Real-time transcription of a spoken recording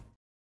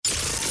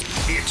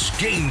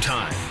game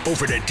time.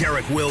 Over to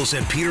Derek Wills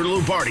and Peter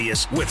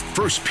Loubardias with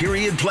first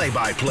period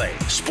play-by-play.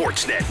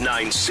 Sportsnet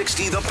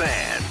 960 The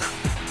Fan.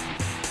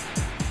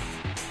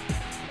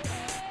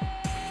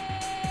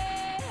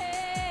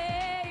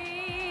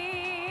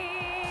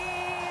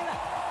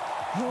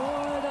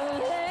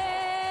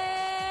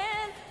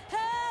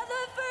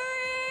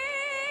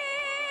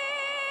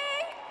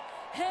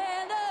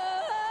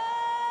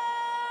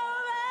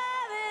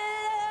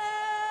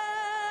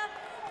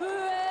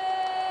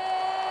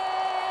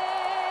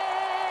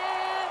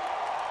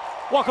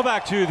 Welcome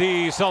back to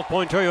the South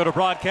Point Toyota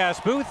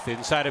broadcast booth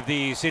inside of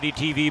the City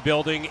TV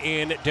building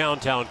in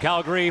downtown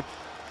Calgary,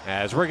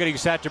 as we're getting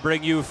set to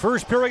bring you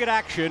first period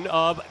action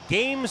of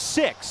Game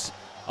 6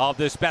 of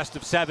this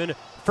best-of-7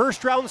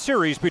 first-round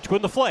series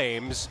between the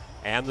Flames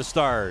and the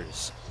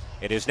Stars.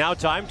 It is now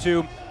time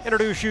to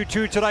introduce you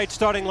to tonight's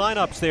starting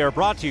lineups. They are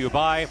brought to you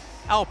by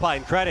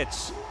Alpine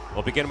Credits.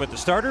 We'll begin with the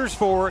starters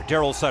for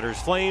Daryl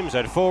Sutter's Flames.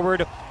 At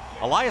forward,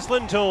 Elias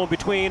Lindholm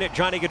between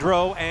Johnny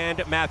Gaudreau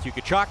and Matthew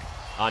Tkachuk.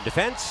 On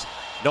defense,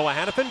 Noah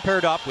Hannafin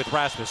paired up with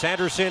Rasmus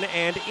Andersson,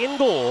 and in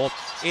goal,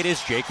 it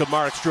is Jacob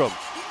Markstrom.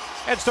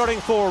 And starting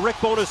for Rick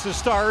Bowness'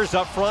 Stars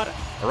up front,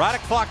 Radek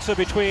Faksa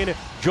between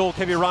Joel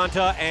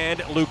Kiviranta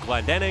and Luke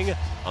Glendening.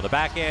 On the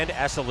back end,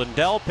 Esa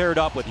Lindell paired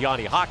up with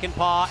Jani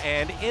Hakanpää,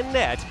 and in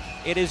net,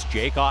 it is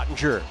Jake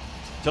Ottinger.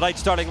 Tonight's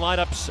starting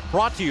lineups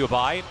brought to you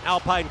by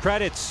Alpine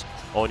Credits.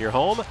 Own your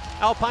home,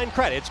 Alpine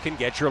Credits can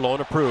get your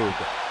loan approved.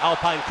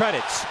 Alpine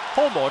Credits,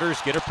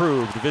 homeowners get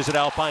approved. Visit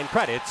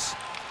alpinecredits.ca.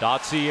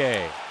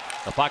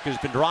 The puck has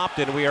been dropped,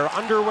 and we are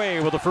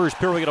underway with the first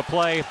period of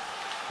play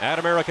at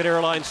American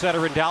Airlines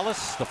Center in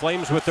Dallas. The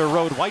Flames with their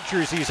road white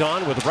jerseys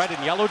on with red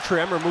and yellow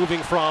trim are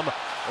moving from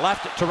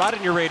left to right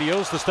in your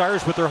radios. The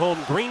Stars with their home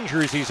green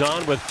jerseys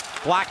on with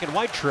black and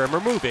white trim are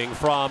moving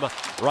from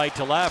right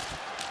to left.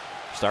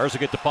 Stars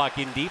will get the puck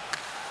in deep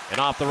and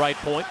off the right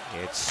point.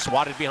 It's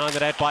swatted behind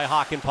the net by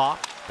Hakanpää,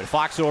 but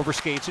Fox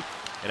overskates it.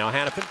 And now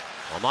Hannafin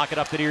will knock it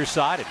up the near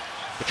side, and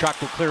Tkachuk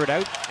will clear it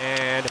out,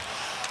 and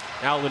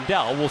now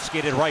Lindell will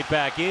skate it right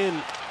back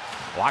in.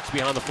 Walks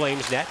behind the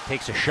Flames net,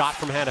 takes a shot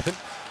from Hannafin,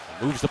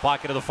 moves the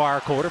puck into the far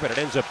quarter, but it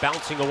ends up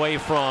bouncing away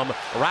from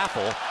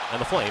Raffle,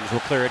 and the Flames will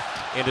clear it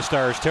into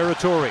Stars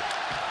territory.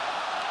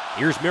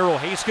 Here's Miro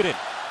Heiskanen,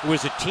 who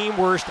is a team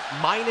worst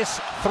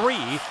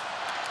 -3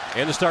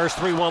 in the Stars'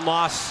 3-1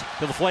 loss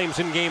to the Flames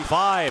in Game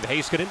 5.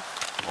 Heiskanen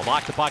will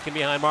knock the puck in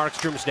behind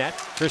Markstrom's net.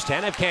 Chris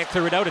Tanev can't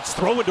clear it out. It's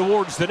thrown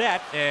towards the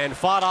net and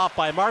fought off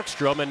by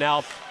Markstrom, and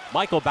now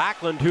Michael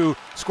Backlund, who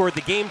scored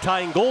the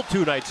game-tying goal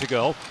 2 nights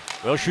ago,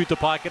 will shoot the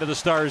puck into the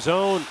Star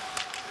zone.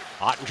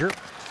 Ottinger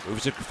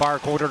moves it far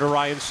corner to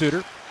Ryan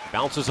Suter,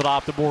 bounces it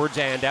off the boards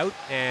and out,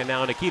 and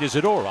now Nikita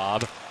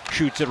Zadorov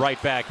shoots it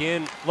right back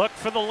in. Look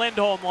for the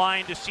Lindholm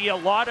line to see a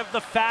lot of the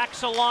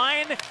Faksa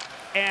line,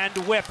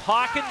 and with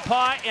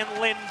Hakanpää and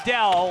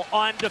Lindell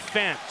on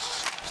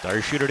defense.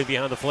 Stars shooter to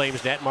behind the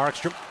Flames net.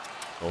 Markstrom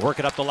will work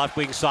it up the left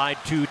wing side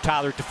to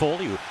Tyler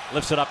Toffoli, who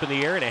lifts it up in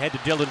the air and ahead to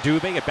Dylan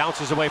Dubé. It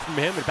bounces away from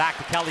him and back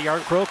to Kalle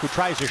Järnkrok, who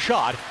tries a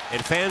shot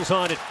and fans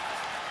on it.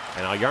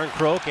 And now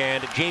Järnkrok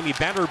and Jamie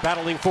Benner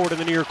battling forward in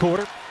the near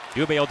quarter.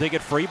 Dubé will dig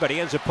it free, but he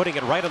ends up putting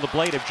it right on the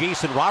blade of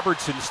Jason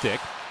Robertson's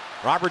stick.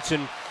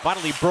 Robertson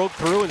finally broke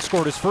through and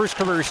scored his first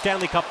career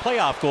Stanley Cup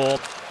playoff goal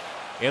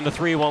in the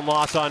 3-1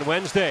 loss on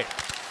Wednesday.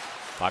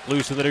 Puck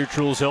loose in the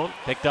neutral zone,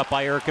 picked up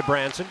by Erica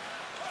Branson,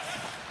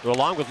 who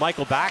along with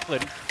Michael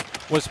Backlund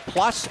was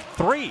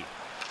 +3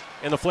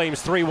 in the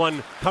Flames'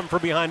 3-1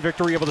 come-from-behind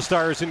victory over the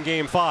Stars in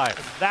Game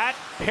 5. That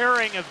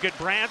pairing of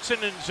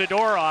Goodbranson and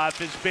Zadorov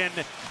has been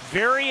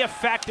very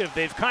effective.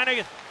 They've kind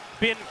of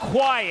been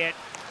quiet,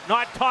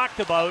 not talked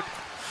about,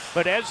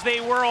 but as they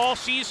were all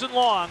season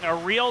long, a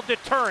real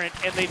deterrent,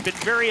 and they've been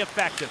very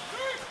effective.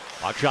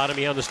 Puck shot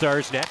him on the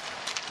Stars' net.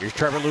 Here's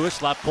Trevor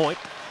Lewis, left point.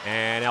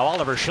 And now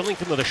Oliver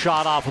Shillington with a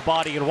shot off a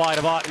body and wide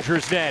of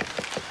Ottinger's net.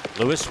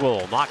 Lewis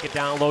will knock it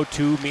down low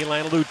to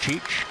Milan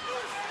Lucic.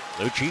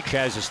 Lucic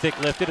has his stick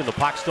lifted and the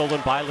puck stolen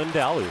by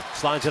Lindell, who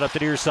slides it up the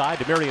near side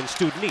to Marian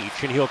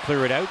Studenic, and he'll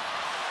clear it out.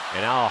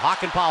 And now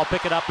Hakanpää will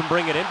pick it up and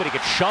bring it in, but he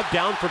gets shoved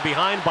down from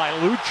behind by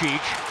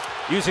Lucic,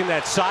 using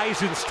that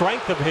size and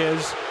strength of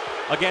his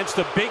against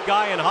a big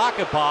guy in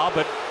Hakanpää,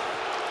 but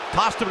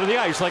tossed him to the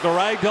ice like a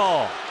rag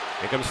doll.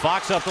 Here comes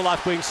Fox up the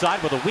left wing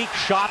side with a weak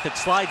shot that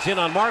slides in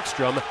on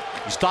Markstrom.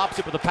 He stops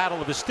it with the paddle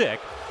of his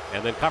stick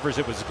and then covers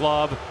it with his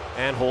glove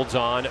and holds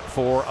on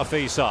for a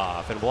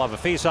face-off. And we'll have a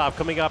face-off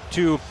coming up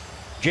to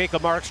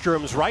Jacob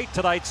Markstrom's right.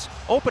 Tonight's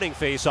opening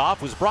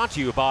face-off was brought to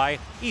you by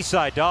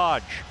Eastside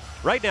Dodge.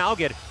 Right now,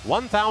 get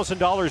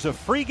 $1,000 of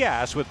free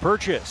gas with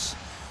purchase,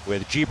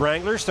 with Jeep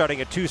Wranglers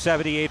starting at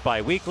 $278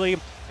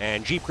 bi-weekly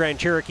and Jeep Grand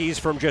Cherokees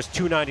from just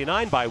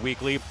 $299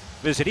 bi-weekly.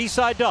 Visit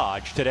Eastside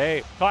Dodge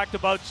today. Talked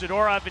about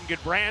Zadorov and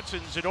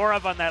Goodbranson.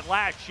 Zadorov on that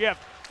last shift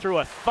threw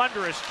a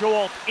thunderous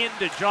jolt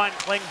into John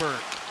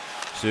Klingberg.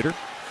 Suter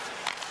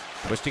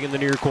twisting in the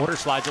near corner,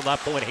 slides it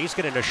left point.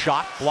 Heiskanen a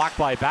shot blocked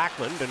by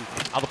Backlund, and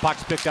now the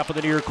puck's picked up in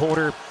the near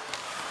corner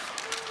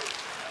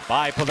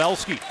by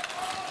Pavelski.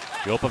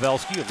 Joe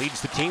Pavelski, who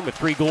leads the team with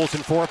 3 goals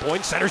and 4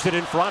 points, centers it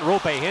in front.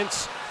 Rope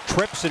hints,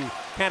 trips, and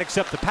can't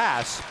accept the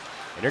pass.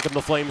 And here come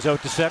the Flames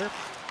out to center.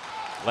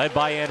 Led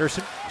by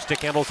Anderson. Stick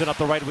Hamilton up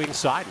the right wing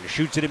side and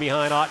shoots it in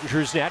behind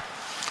Ottinger's net.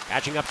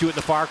 Catching up to it in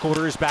the far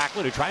corner is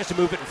Backlund, who tries to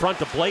move it in front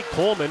to Blake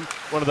Coleman,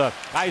 one of the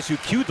guys who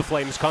cued the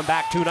Flames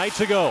comeback 2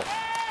 nights ago.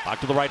 Back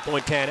to the right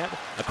point, Tanev.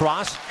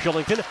 Across,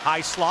 Shillington,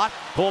 high slot.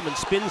 Coleman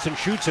spins and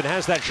shoots and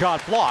has that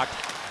shot blocked.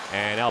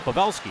 And now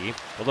Pavelski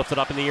will lift it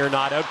up in the air,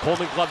 not out.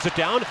 Coleman gloves it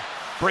down,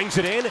 brings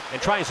it in,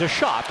 and tries a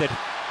shot that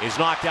is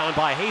knocked down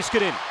by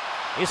Heiskanen.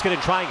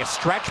 Heiskanen trying a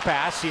stretch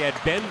pass. He had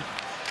been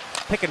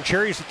picking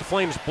cherries at the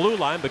Flames' blue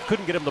line, but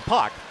couldn't get him the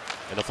puck.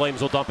 And the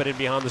Flames will dump it in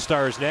behind the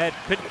Stars' net.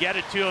 Couldn't get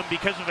it to him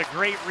because of a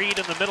great read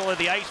in the middle of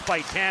the ice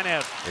by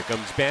Tanev. Here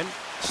comes Ben,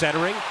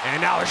 centering,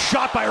 and now a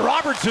shot by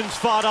Robertson's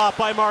fought off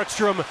by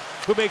Markstrom,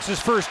 who makes his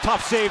first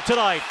tough save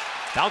tonight.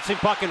 Bouncing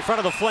puck in front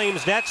of the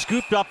Flames' net,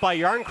 scooped up by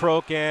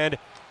Yarncroke, and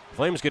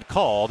Flames get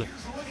called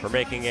for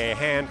making a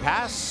hand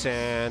pass,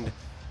 and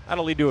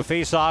that'll lead to a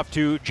face-off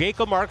to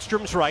Jacob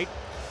Markstrom's right.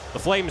 The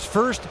Flames'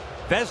 first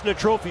Vezina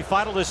Trophy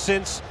finalist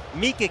since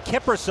Mika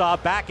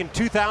Kiprasov back in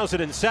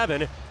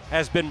 2007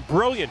 has been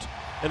brilliant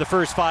in the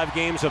first 5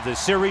 games of this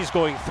series,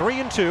 going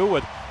 3-2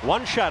 with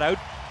 1 shutout,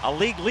 a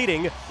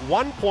league-leading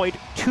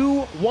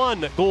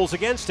 1.21 goals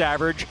against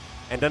average,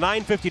 and a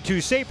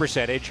 .952 save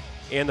percentage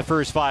in the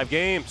first 5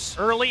 games.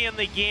 Early in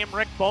the game,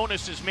 Rick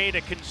Bowness has made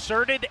a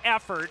concerted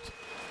effort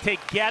to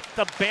get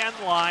the Ben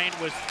line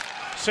with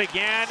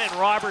Sagan and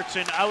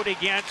Robertson out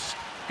against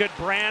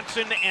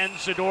Goodbranson and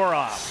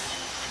Zadorov.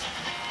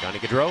 Johnny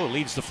Gaudreau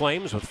leads the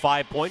Flames with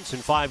 5 points in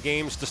 5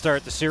 games to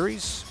start the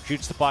series.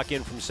 Shoots the puck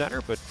in from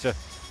center, but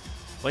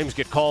Flames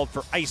get called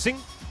for icing.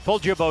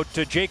 Told you about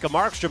Jacob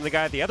Markstrom, the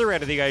guy at the other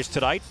end of the ice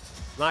tonight.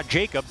 Not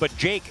Jacob, but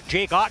Jake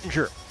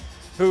Ottinger,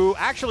 who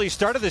actually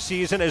started the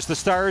season as the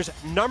Stars'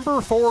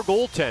 number 4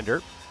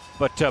 goaltender.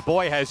 But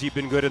boy, has he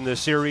been good in this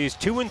series.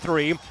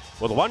 2-3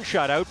 with 1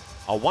 shutout,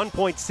 a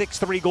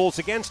 1.63 goals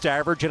against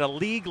average, and a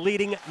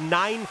league-leading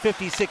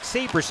 .956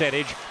 save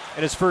percentage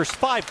in his first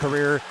 5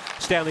 career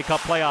Stanley Cup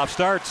playoff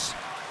starts.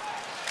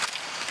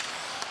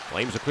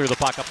 Flames will clear the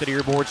puck up the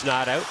near boards,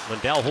 not out.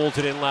 Lindell holds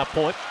it in left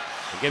point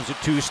and gives it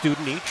to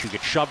Student each, who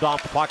gets shoved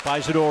off the puck by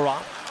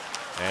Zadorov.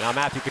 And now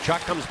Matthew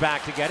Tkachuk comes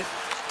back to get it.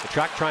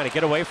 Tkachuk trying to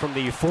get away from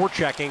the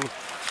forechecking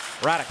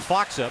Radek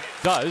Faksa,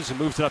 does, and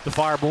moves it up the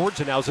far boards,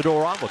 and now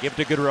Zadorov will give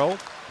it to Gaudreau.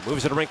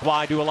 Moves it a rink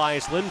wide to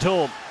Elias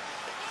Lindholm.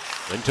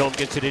 Lindholm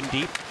gets it in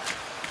deep.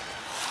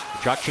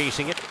 Tkachuk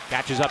chasing it,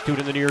 catches up to it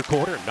in the near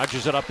corner,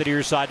 nudges it up the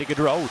near side to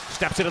Gaudreau,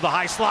 steps into the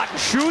high slot and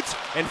shoots,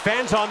 and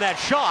fans on that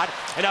shot.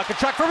 And now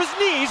Tkachuk from his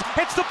knees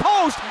hits the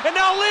post, and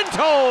now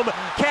Lindholm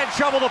can't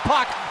shovel the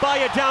puck by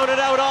a down and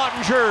out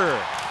Ottinger.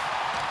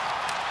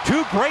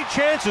 2 great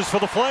chances for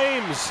the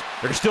Flames.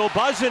 They're still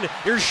buzzing.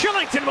 Here's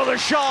Shillington with a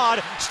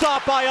shot,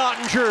 stopped by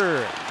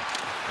Ottinger.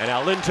 And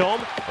now Lindholm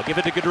will give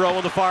it to Gaudreau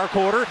in the far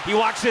corner. He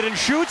walks in and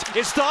shoots.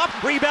 It's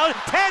stopped. Rebound.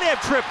 Tanev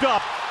tripped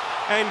up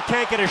and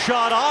can't get a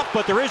shot off,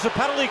 but there is a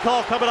penalty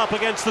call coming up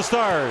against the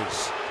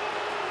Stars.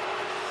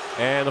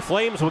 And the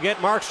Flames will get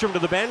Markstrom to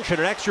the bench and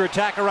an extra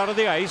attacker out of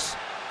the ice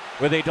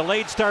with a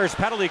delayed Stars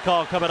penalty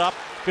call coming up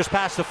just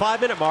past the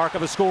 5-minute mark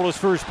of a scoreless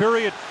first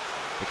period.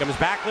 Here comes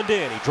Backlund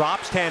in. He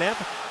drops Tanev.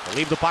 He'll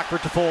leave the puck for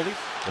Toffoli.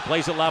 He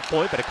plays at left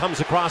point, but it comes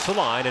across the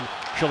line, and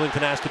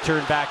Shillington has to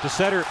turn back to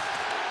center.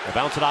 They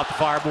bounce it off the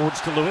far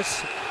boards to Lewis.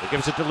 He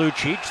gives it to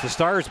Lucic. The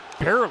Stars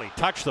barely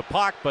touch the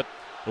puck, but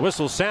the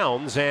whistle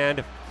sounds,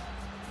 and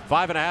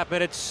 5.5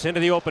 minutes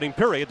into the opening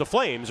period, the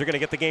Flames are going to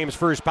get the game's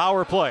first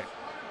power play.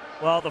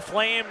 Well, the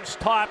Flames'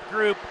 top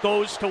group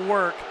goes to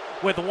work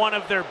with one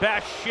of their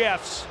best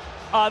shifts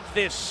of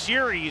this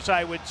series,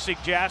 I would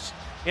suggest,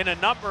 in a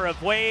number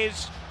of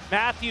ways.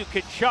 Matthew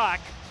Tkachuk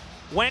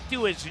went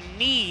to his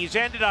knees,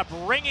 ended up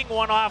ringing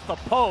one off the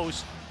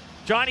post.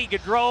 Johnny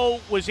Gaudreau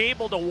was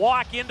able to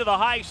walk into the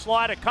high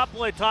slot a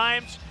couple of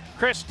times.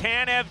 Chris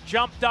Tanev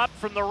jumped up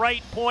from the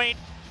right point,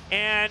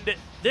 and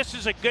this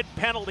is a good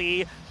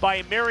penalty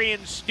by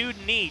Marion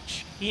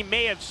Student-Each. He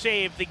may have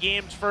saved the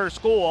game's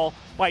first goal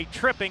by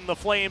tripping the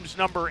Flames'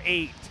 number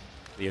 8.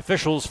 The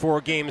officials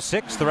for Game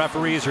 6, the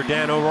referees are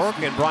Dan O'Rourke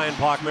and Brian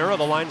Pochmara.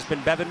 The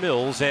linesman Bevan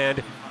Mills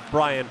and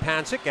Brian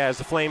Pancic as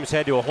the Flames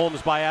head to a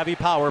Holmes by Abbey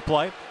power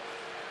play.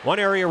 One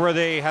area where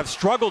they have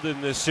struggled in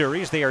this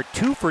series, they are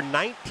 2 for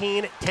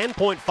 19,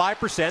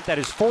 10.5%. That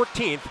is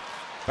 14th,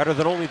 better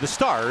than only the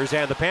Stars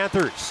and the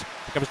Panthers.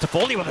 Here comes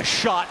Toffoli with a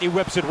shot. He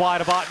whips it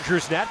wide of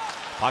Ottinger's net.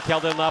 Puck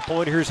held in left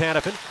point. Here's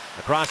Hanifin.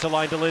 Across the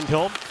line to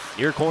Lindholm.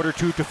 Near corner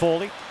to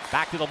Toffoli.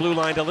 Back to the blue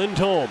line to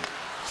Lindholm.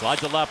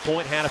 Slides to left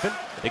point. Hanifin.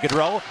 They could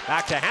row.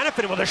 Back to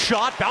Hanifin with a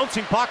shot.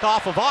 Bouncing puck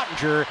off of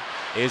Ottinger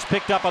is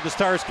picked up by the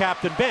Stars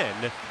captain Ben,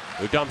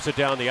 who dumps it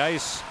down the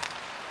ice.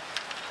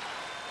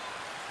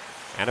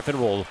 Hanifin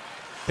will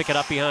pick it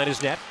up behind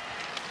his net.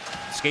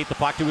 Skate the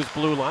puck to his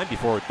blue line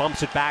before it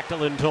bumps it back to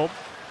Lindholm.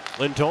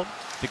 Lindholm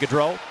to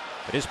Gaudreau.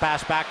 But his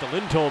pass back to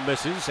Lindholm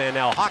misses, and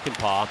now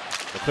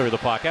Hakanpää will clear the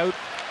puck out.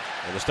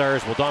 And the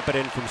Stars will dump it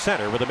in from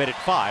center with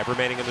 1:05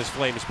 remaining in this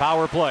Flames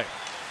power play.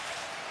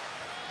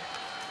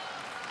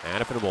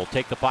 Hannafin will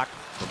take the puck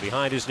from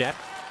behind his net,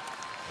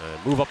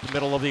 move up the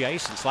middle of the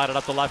ice and slide it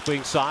up the left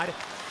wing side.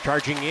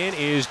 Charging in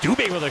is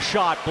Dubé with a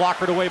shot,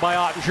 blockered away by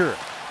Ottinger.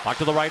 Puck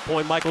to the right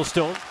point, Michael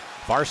Stone.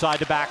 Far side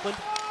to Backlund,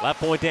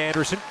 left point to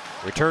Anderson.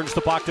 Returns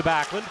the puck to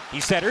Backlund.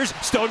 He centers,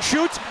 Stone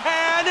shoots,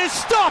 and is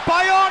stopped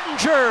by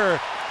Ottinger.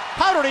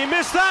 How did he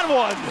miss that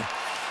one?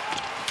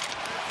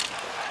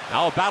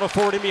 Now a battle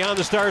for it in behind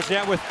the Stars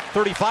net with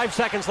 35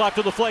 seconds left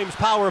of the Flames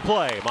power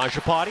play.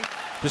 Mangiapane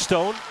to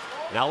Stone.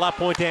 Now left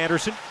point to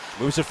Anderson.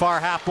 Moves it far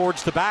half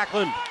boards to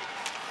Backlund.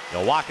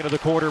 He'll walk into the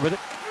corner with it,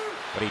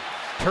 but he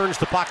turns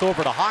the puck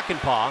over to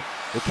Hakanpää,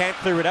 who can't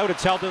clear it out.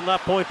 It's held in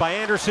left point by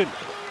Anderson.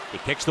 He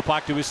kicks the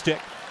puck to his stick,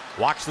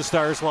 walks the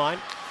Stars line.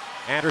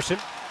 Anderson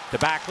to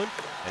Backlund,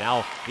 and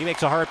now he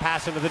makes a hard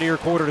pass into the near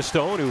quarter to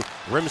Stone, who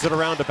rims it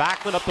around to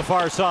Backlund up the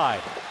far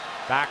side.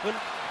 Backlund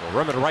will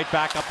rim it right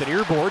back up the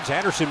near boards.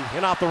 Anderson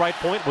in off the right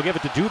point. We'll give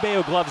it to Dubé,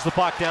 who gloves the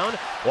puck down,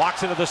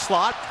 walks into the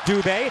slot.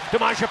 Dubé to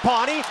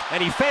Mangiapane,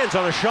 and he fans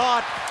on a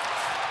shot.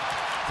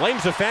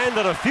 Flames have fanned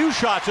on a few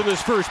shots in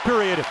this first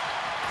period.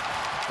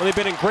 Well, they've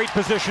been in great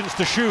positions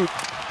to shoot.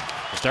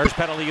 The Stars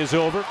penalty is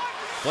over.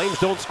 Flames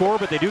don't score,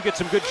 but they do get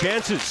some good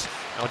chances.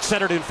 Now it's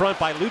centered in front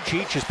by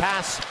Lucic. His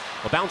pass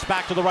will bounce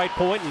back to the right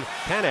point, and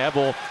Tanev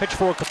will pitch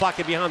for the puck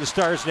behind the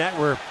Stars net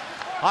where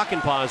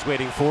Hakanpää is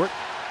waiting for it.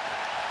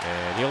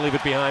 And he'll leave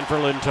it behind for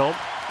Lindholm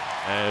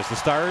as the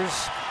Stars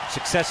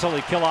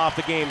successfully kill off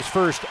the game's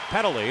first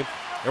penalty.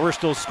 And we're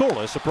still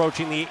scoreless,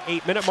 approaching the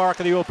 8-minute mark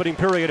of the opening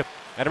period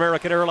at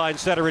American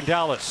Airlines Center in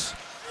Dallas.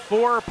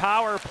 4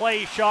 power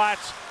play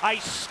shots. I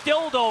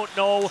still don't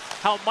know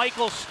how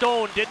Michael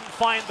Stone didn't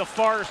find the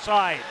far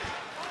side.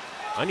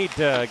 I need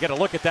to get a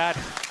look at that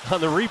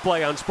on the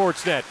replay on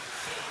Sportsnet.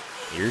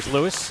 Here's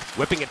Lewis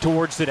whipping it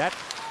towards the net.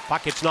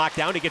 Puck gets knocked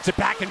down. He gets it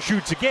back and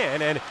shoots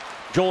again. And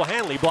Joel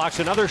Hanley blocks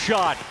another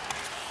shot.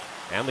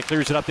 Hanley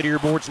clears it up the near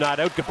boards, not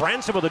out.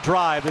 Gabranson with a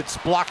drive. It's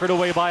blocked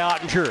away by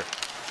Ottinger.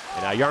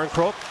 And now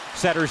Jarnkrok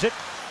centers it.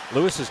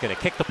 Lewis is going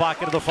to kick the puck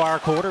into the far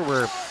corner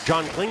where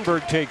John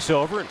Klingberg takes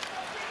over. And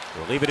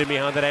we'll leave it in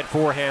behind the net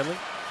for Hanley.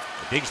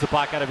 He digs the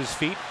puck out of his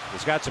feet.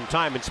 He's got some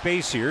time and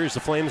space here as the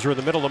Flames are in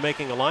the middle of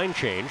making a line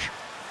change.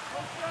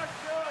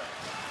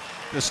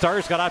 The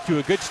Stars got off to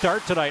a good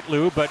start tonight,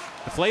 Lou, but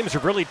the Flames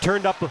have really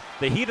turned up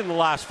the heat in the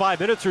last 5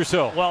 minutes or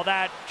so. Well,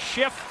 that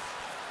shift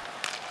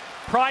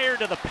prior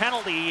to the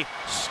penalty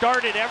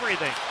started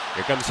everything.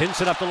 Here comes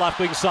Hinson up the left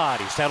wing side.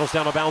 He settles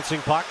down a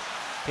bouncing puck.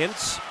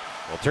 Hintz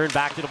will turn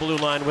back to the blue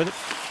line with it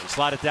and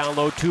slide it down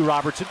low to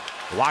Robertson.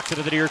 He walks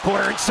into the near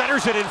corner and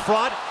centers it in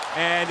front.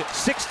 And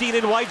 16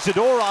 in white,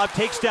 Zadorov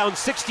takes down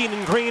 16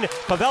 in green,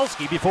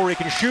 Pavelski, before he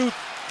can shoot.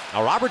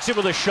 Now Robertson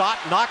with a shot,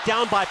 knocked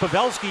down by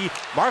Pavelski.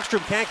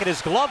 Markstrom can't get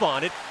his glove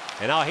on it.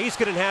 And now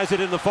Heiskanen has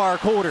it in the far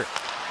corner.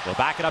 They'll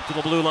back it up to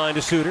the blue line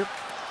to Suter.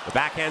 The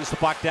backhands the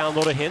puck down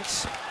low to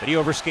Hintz. But he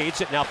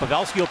overskates it. Now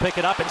Pavelski will pick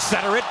it up and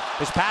center it.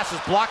 His pass is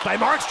blocked by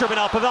Markstrom, and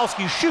now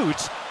Pavelski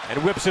shoots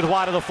and whips it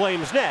wide of the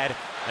Flames net.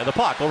 And the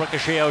puck will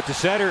ricochet out to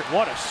center.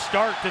 What a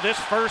start to this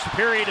first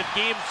period of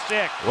Game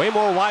 6. Way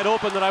more wide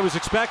open than I was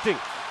expecting.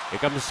 Here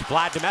comes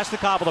Vlad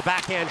Domestikov with a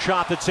backhand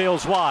shot that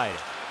sails wide.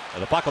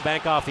 And the puck will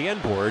bank off the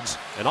end boards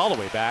and all the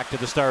way back to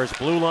the Stars'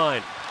 blue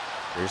line.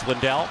 Here's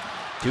Lindell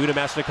to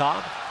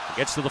Domestikov. He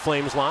gets to the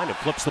Flames line and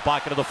flips the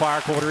puck into the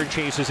far corner and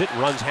chases it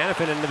and runs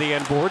Hannafin into the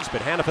end boards.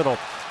 But Hannafin will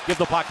give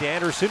the puck to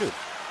Anderson, who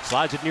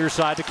slides it near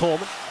side to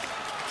Coleman.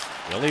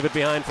 He'll leave it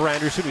behind for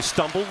Anderson, who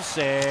stumbles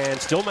and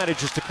still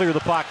manages to clear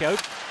the puck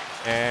out.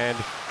 And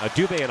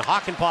Dubé and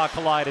Hakanpää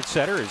collide at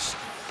center. His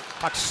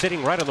puck's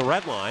sitting right on the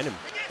red line, and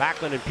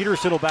Backlund and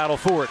Peterson will battle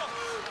for it.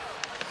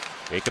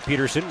 Jacob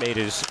Peterson made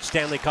his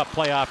Stanley Cup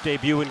playoff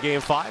debut in Game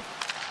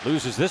 5.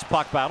 Loses this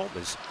puck battle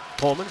as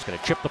Coleman's going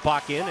to chip the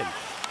puck in and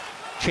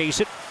chase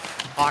it.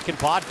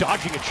 Hakanpää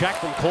dodging a check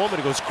from Coleman,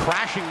 who goes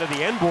crashing to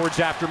the end boards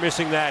after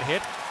missing that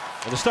hit.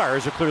 And the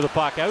Stars will clear the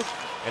puck out.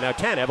 And now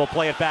Tanev will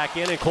play it back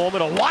in, and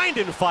Coleman will wind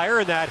and fire,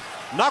 and that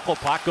knuckle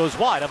puck goes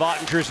wide of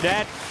Ottinger's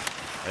net.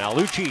 And now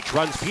Lucic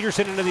runs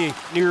Peterson into the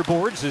near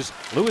boards as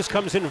Lewis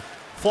comes in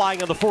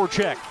flying on the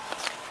forecheck.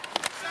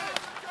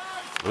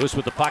 Lewis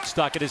with the puck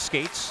stuck at his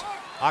skates.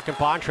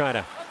 Hakanpää trying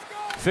to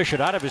fish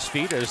it out of his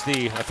feet as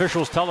the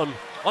officials tell him,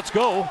 let's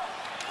go.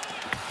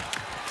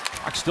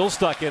 Puck still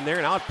stuck in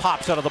there. Now it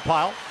pops out of the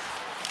pile.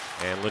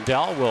 And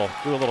Lindell will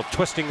do a little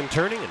twisting and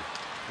turning and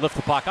lift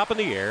the puck up in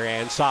the air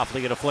and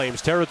softly into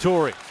Flames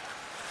territory.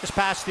 Just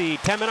past the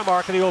 10-minute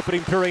mark of the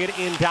opening period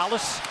in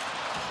Dallas.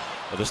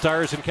 The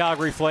Stars and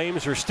Calgary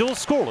Flames are still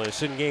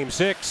scoreless in Game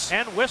 6.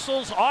 And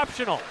whistles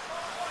optional.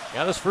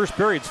 Yeah, this first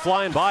period's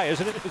flying by,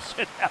 isn't it? Is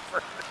it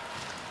ever?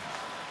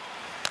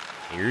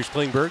 Here's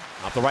Klingberg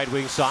off the right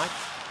wing side.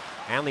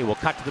 Hanley will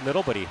cut to the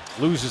middle, but he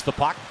loses the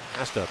puck.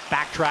 Has to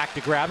backtrack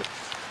to grab it.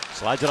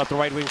 Slides it up the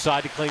right wing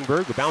side to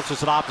Klingberg, who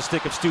bounces it off the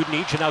stick of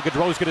Studenic, and now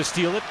Gaudreau's going to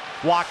steal it,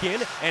 walk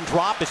in, and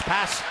drop. His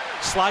pass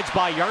slides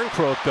by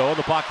Jarnkrok, though, and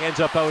the puck ends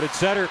up out at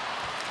center.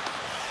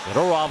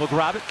 Gaudreau will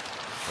grab it.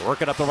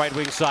 Working up the right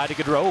wing side to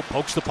Gaudreau.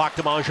 Pokes the puck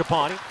to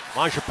Mangiapane.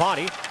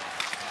 Mangiapane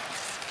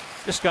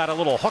Just got a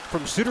little hook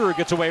from Suter, who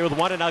gets away with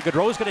one, and now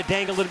Gaudreau's going to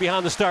dangle it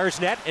behind the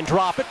Stars net and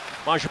drop it.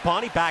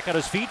 Mangiapane back on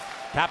his feet,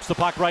 taps the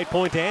puck right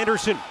point to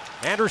Anderson.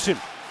 Anderson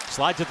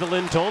slides it to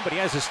Lindholm, but he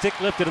has his stick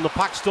lifted and the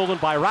puck stolen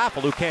by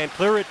Raffle, who can't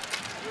clear it.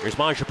 Here's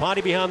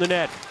Mangiapane behind the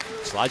net.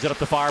 Slides it up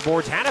the far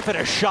boards. Hanifin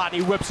a shot,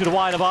 and he whips it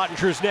wide of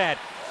Ottinger's net.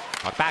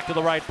 Puck back to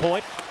the right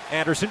point.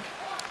 Anderson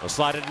will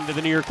slide it into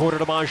the near corner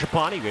to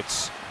Mangiapane.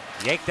 It's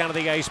yanked down to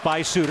the ice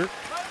by Suter.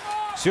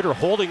 Suter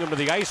holding him to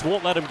the ice,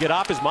 won't let him get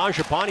up as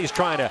Mangiapane's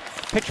trying to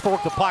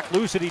pitchfork the puck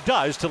loose, and he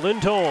does to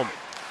Lindholm.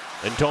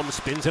 Lindholm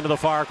spins into the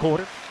far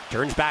corner,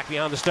 turns back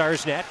beyond the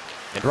Stars net,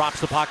 and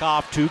drops the puck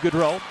off to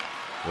Gaudreau.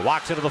 He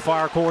walks into the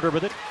far corner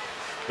with it.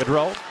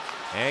 Gaudreau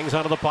hangs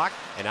onto the puck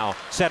and now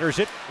centers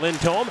it.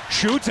 Lindholm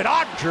shoots, and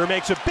Ottinger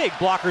makes a big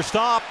blocker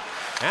stop.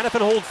 Hanifin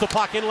holds the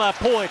puck in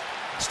left point.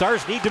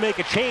 Stars need to make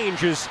a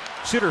change as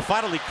Suter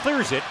finally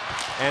clears it,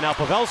 and now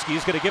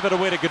Pavelski's going to give it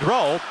away to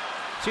Gaudreau.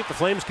 See if the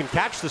Flames can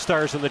catch the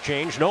Stars in the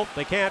change. Nope,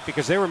 they can't,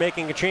 because they were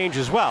making a change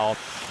as well.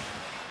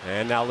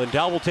 And now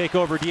Lindell will take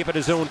over deep in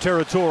his own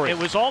territory. It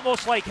was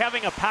almost like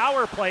having a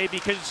power play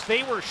because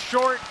they were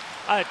short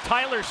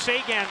Tyler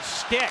Seguin's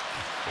stick.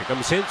 Here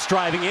comes Hintz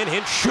driving in.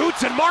 Hintz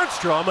shoots, and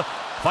Markstrom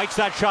fights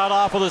that shot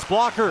off with his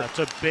blocker. That's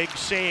a big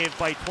save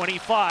by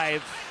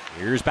 25.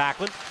 Here's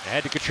Backlund,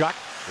 ahead to Tkachuk.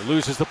 He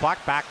loses the puck.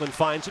 Backlund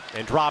finds it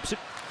and drops it.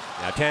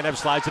 Now Tanev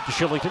slides it to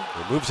Shillington.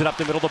 He moves it up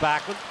the middle to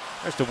Backlund.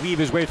 Tries to weave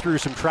his way through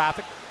some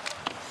traffic.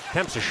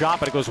 Attempts a shot,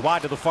 but it goes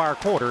wide to the far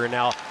corner, and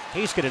now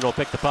Heiskanen will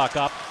pick the puck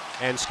up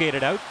and skate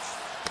it out.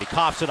 He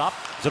coughs it up.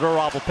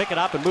 Zadorov will pick it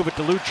up and move it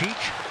to Lucic,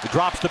 who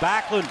drops to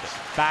Backlund.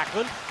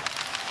 Backlund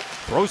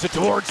throws it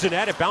towards the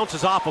net. It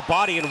bounces off a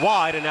body and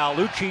wide, and now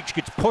Lucic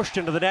gets pushed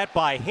into the net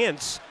by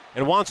Hintz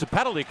and wants a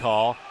penalty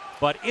call,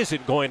 but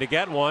isn't going to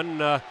get one.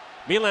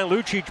 Milan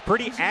Lucic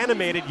pretty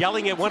animated,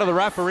 yelling at one of the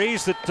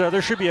referees that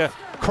there should be a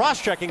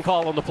cross-checking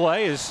call on the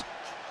play. Is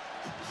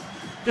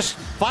just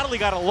finally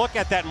got a look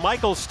at that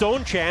Michael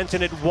Stone chance,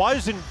 and it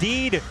was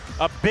indeed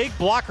a big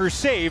blocker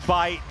save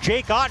by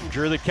Jake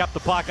Ottinger that kept the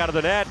puck out of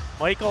the net.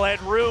 Michael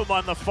had room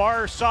on the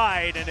far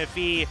side, and if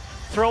he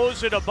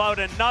throws it about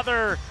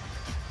another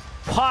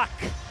puck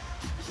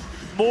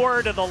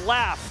more to the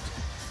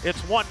left, it's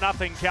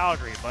 1-0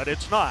 Calgary, but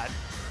it's not.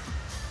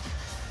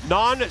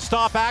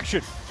 Non-stop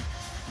action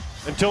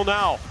until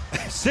now.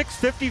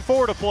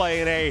 6:54 to play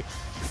in a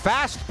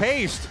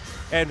fast-paced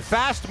and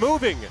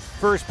fast-moving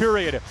first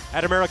period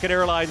at American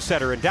Airlines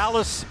Center in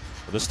Dallas.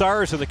 The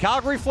Stars and the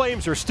Calgary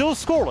Flames are still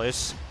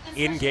scoreless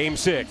in Game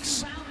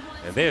 6.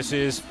 And this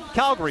is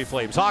Calgary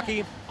Flames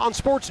hockey on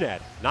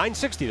Sportsnet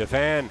 960 The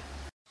Fan.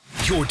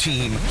 Your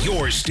team,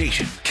 your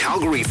station.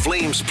 Calgary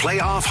Flames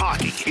playoff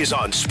hockey is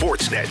on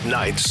Sportsnet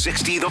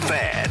 960 The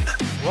Fan.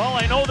 Well,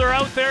 I know they're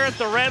out there at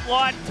the Red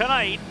Lot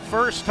tonight,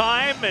 first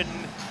time, and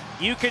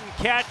you can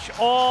catch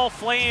all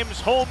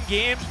Flames home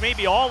games,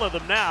 maybe all of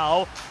them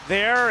now,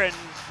 there. And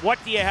what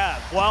do you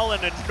have? Well,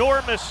 an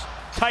enormous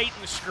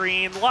Titan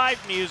screen, live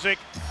music,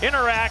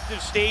 interactive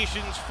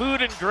stations,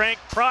 food and drink,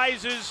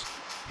 prizes,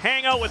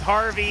 hang out with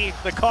Harvey.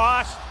 The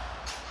cost,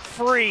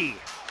 free.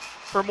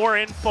 For more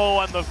info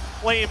on the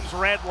Flames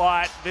Red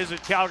Lot,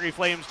 visit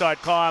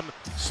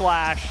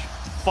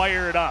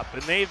calgaryflames.com/fired up.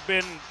 And they've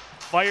been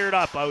fired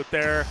up out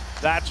there,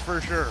 that's for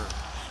sure.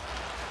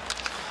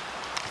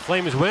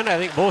 Flames win. I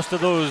think most of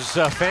those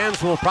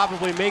fans will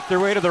probably make their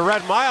way to the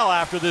Red Mile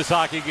after this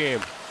hockey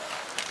game.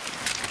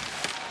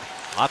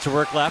 Lots of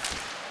work left.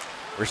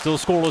 We're still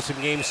scoreless in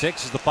Game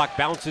 6 as the puck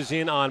bounces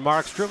in on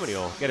Markstrom, and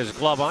he'll get his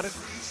glove on it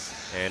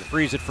and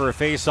frees it for a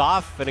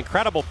face-off. An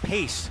incredible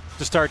pace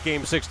to start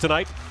Game 6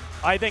 tonight.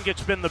 I think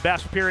it's been the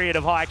best period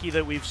of hockey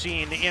that we've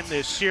seen in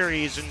this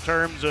series in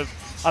terms of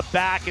a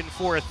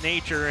back-and-forth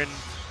nature, and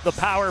the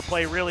power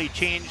play really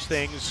changed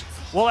things.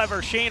 We'll have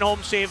our Shane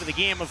Holmes save of the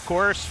game, of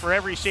course. For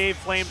every save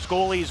Flames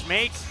goalies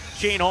make,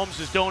 Shane Holmes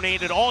is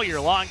donated all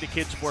year long to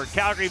Kids Sport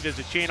Calgary.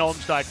 Visit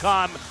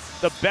ShaneHolmes.com,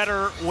 the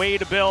better way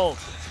to build.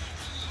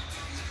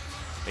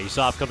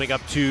 Face-off coming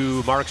up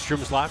to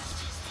Markstrom's left.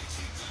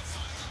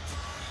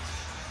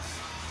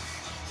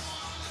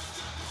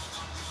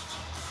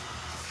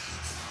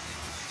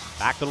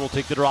 Backlund will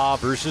take the draw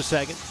versus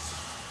Seguin.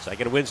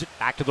 Seguin wins it.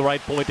 Back to the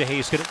right point to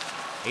Heiskanen.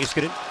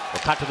 Heiskanen will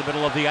cut to the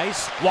middle of the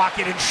ice. Walk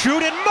in and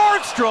shoot, and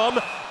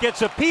Markstrom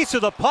gets a piece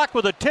of the puck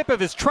with the tip of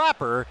his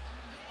trapper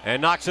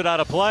and knocks it out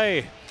of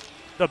play.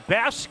 The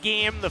best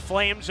game the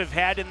Flames have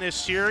had in this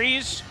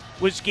series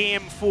was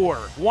Game 4.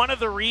 One of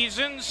the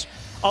reasons,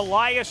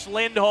 Elias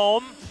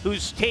Lindholm,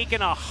 who's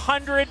taken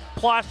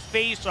 100-plus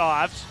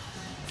face-offs,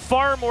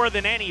 far more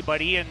than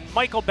anybody, and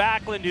Michael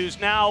Backlund,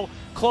 who's now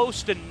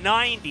close to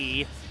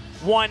 90,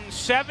 won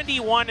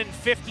 71 and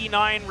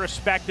 59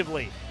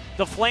 respectively.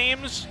 The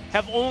Flames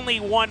have only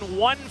won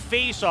one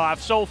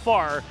face-off so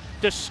far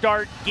to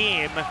start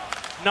game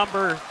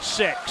number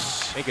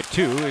 6. Make it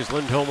 2 as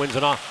Lindholm wins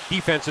an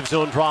defensive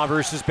zone draw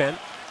versus Bent.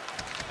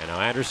 And now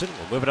Anderson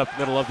will move it up the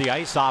middle of the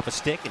ice, off a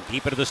stick and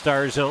deep into the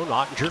Stars zone.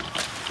 Ottinger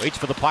waits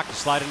for the puck to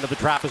slide into the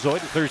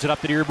trapezoid and clears it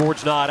up the near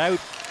boards, not out.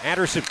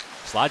 Anderson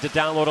slides it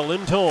down low to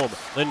Lindholm.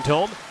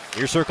 Lindholm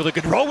Near circle to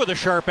Gaudreau with a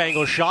sharp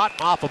angle shot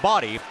off a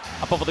body,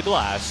 up over the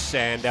glass,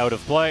 and out of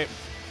play.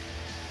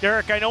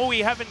 Derek, I know we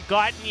haven't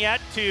gotten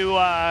yet to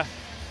a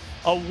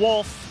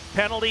Wolf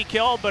penalty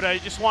kill, but I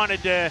just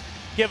wanted to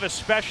give a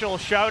special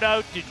shout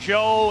out to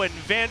Joe and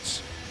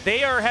Vince.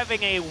 They are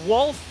having a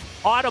Wolf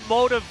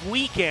Automotive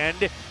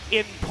weekend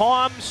in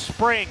Palm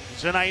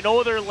Springs, and I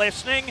know they're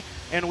listening,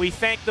 and we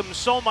thank them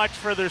so much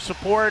for their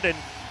support, and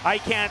I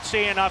can't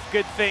say enough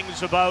good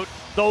things about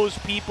those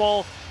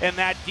people and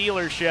that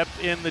dealership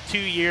in the 2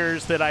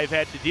 years that I've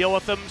had to deal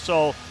with them.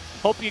 So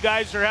hope you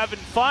guys are having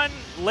fun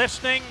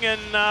listening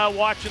and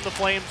watching the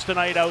Flames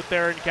tonight out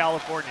there in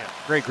California.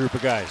 Great group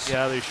of guys.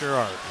 Yeah, they sure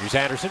are. Here's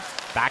Anderson,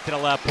 back to the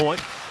left point.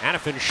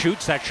 Hanifin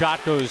shoots, that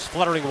shot goes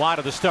fluttering wide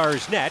of the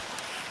Stars' net.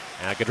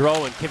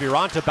 Gaudreau and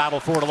Kiviranta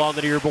battle for it along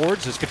the near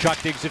boards as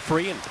Tkachuk digs it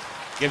free and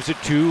gives it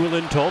to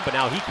Lindholm, but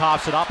now he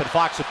coughs it up and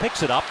Foxa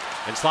picks it up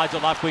and slides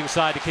it left wing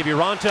side to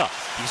Kiviranta.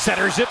 He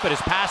centers it, but his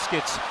pass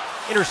gets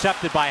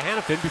intercepted by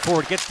Hanifin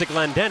before it gets to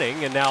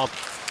Glendening, and now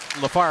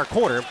in the far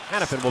corner,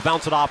 Hanifin will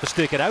bounce it off and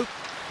stick it out.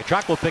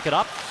 Tkachuk will pick it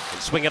up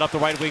and swing it up the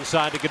right wing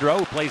side to Gaudreau,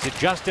 who plays it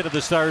just into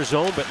the Stars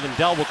zone, but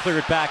Lindell will clear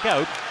it back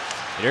out.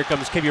 And here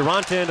comes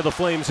Kiviranta into the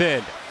Flames'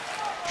 end.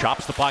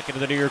 Chops the puck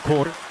into the near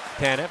corner.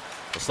 Tanev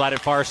will slide it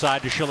far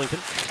side to Shillington,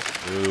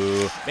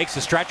 who makes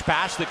a stretch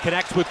pass that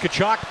connects with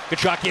Tkachuk.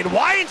 Tkachuk in,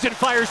 winds and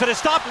fires at a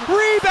stop.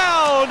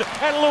 Rebound!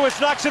 And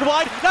Lewis knocks it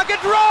wide. Now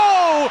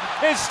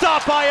Gaudreau is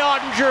stopped by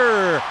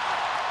Ottinger.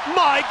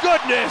 My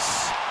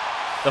goodness!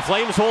 The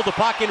Flames hold the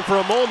puck in for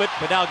a moment,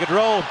 but now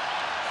Gaudreau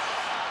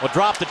will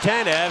drop the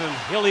Tanev, and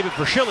he'll leave it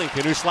for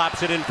Shillington, who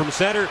slaps it in from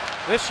center.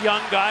 This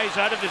young guy's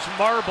out of his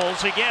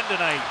marbles again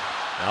tonight.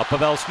 Now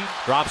Pavelski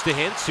drops to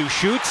Hintz, who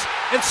shoots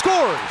and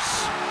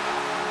scores.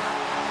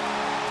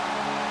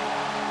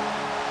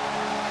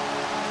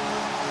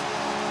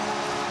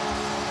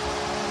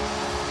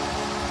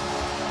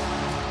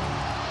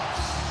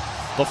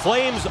 The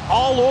Flames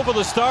all over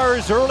the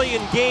Stars early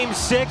in Game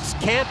 6.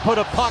 Can't put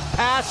a puck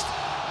past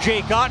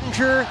Jake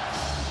Ottinger.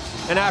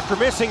 And after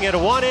missing at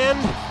one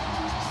end,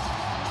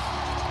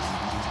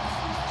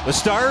 the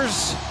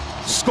Stars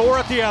score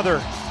at the other.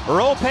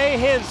 Roope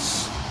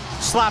Hintz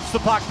slaps the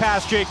puck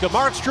past Jacob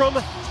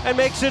Markstrom and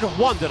makes it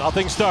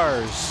 1-0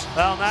 Stars.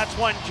 Well, that's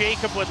one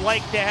Jacob would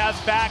like to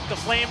have back. The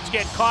Flames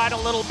get caught a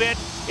little bit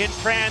in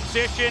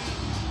transition,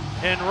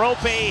 and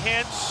Roope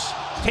Hintz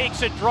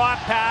takes a drop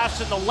pass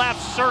in the left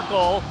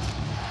circle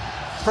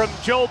from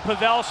Joe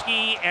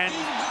Pavelski and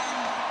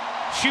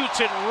shoots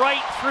it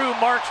right through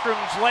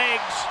Markstrom's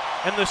legs,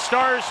 and the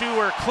Stars, who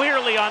were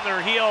clearly on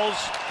their heels,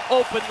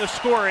 open the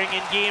scoring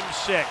in Game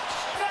 6.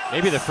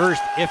 Maybe the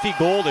first iffy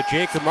goal that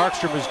Jacob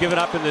Markstrom has given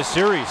up in this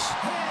series.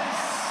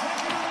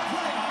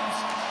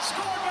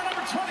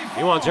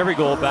 He wants every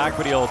goal back,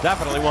 but he'll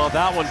definitely want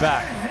that one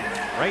back.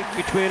 Right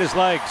between his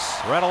legs,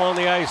 right along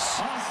the ice.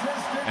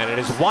 And it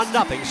is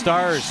 1-0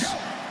 Stars.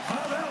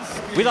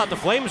 We thought the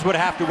Flames would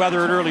have to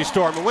weather an early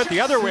storm. It went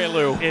the other way,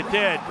 Lou. It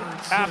did,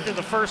 after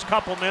the first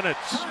couple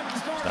minutes.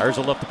 Stars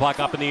will lift the puck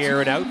up in the air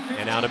and out.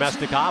 And now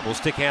Nemestikov will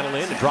stick handle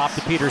in and drop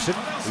to Peterson,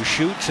 who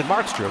shoots, and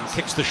Markstrom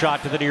kicks the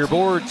shot to the near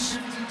boards.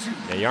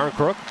 Now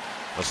Yarncrook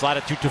will slide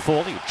it to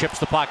Toffoli, who chips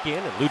the puck in,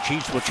 and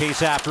Lucic will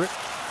chase after it.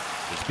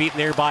 He's beaten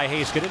there by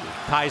Heiskanen,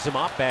 who ties him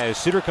up as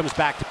Suter comes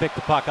back to pick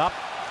the puck up.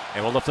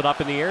 And will lift it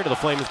up in the air to the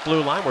Flames'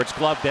 blue line, where it's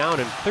gloved down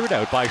and cleared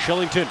out by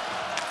Shillington.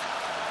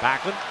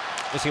 Backlund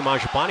missing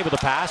Mangiapane with a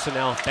pass, and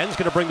now Ben's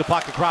going to bring the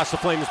puck across the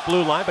Flames'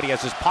 blue line, but he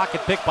has his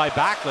pocket picked by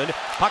Backlund.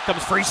 Puck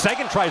comes free.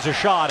 Seguin tries a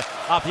shot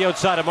off the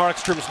outside of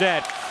Markstrom's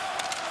net.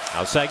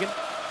 Now Seguin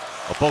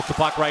will poke the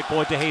puck right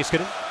point to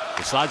Heiskanen.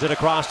 He slides it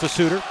across to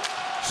Suter.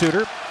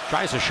 Suter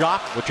tries a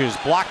shot, which is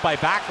blocked by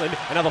Backlund,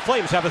 and now the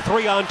Flames have a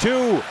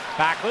 3-on-2.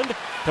 Backlund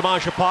to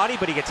Mangiapane,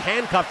 but he gets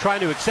handcuffed trying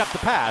to accept the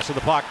pass, and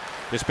the puck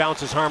just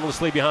bounces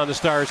harmlessly behind the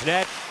Stars'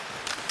 net.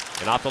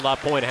 And off the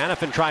left point,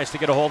 Hanifin tries to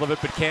get a hold of it,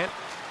 but can't.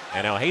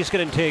 And now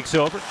Heiskanen takes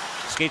over,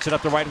 skates it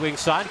up the right wing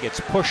side,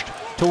 gets pushed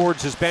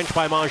towards his bench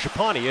by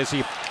Mangiapane as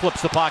he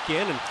flips the puck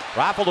in, and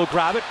Raffl will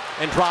grab it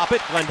and drop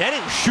it.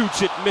 Glendening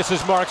shoots it,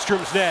 misses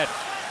Markstrom's net.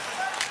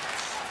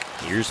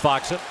 Here's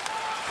Foxa,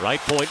 right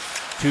point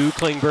to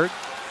Klingberg.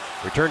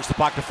 Returns the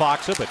puck to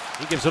Foxa, but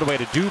he gives it away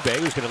to Dubé,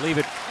 who's going to leave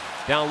it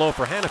down low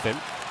for Hanifin.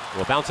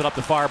 Will bounce it up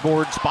the far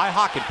boards by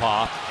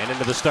Hakanpää and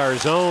into the Star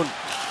zone.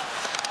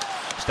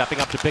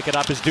 Stepping up to pick it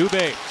up is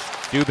Dubé.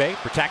 Dubé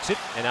protects it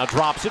and now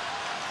drops it.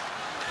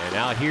 And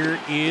now here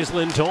is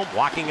Lindholm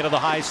walking into the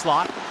high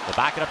slot. They'll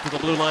back it up to the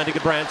blue line to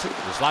Gudbranson.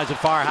 He slides it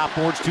far half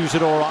boards to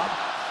Zadorov.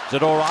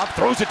 Zadorov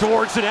throws it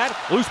towards the net.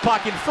 Loose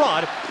puck in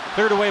front.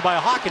 Cleared away by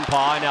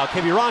Hakanpää. And now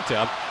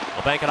Kiviranta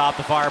will bank it off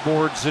the far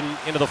boards and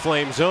into the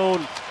Flame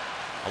zone.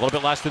 A little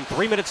bit less than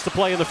 3 minutes to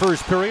play in the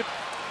first period.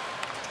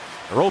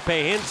 Roope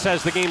Hintz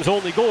has the game's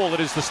only goal.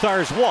 It is the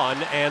Stars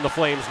 1 and the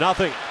Flames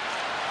nothing.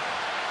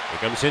 Here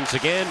comes Hintz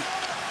again.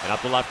 And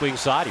up the left wing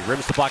side, he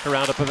rims the puck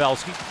around to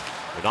Pavelski.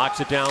 He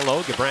knocks it down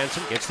low.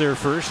 Gudbranson gets there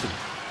first and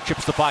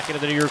chips the puck into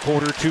the near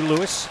quarter to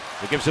Lewis.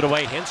 He gives it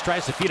away. Hintz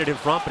tries to feed it in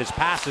front, but his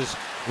pass is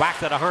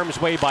whacked out of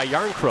harm's way by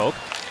Yarncroke.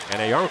 And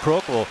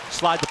Yarncroke will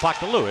slide the puck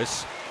to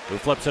Lewis, who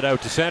flips it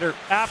out to center.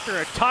 After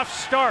a tough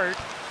start,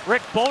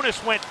 Rick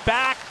Bowness went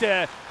back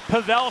to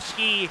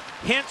Pavelski,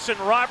 Hintz, and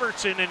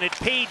Robertson, and it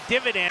paid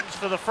dividends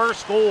for the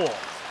first goal.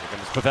 Here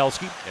comes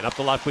Pavelski, and up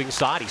the left wing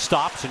side. He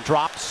stops and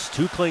drops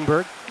to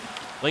Klingberg.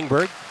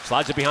 Klingberg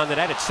slides it behind the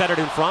net. It's centered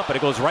in front, but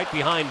it goes right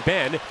behind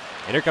Ben.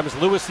 And here comes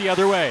Lewis the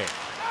other way.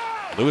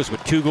 Lewis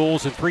with 2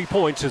 goals and 3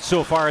 points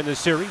so far in this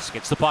series.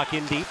 Gets the puck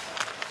in deep.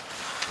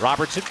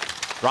 Robertson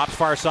drops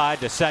far side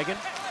to Seguin.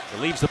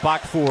 He leaves the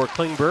puck for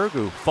Klingberg,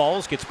 who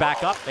falls, gets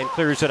back up, and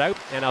clears it out.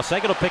 And now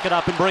Seguin will pick it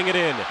up and bring it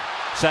in.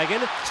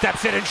 Seguin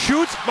steps in and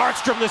shoots.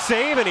 Markstrom the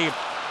save, and he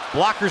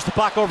blockers the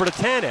puck over to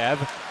Tanev.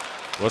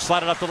 We'll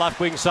slide it up the left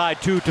wing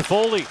side to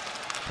Toffoli.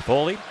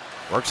 Toffoli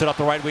works it up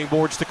the right wing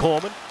boards to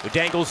Coleman, who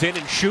dangles in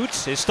and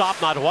shoots. Is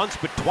stopped not once,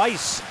 but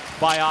twice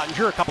by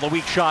Ottinger. A couple of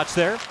weak shots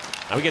there.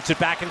 Now he gets it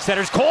back and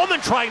centers.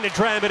 Coleman trying to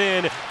dram it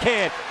in.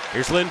 Can't.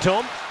 Here's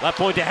Lindholm. Left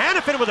point to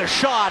Hanifin with a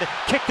shot.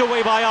 Kicked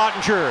away by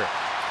Ottinger.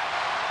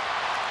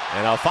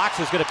 And now Fox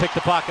is going to pick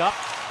the puck up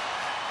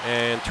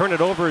and turn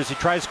it over as he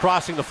tries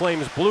crossing the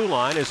Flames' blue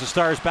line as the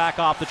Stars back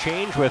off the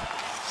change with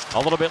a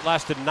little bit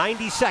less than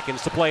 90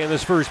 seconds to play in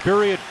this first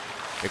period.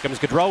 Here comes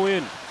Gaudreau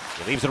in.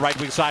 He leaves the right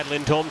wing side.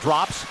 Lindholm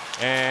drops.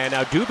 And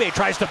now Dubé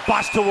tries to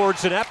bust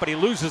towards the net, but he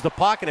loses the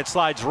puck, and it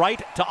slides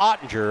right to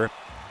Ottinger,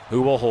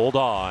 who will hold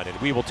on. And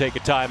we will take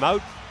a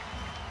timeout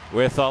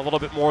with a little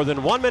bit more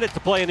than 1 minute to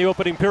play in the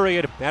opening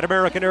period at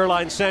American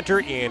Airlines Center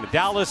in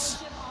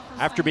Dallas.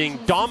 After being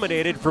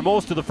dominated for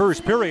most of the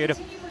first period,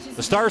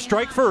 the Stars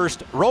strike first.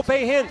 Roope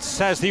Hintz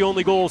has the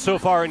only goal so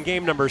far in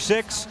game number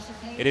 6.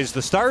 It is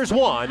the Stars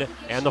 1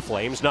 and the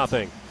Flames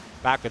nothing.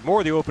 Back with more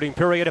of the opening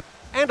period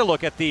and a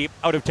look at the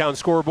out-of-town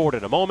scoreboard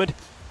in a moment.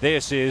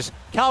 This is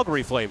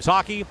Calgary Flames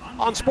hockey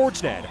on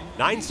Sportsnet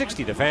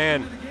 960 The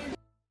Fan.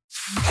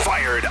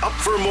 Fired up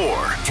for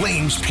more.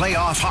 Flames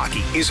playoff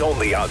hockey is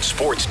only on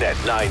Sportsnet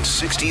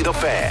 960 The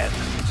Fan.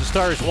 The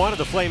Stars 1 and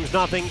the Flames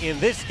nothing in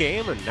this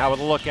game. And now with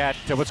a look at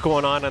what's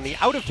going on the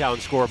out-of-town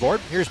scoreboard.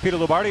 Here's Peter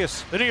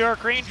Loubardias. The New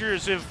York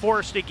Rangers have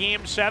forced a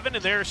Game 7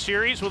 in their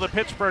series with the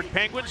Pittsburgh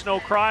Penguins. No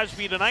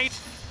Crosby tonight.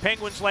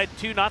 Penguins led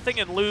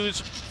 2-0 and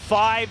lose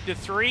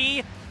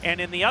 5-3. And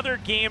in the other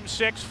Game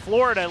 6,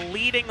 Florida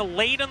leading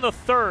late in the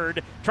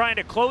third, trying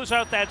to close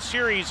out that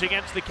series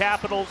against the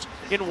Capitals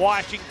in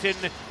Washington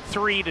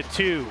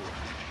 3-2.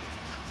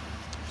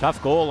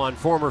 Tough goal on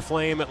former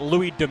Flame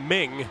Louis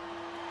Domingue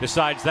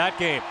decides that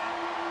game.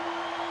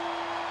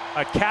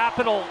 A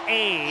capital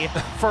A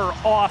for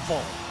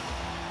awful.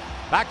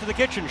 Back to the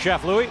kitchen,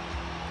 Chef Louis.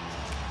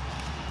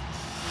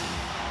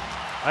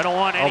 I don't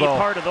want any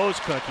part of those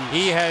cookies.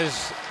 He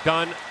has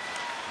done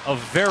a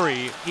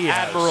very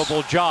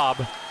admirable job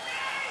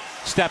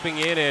stepping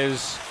in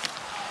as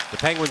the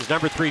Penguins'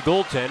 number 3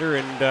 goaltender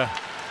and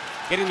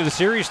getting to the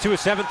series to a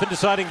 7th and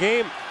deciding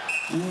game.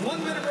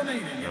 1 minute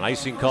remaining. An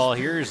icing call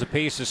here as the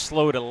pace is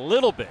slowed a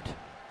little bit.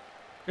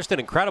 Just an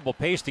incredible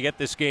pace to get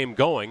this game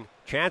going.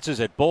 Chances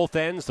at both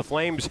ends. The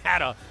Flames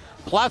had a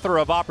plethora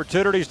of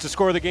opportunities to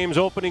score the game's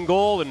opening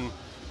goal and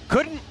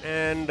couldn't.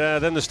 And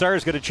then the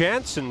Stars get a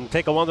chance and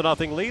take a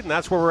 1-0 lead, and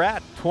that's where we're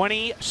at.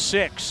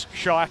 26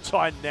 shots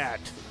on net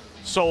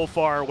so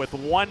far with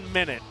 1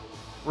 minute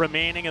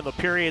remaining in the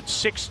period.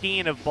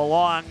 16 have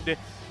belonged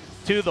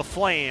to the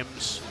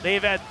Flames.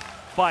 They've had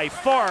by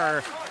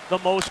far the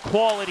most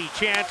quality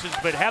chances,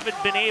 but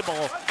haven't been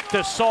able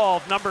to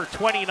solve number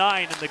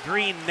 29 in the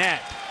green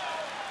net.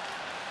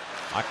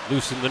 Puck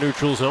loose in the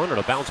neutral zone.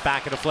 It'll bounce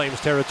back into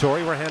Flames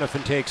territory where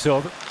Hanifin takes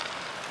over.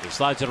 He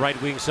slides it right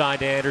wing side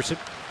to Anderson.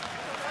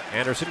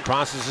 Anderson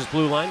crosses his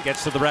blue line,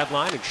 gets to the red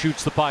line, and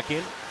shoots the puck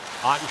in.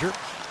 Ottinger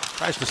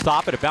tries to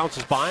stop it. It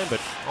bounces by him, but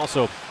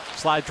also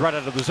slides right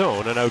out of the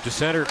zone and out to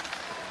center.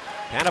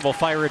 Tanev will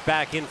fire it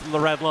back in from the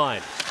red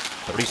line.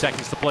 30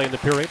 seconds to play in the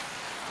period.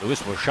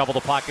 Lewis will shovel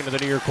the puck into the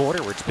near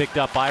corner where it's picked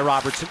up by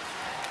Robertson.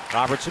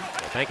 Robertson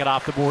will bank it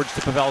off the boards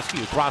to Pavelski,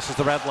 who crosses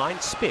the red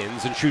line,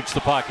 spins, and shoots the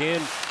puck in.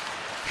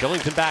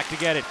 Shillington back to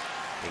get it.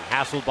 Being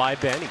hassled by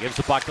Ben. He gives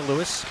the puck to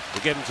Lewis,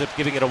 who ends up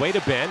giving it away to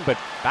Ben, but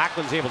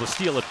Backlund's able to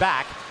steal it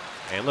back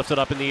and lift it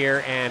up in the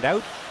air and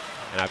out.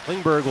 And now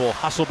Klingberg will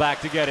hustle back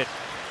to get it.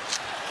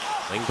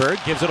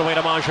 Klingberg gives it away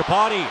to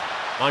Mangiapane.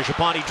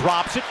 Mangiapane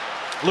drops it.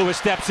 Lewis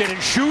steps in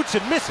and shoots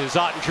and misses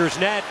Ottinger's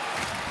net.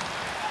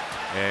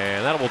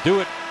 And that will do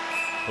it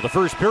for the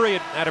first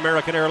period at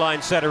American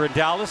Airlines Center in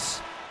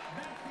Dallas.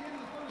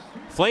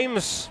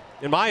 Flames,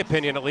 in my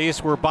opinion at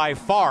least, were by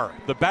far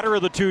the better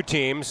of the two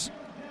teams.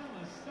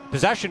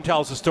 Possession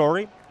tells the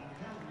story.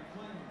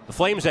 The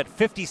Flames at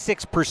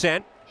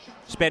 56%,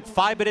 spent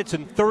 5 minutes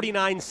and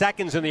 39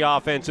 seconds in the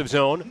offensive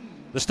zone.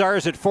 The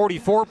Stars at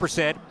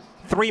 44%,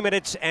 3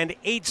 minutes and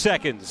 8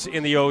 seconds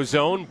in the O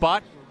zone.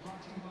 But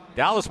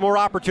Dallas more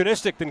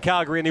opportunistic than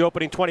Calgary in the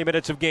opening 20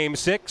 minutes of Game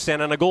 6.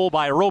 And on a goal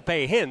by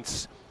Roope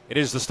Hintz, it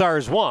is the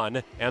Stars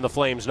 1 and the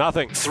Flames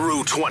nothing.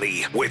 Through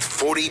 20 with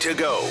 40 to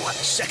go.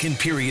 Second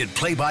period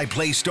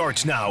play-by-play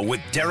starts now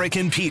with Derek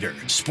and Peter.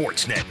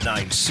 Sportsnet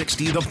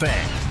 960 The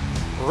Fan.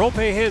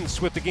 Roope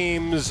Hintz with the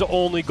game's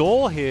only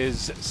goal,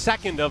 his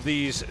second of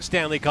these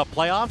Stanley Cup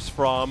playoffs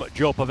from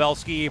Joe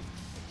Pavelski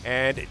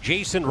and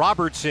Jason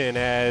Robertson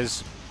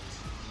as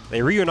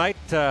they reunite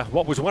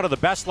what was one of the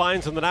best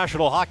lines in the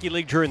National Hockey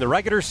League during the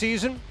regular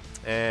season.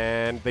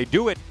 And they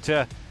do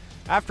it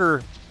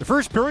after the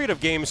first period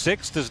of Game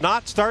 6 does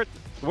not start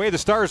the way the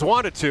Stars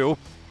wanted to.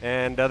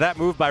 And that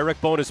move by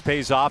Rick Bowness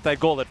pays off. That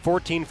goal at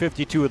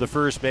 14:52 of the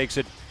first makes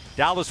it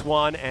Dallas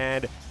 1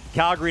 and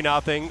Calgary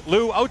nothing.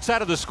 Lou,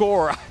 outside of the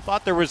score, I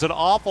thought there was an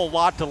awful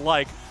lot to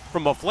like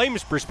from a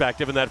Flames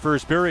perspective in that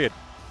first period.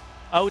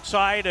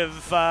 Outside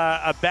of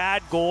a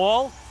bad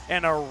goal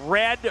and a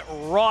red,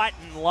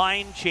 rotten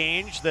line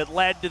change that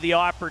led to the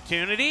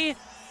opportunity,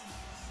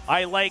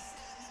 I like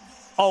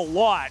a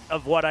lot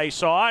of what I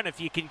saw. And if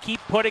you can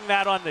keep putting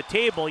that on the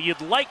table,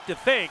 you'd like to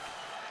think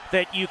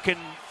that you can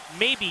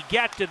maybe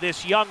get to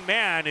this young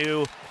man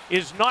who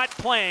is not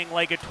playing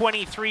like a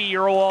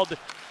 23-year-old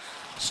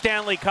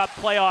Stanley Cup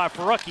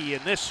playoff rookie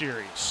in this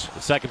series.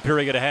 The second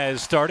period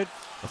has started.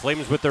 The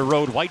Flames with their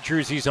road white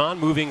jerseys on,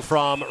 moving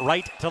from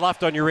right to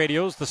left on your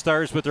radios. The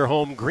Stars with their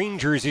home green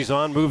jerseys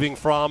on, moving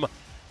from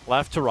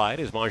left to right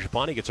as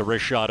Mangiapane gets a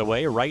wrist shot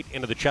away, right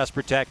into the chest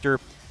protector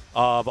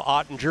of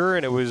Ottinger.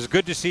 And it was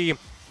good to see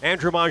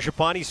Andrew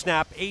Mangiapane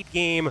snap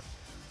 8-game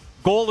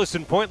goalless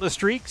and pointless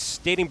streaks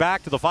dating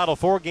back to the final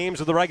 4 games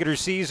of the regular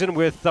season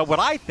with what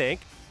I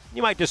think,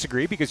 you might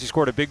disagree because he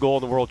scored a big goal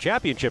in the World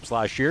Championships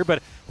last year,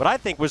 but what I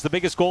think was the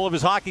biggest goal of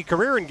his hockey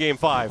career in Game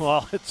 5.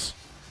 Well,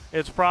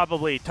 it's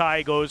probably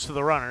tie goes to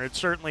the runner. It's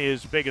certainly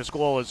his biggest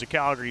goal as a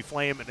Calgary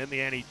Flame and in the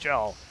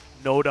NHL.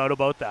 No doubt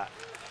about that.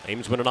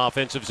 Flames win an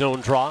offensive zone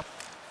draw.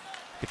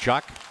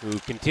 Tkachuk, who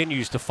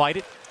continues to fight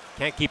it,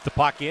 can't keep the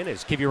puck in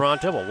as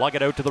Kiviranta will lug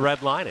it out to the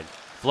red line and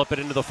flip it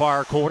into the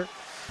far corner.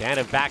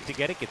 Tanev back to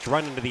get it, gets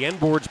run into the end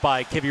boards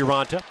by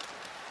Kiviranta,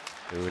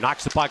 who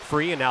knocks the puck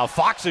free, and now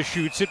Foxa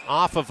shoots it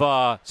off of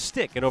a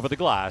stick and over the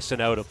glass and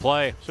out of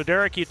play. So,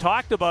 Derek, you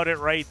talked about it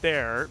right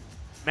there.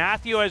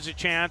 Matthew has a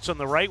chance on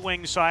the right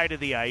wing side of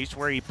the ice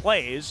where he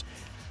plays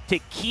to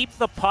keep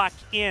the puck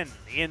in.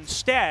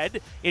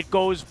 Instead, it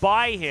goes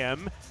by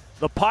him.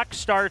 The puck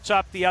starts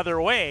up the other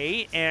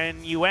way,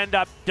 and you end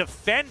up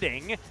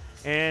defending.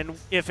 And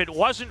if it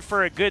wasn't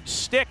for a good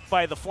stick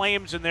by the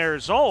Flames in their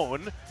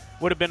zone,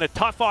 would have been a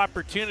tough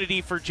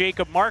opportunity for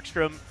Jacob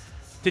Markstrom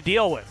to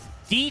deal with.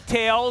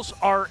 Details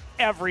are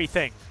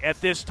everything at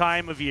this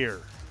time of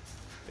year.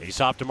 Face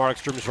off to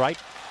Markstrom's right.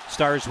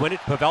 Stars win it.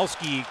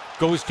 Pavelski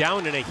goes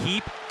down in a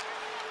heap.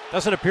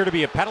 Doesn't appear to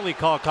be a penalty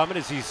call coming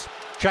as he's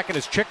checking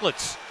his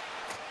chiclets.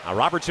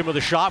 Robertson with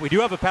a shot. We do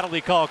have a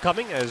penalty call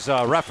coming as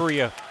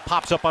referee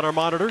pops up on our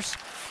monitors.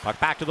 Puck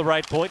back to the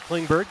right point.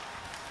 Klingberg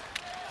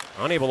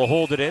unable to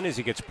hold it in as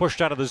he gets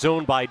pushed out of the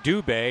zone by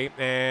Dubé,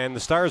 and the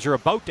Stars are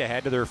about to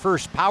head to their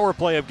first power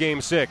play of Game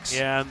 6.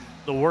 Yeah, and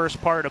the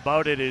worst part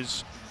about it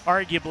is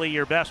arguably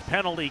your best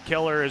penalty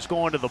killer is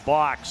going to the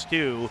box,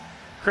 too.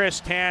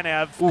 Chris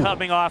Tanev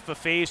coming off a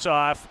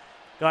face-off,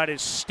 got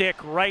his stick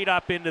right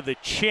up into the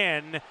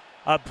chin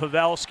of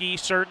Pavelski.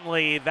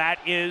 Certainly that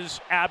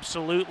is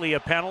absolutely a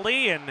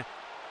penalty. And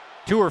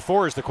 2 or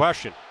 4 is the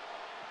question.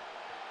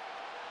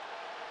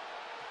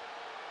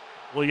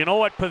 Well, you know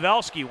what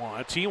Pavelski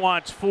wants? He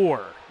wants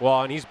 4.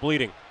 Well, and he's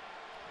bleeding.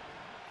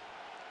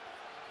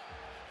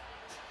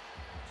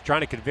 He's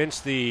trying to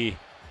convince the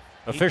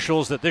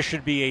officials that this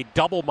should be a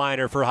double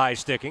minor for high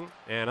sticking,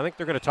 and I think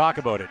they're going to talk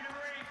about it.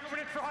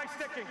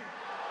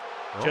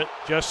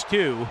 Just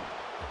 2.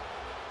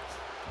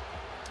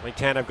 I think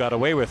Tanev got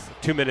away with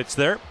 2 minutes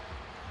there.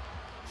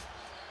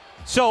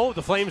 So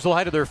the Flames will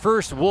head to their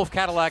first Wolf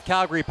Cadillac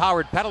Calgary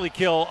powered penalty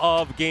kill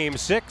of Game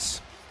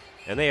 6,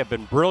 and they have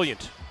been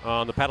brilliant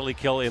on the penalty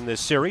kill in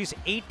this series.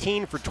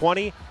 18 for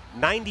 20,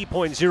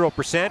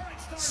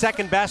 90.0%.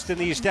 Second best in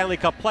the Stanley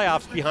Cup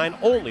playoffs behind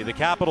only the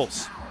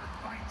Capitals.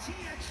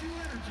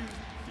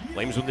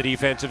 Flames win the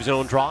defensive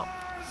zone draw.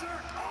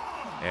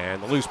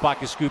 And the loose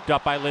puck is scooped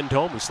up by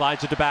Lindholm, who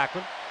slides it to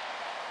Backlund.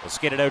 He'll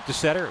skid it out to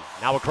center.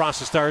 Now across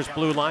the Stars'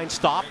 blue line,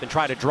 stop and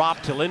try to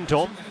drop to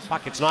Lindholm.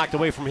 Puck gets knocked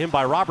away from him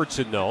by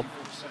Robertson, though.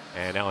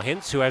 And now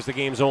Hintz, who has the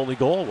game's only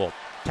goal, will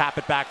tap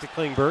it back to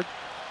Klingberg,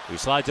 who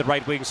slides it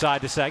right wing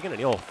side to second, and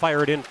he'll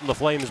fire it in from the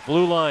Flames'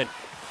 blue line.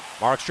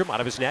 Markstrom out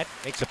of his net,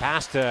 makes a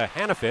pass to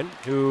Hanifin,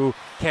 who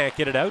can't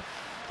get it out.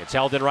 It's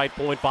held in right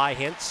point by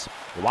Hintz.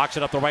 He walks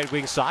it up the right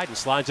wing side and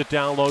slides it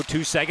down low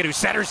to Seguin, who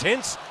centers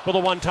Hintz with a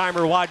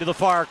one-timer wide to the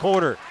far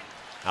corner.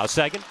 Now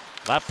Seguin,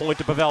 left point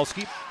to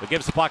Pavelski, who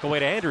gives the puck away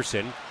to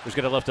Anderson, who's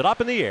going to lift it up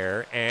in the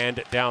air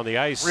and down the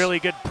ice. Really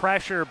good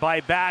pressure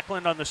by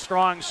Backlund on the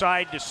strong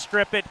side to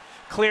strip it,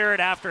 clear it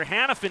after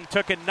Hanifin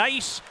took a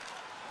nice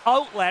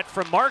outlet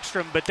from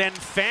Markstrom, but then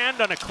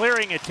fanned on a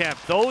clearing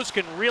attempt. Those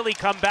can really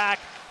come back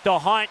to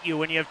haunt you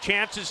when you have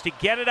chances to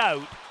get it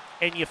out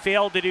and you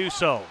fail to do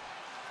so.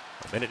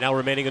 A minute now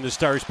remaining in the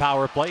Stars'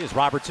 power play as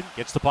Robertson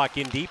gets the puck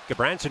in deep.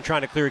 Gabranson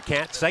trying to clear it,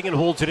 can't. Seguin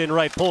holds it in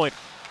right point.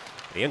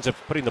 He ends up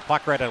putting the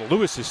puck right on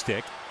Lewis's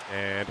stick,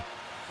 and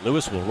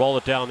Lewis will roll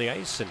it down the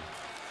ice, and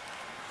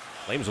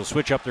Flames will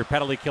switch up their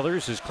penalty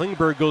killers as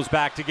Klingberg goes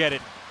back to get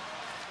it.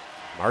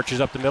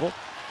 Marches up the middle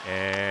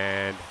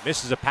and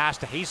misses a pass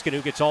to Haskin,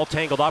 who gets all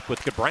tangled up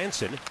with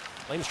Gudbranson.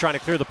 Flames trying to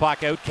clear the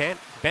puck out, can't.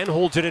 Ben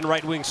holds it in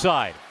right wing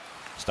side.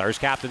 Stars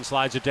captain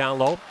slides it down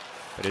low,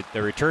 but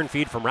the return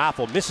feed from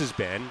Raffle misses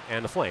Ben,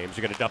 and the Flames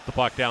are going to dump the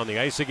puck down the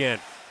ice again.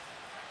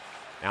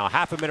 Now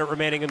half a minute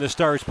remaining in the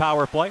Stars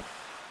power play.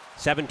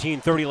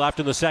 17:30 left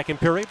in the second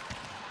period.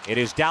 It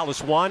is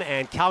Dallas 1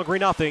 and Calgary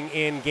nothing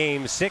in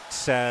Game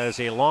 6 as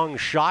a long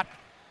shot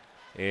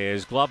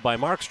is gloved by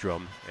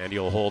Markstrom, and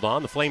he'll hold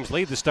on. The Flames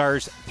lead the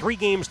Stars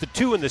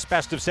 3-2 in this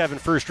best-of-7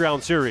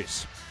 first-round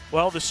series.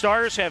 Well, the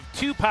Stars have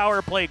 2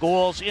 power play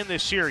goals in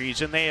this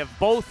series, and they have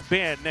both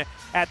been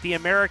at the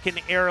American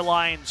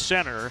Airlines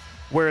Center,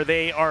 where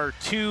they are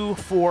 2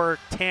 for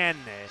 10,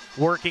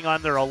 working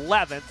on their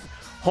 11th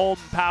home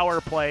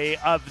power play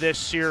of this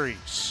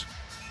series.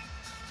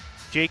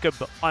 Jacob,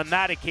 on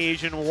that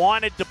occasion,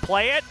 wanted to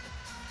play it,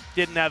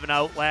 didn't have an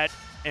outlet,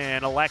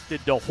 and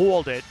elected to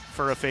hold it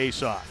for a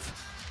face-off.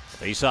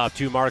 Face-off,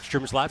 2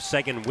 Markstrom's left.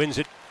 Seguin wins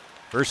it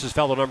versus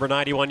fellow number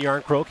 91,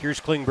 Yarncroke. Here's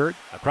Klingberg.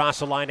 Across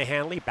the line to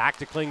Hanley. Back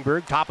to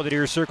Klingberg. Top of the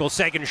near circle.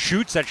 Seguin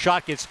shoots. That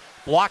shot gets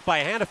blocked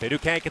by Hannafin, who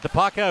can't get the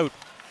puck out.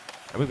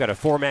 And we've got a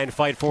 4-man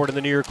fight forward in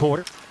the near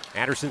corner.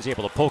 Anderson's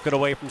able to poke it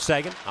away from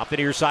Seguin. Up the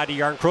near side to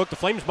Yarncroke. The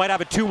Flames might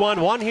have a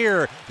 2-1-1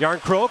 here.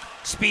 Yarncroke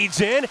speeds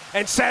in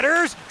and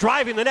centers.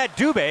 Driving the net.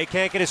 Dubé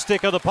can't get a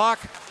stick of the puck.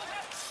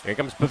 Here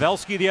comes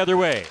Pavelski the other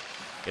way.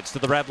 Gets to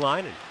the red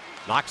line and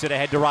knocks it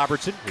ahead to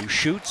Robertson, who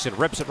shoots and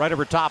rips it right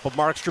over top of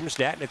Markstrom's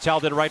net. And it's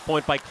held in right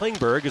point by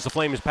Klingberg as the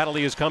Flames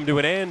penalty has come to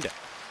an end.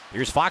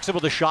 Here's Foxen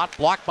with a shot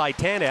blocked by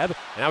Tanev. And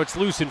now it's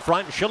loose in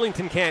front.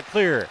 Shillington can't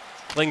clear.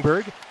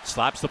 Klingberg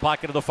slaps the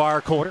puck into the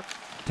far corner.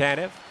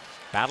 Tanev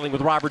battling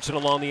with Robertson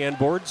along the end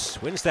boards.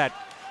 Wins that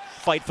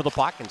fight for the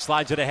puck and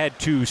slides it ahead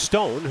to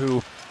Stone,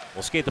 who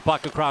will skate the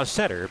puck across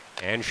center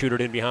and shoot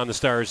it in behind the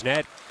Stars'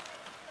 net.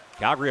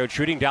 Calgary out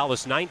shooting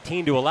Dallas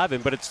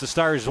 19-11, but it's the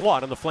Stars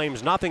 1 and the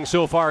Flames nothing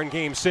so far in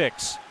Game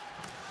 6.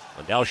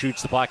 Lundell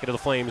shoots the puck into the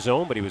Flames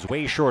zone, but he was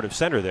way short of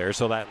center there,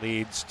 so that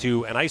leads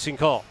to an icing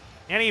call.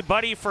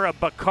 Anybody for a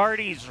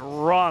Bacardi's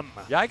rum?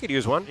 Yeah, I could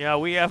use one. Yeah,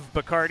 we have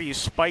Bacardi's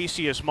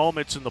spiciest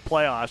moments in the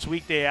playoffs.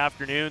 Weekday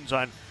afternoons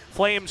on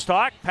Flames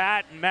Talk.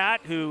 Pat and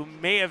Matt, who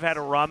may have had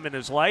a rum in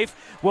his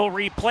life, will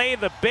replay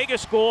the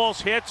biggest goals,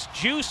 hits,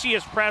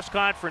 juiciest press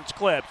conference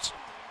clips.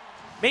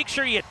 Make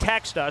sure you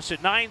text us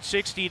at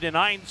 960 to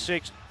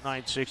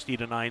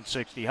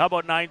 960. How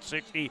about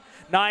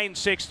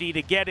 960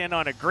 to get in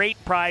on a great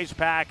prize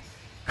pack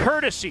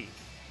courtesy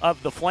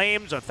of the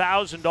Flames,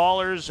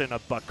 $1,000 in a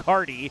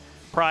Bacardi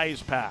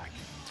prize pack.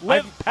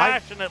 Live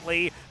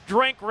passionately,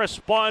 drink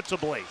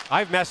responsibly.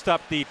 I've messed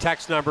up the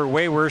text number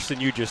way worse than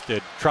you just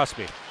did. Trust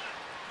me.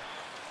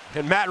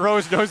 And Matt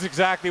Rose knows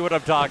exactly what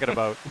I'm talking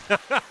about.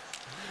 I'm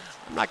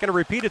not going to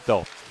repeat it,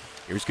 though.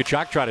 Here's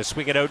Tkachuk trying to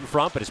swing it out in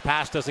front, but his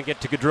pass doesn't get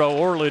to Gaudreau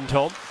or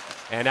Lindholm.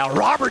 And now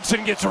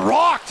Robertson gets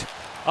rocked.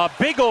 A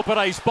big open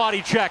ice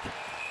body check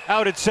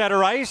out at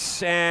center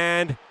ice.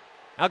 And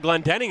now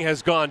Glendening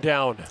has gone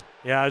down.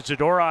 Yeah,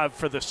 Zadorov,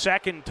 for the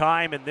second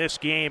time in this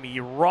game, he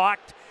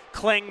rocked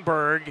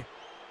Klingberg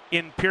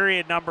in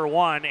period number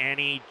 1, and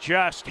he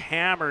just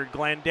hammered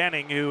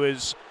Glendening, who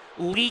is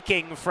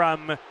leaking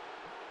from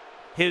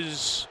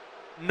his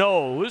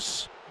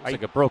nose. It's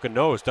like a broken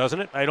nose,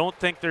 doesn't it? I don't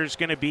think there's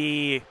going to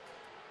be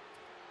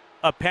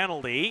a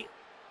penalty,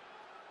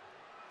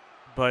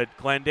 but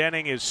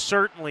Glendening is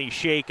certainly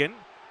shaken.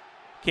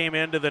 Came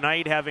into the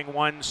night having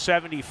won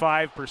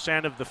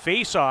 75% of the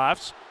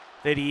face-offs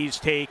that he's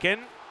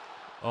taken.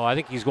 Oh, I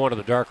think he's going to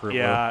the dark room.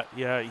 Yeah,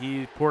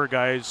 poor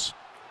guy's,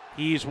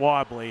 he's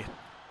wobbly.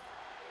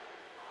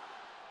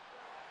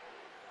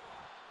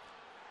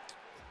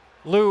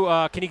 Lou,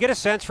 can you get a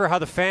sense for how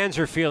the fans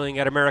are feeling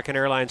at American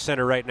Airlines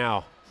Center right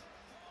now?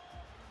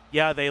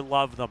 Yeah, they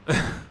love them.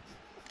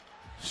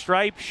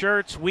 Striped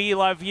shirts, we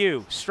love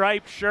you.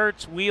 Striped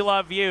shirts, we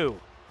love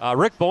you.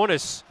 Rick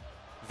Bowness,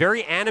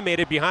 very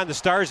animated behind the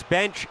Stars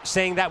bench,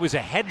 saying that was a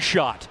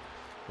headshot.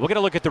 We're going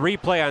to look at the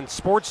replay on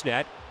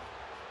Sportsnet.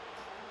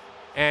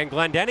 And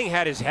Glendening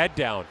had his head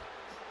down.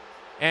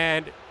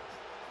 And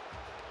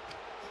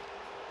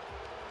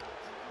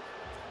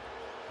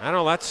I don't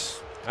know,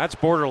 that's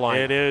borderline.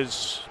 It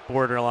is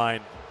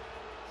borderline.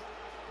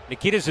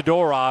 Nikita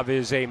Zadorov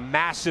is a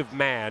massive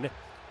man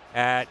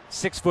at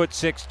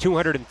 6'6",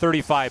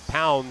 235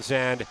 pounds,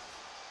 and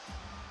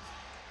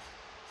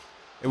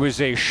it was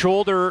a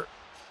shoulder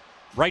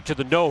right to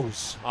the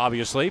nose,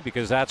 obviously,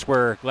 because that's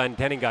where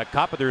Glendening got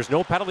caught, but there's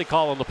no penalty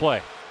call on the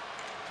play.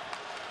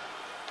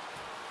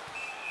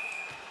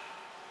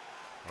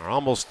 We're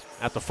almost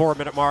at the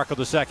 4-minute mark of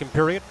the second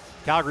period.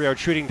 Calgary out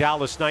shooting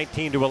Dallas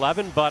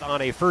 19-11, but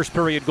on a first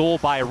period goal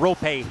by Rope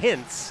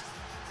Hintz,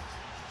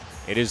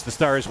 it is the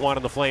Stars 1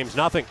 and the Flames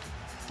nothing.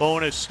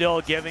 Bonus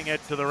still giving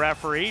it to the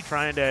referee,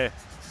 trying to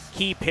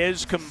keep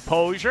his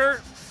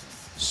composure.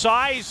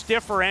 Size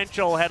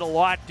differential had a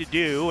lot to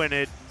do, and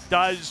it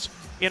does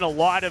in a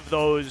lot of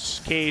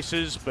those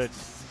cases, but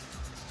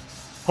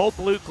hope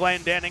Luke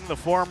Glendening, the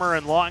former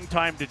and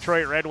longtime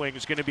Detroit Red Wing,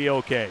 is going to be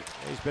okay.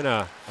 He's been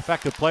an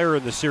effective player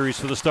in the series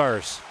for the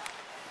Stars.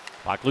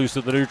 Puck loose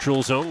in the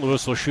neutral zone.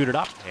 Lewis will shoot it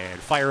up and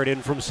fire it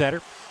in from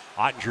center.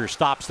 Ottinger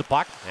stops the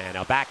puck and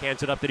now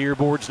backhands it up the near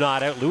boards,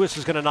 not out. Lewis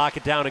is going to knock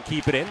it down and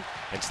keep it in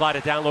and slide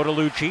it down low to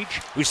Lucic,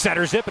 who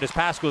centers it, but his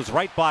pass goes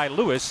right by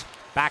Lewis.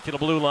 Back to the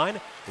blue line.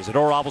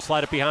 Zadorov will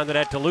slide it behind the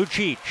net to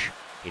Lucic.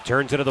 He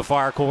turns into the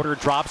far quarter,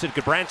 drops it.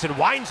 Goodbranson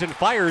winds and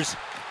fires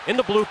in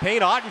the blue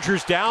paint.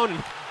 Ottinger's down,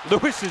 and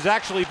Lewis is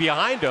actually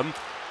behind him.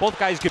 Both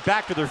guys get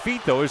back to their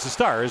feet, though, as the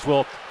Stars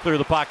will clear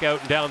the puck out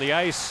and down the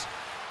ice.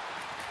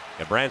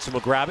 Goodbranson will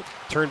grab it,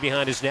 turn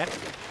behind his net,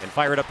 and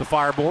fire it up the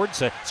far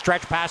boards. A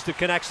stretch pass that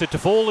connects to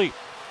Toffoli.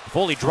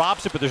 Toffoli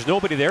drops it, but there's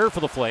nobody there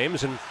for the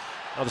Flames, and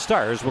now the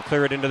Stars will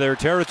clear it into their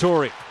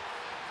territory.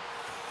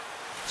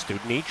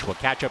 Studenic will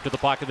catch up to the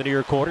puck in the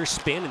near quarter,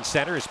 spin and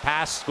center. His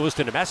pass goes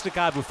to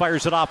Nemesnikov, who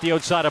fires it off the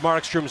outside of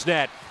Markstrom's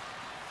net.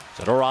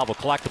 Zadorov will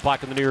collect the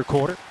puck in the near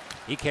quarter.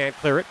 He can't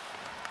clear it.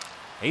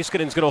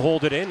 Heiskanen's going to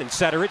hold it in and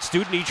center it.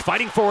 Studenic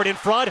fighting for it in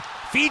front,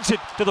 feeds it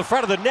to the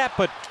front of the net,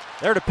 but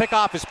there to pick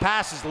off his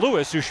pass is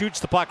Lewis, who shoots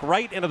the puck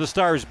right into the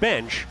Stars'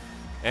 bench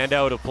and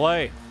out of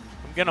play.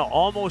 I'm going to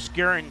almost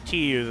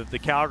guarantee you that the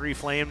Calgary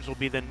Flames will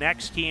be the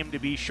next team to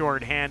be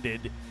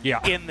shorthanded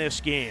in this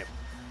game.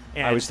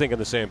 And, I was thinking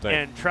the same thing.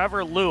 And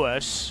Trevor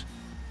Lewis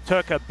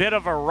took a bit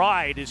of a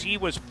ride as he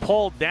was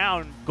pulled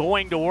down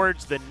going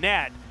towards the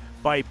net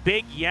by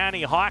big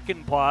Yanni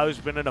Hakanpää, who's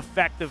been an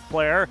effective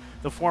player,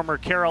 the former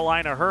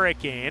Carolina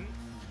Hurricane.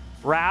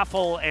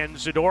 Raffle and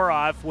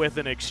Zadorov with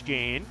an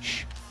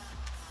exchange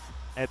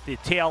at the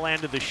tail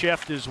end of the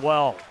shift as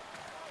well.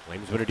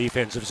 Flames win a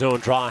defensive zone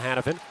draw.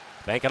 Hanifin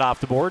bank it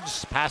off the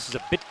boards, passes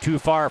a bit too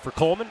far for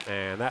Coleman,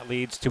 and that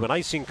leads to an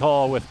icing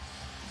call with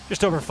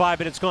just over 5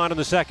 minutes gone in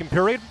the second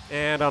period.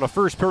 And on a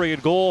first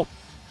period goal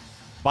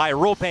by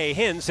Rope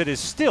Hintz, it is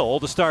still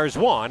the Stars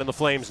 1 and the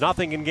Flames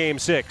nothing in Game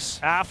 6.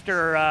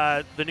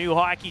 After the new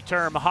hockey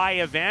term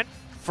high event,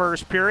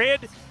 first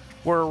period,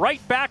 we're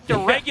right back to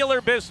regular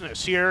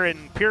business here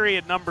in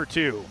period number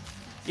 2.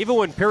 Even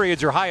when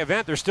periods are high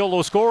event, they're still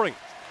low scoring.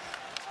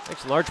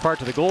 Thanks in large part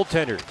to the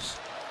goaltenders.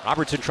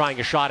 Robertson trying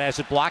a shot, has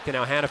it blocked, and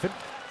now Hanifin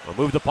will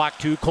move the puck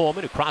to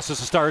Coleman, who crosses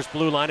the Stars'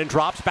 blue line and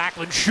drops.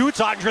 Backlund shoots,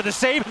 Ottinger the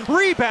save,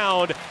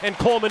 rebound, and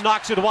Coleman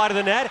knocks it wide of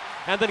the net,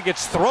 and then it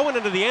gets thrown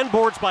into the end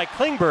boards by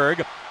Klingberg.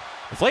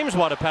 The Flames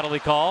want a penalty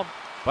call,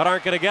 but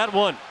aren't going to get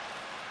one.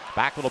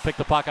 Backlund will pick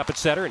the puck up at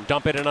center and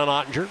dump it in on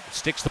Ottinger.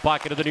 Sticks the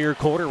puck into the near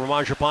quarter.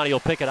 Mangiapane will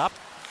pick it up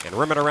and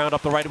rim it around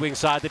up the right wing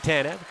side to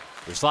Tanev.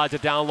 He slides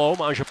it down low.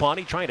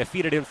 Mangiapane trying to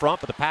feed it in front,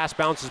 but the pass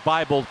bounces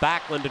by both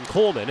Backlund and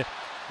Coleman.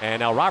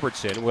 And now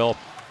Robertson will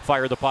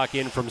fire the puck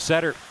in from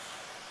center.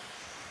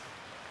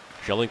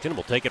 Shillington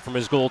will take it from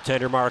his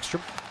goaltender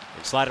Markstrom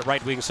and slide it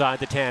right wing side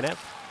to Tanev.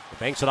 He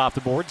banks it off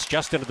the boards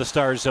just into the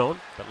Stars zone,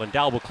 but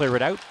Lindell will clear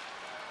it out.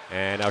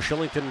 And now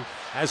Shillington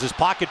has his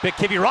pocket pick.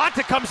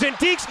 Kiviranta comes in,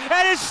 Deeks,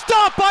 and is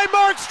stopped by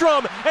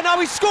Markstrom, and now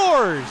he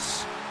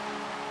scores!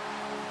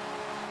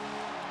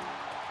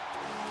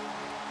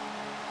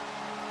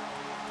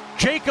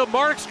 Jacob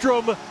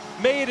Markstrom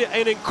made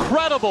an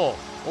incredible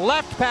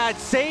left pad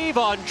save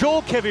on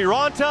Joel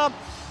Kiviranta,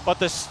 but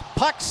the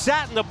puck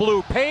sat in the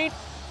blue paint,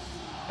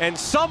 and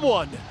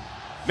someone,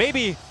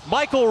 maybe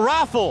Michael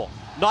Raffle,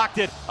 knocked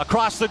it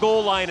across the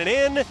goal line and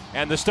in,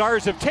 and the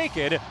Stars have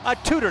taken a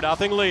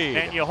 2-0 lead.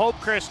 And you hope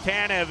Chris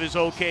Tanev is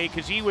okay,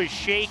 because he was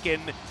shaken,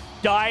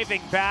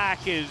 diving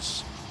back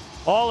as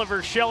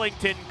Oliver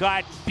Shillington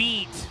got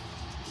beat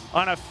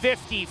on a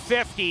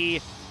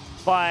 50-50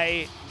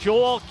 by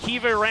Joel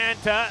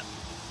Kiviranta.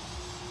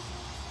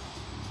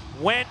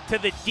 Went to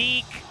the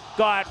deke,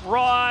 got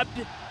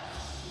robbed,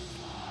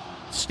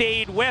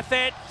 stayed with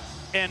it,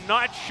 and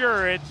not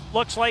sure. It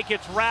looks like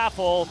it's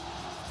Raffle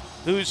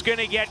who's going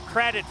to get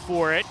credit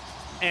for it.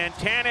 And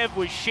Tanev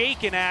was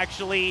shaken,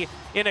 actually,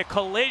 in a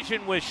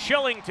collision with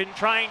Shillington,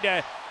 trying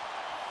to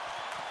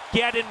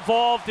get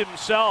involved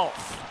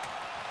himself.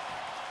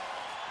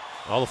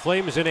 Well, the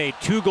Flames in a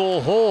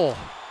 2-goal hole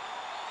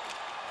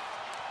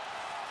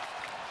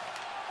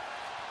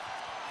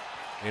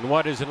in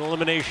what is an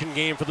elimination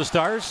game for the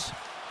Stars.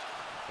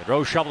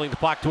 Gaudreau shoveling the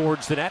puck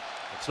towards the net.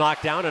 It's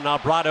knocked down and now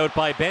brought out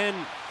by Ben.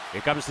 Here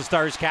comes the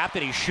Stars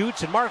captain. He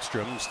shoots, and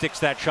Markstrom sticks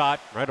that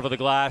shot right over the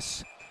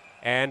glass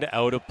and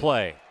out of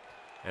play.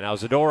 And now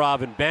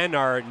Zadorov and Ben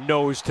are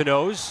nose to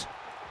nose.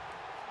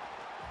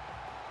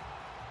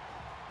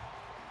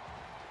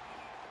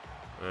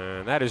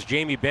 And that is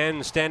Jamie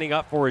Benn standing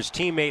up for his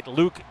teammate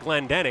Luke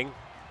Glendening.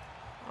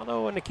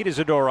 Although Nikita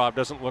Zadorov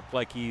doesn't look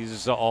like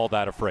he's all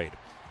that afraid.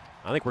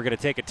 I think we're going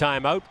to take a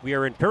timeout. We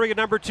are in period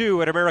number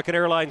 2 at American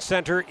Airlines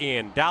Center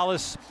in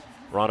Dallas.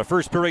 We're on a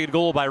first period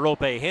goal by Rope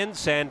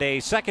Hintz and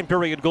a second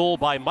period goal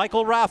by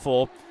Michael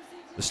Raffle.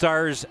 The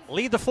Stars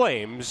lead the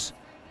Flames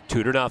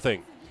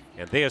 2-0.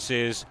 And this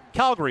is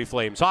Calgary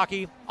Flames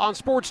hockey on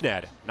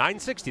Sportsnet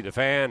 960 The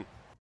Fan.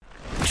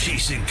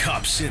 Chasing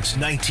cups since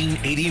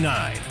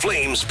 1989.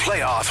 Flames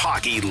playoff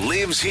hockey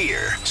lives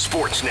here.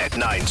 Sportsnet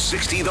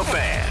 960 The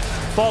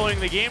Fan. Following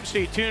the game,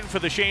 stay tuned for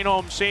the Shane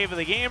Holmes Save of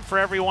the Game. For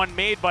everyone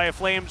made by a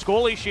Flames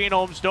goalie, Shane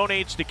Holmes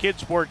donates to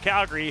Kids Sport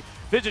Calgary.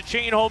 Visit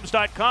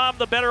ShaneHolmes.com,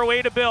 the better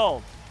way to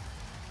build.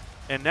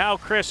 And now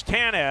Chris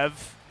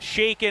Tanev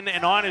shaken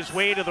and on his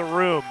way to the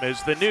room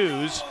as the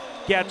news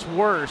gets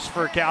worse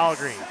for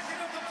Calgary.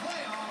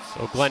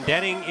 So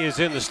Glendening is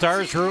in the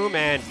Stars room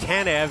and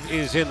Tanev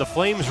is in the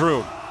Flames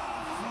room.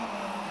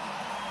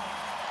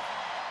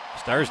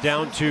 Stars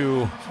down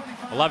to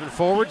 11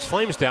 forwards,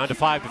 Flames down to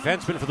 5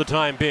 defensemen for the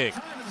time being.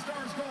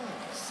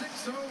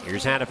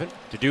 Here's Hanifin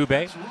to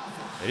Dubé.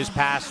 It is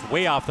passed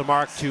way off the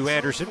mark to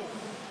Anderson.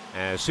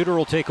 As Suter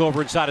will take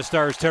over inside of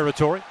Stars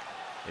territory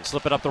and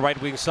slip it up the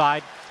right wing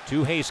side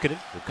to Heiskanen,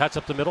 who cuts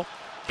up the middle,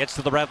 gets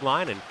to the red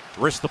line and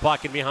risks the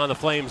puck in behind the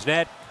Flames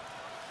net.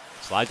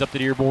 Slides up the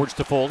near boards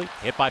to Foley,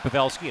 hit by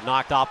Pavelski and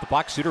knocked off the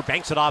puck. Suter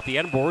banks it off the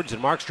end boards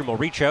and Markstrom will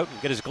reach out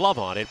and get his glove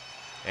on it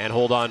and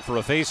hold on for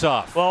a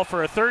face-off. Well,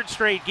 for a third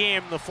straight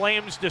game, the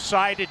Flames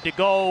decided to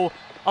go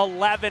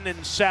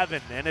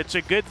 11-7, and it's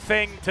a good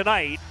thing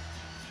tonight.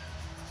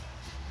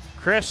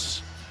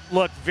 Chris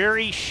looked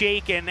very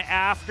shaken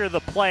after the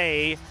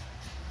play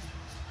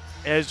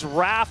as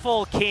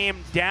Raffl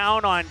came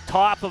down on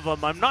top of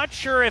him. I'm not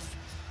sure if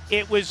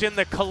it was in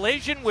the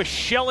collision with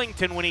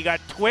Shillington when he got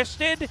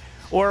twisted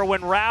or when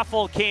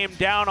Raffl came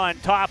down on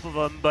top of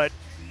him, but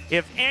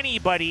if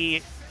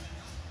anybody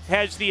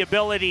has the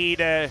ability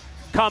to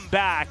come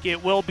back,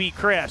 it will be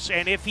Chris.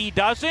 And if he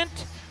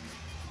doesn't,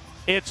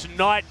 it's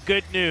not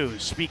good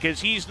news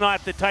because he's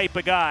not the type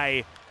of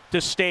guy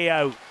to stay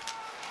out.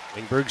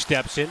 Klingberg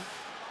steps in,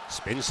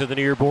 spins to the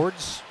near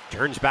boards,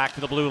 turns back to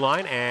the blue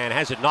line, and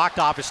has it knocked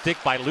off his stick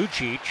by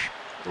Lucic.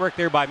 Work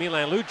there by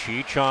Milan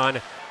Lucic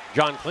on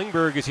John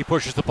Klingberg as he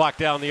pushes the puck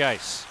down the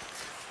ice.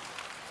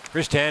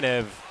 Chris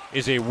Tanev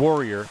is a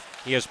warrior.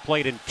 He has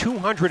played in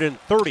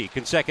 230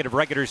 consecutive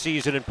regular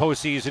season and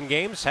postseason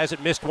games.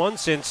 Hasn't missed one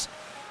since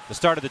the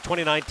start of the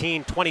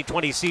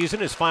 2019-2020 season.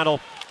 His final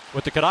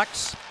with the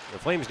Canucks. The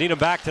Flames need him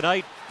back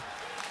tonight.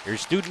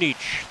 Here's Studenic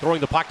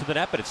throwing the puck to the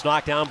net, but it's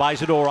knocked down by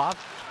Zadorov.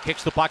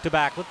 Kicks the puck to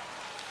Backlund.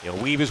 He'll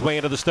weave his way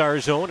into the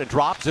Stars zone and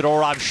drops.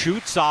 Zadorov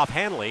shoots off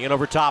Henley and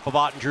over top of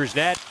Ottinger's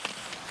net.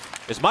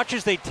 As much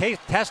as they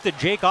tested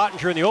Jake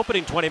Ottinger in the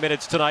opening 20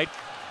 minutes tonight,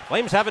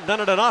 Flames haven't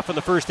done it enough in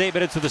the first 8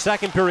 minutes of the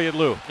second period,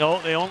 Lou.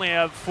 No, they only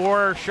have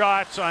 4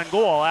 shots on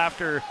goal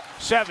after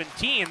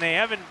 17. They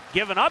haven't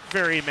given up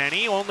very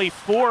many, only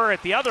 4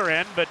 at the other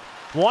end, but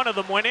one of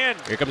them went in.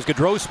 Here comes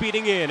Gaudreau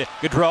speeding in.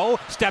 Gaudreau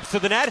steps to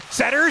the net,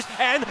 centers,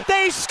 and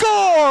they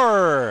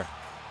score!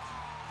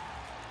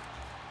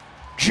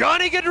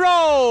 Johnny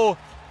Gaudreau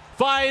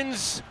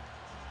finds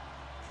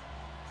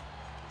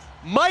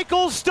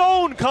Michael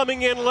Stone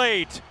coming in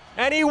late.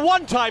 And he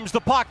one-times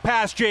the puck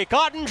past Jake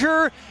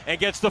Ottinger and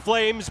gets the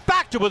Flames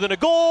back to within a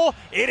goal.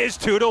 It is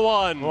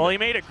 2-1. Well, he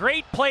made a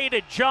great play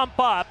to jump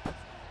up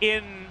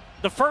in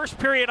the first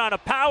period on a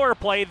power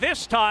play.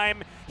 This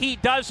time, he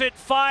does it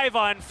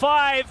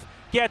 5-on-5,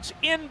 gets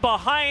in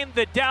behind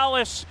the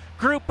Dallas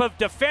group of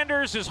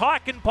defenders as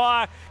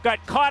Hakanpää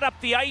got caught up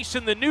the ice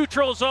in the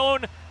neutral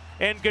zone,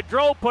 and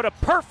Gaudreau put a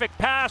perfect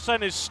pass on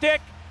his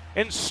stick,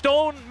 and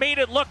Stone made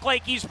it look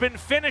like he's been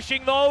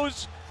finishing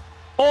those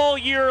all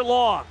year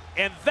long.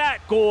 And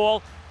that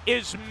goal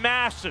is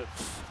massive.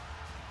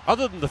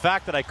 Other than the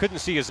fact that I couldn't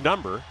see his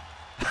number,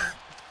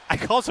 I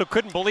also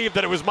couldn't believe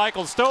that it was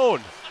Michael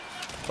Stone.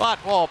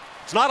 But, well,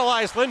 it's not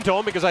Elias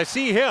Lindholm because I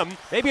see him.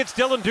 Maybe it's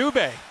Dylan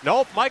Dubé.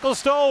 Nope, Michael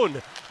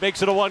Stone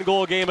makes it a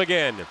 1-goal game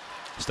again.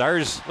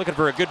 Stars looking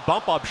for a good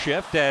bump-up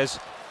shift as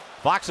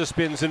Foxa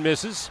spins and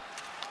misses.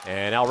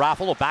 And now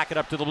Raffl will back it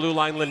up to the blue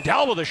line.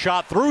 Lindell with a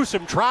shot through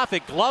some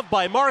traffic, gloved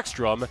by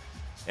Markstrom.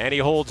 And he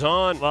holds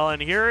on. Well,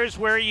 and here is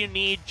where you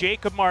need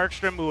Jacob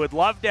Markstrom, who would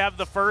love to have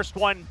the first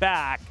one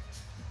back,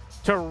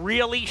 to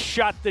really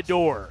shut the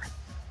door.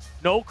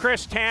 No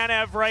Chris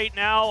Tanev right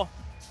now.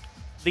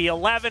 The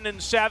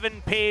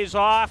 11-7 pays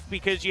off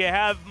because you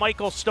have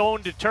Michael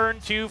Stone to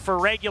turn to for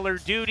regular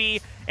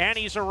duty, and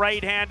he's a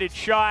right-handed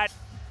shot.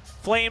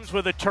 Flames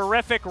with a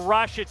terrific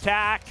rush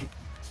attack,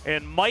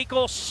 and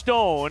Michael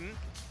Stone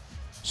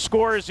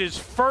scores his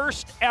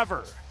first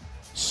ever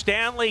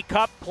Stanley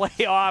Cup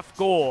playoff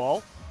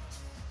goal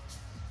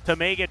to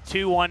make it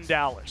 2-1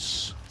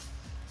 Dallas.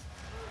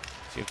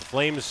 See if the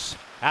Flames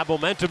have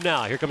momentum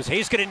now. Here comes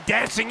Heiskanen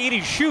dancing in.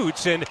 He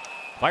shoots and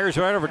fires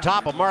right over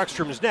top of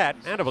Markstrom's net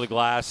and over the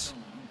glass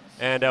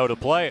and out of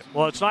play.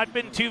 Well, it's not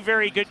been 2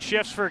 very good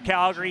shifts for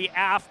Calgary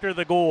after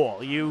the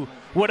goal. You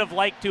would have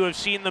liked to have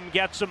seen them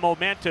get some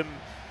momentum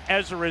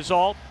as a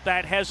result.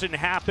 That hasn't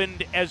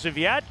happened as of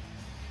yet.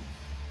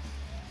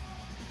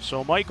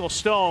 So Michael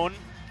Stone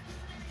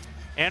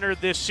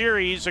entered this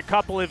series a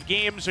couple of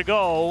games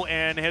ago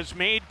and has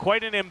made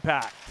quite an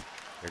impact.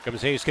 Here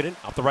comes Heiskanen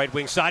up the right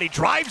wing side. He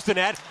drives the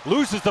net,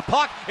 loses the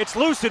puck. It's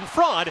loose in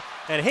front,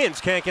 and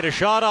Hintz can't get a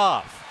shot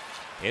off.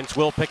 Hintz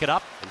will pick it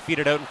up and feed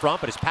it out in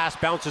front, but his pass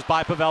bounces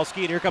by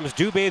Pavelski, and here comes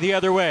Dubé the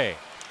other way.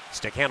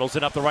 Stick handles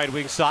it up the right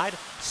wing side,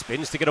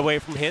 spins to get away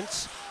from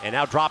Hintz, and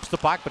now drops the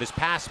puck, but his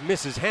pass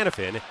misses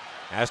Hanifin,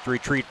 has to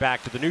retreat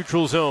back to the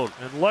neutral zone.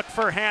 And look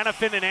for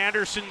Hanifin and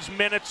Anderson's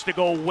minutes to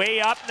go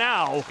way up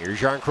now. Here's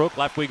Jarnkrok,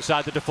 left wing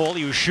side to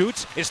Toffoli, who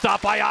shoots. Is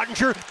stopped by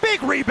Ottinger.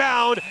 Big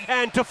rebound,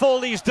 and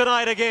Toffoli's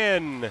denied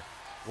again.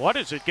 What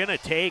is it going to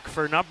take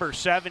for number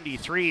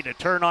 73 to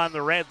turn on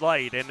the red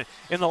light? And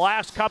in the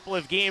last couple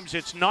of games,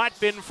 it's not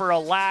been for a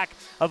lack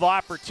of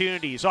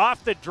opportunities.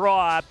 Off the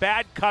draw,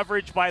 bad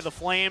coverage by the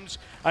Flames.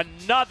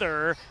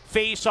 Another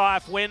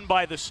face-off win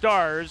by the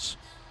Stars,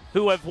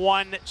 who have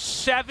won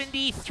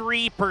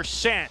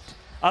 73%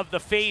 of the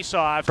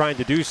face-off. Trying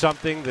to do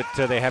something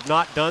that they have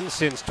not done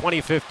since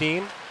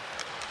 2015.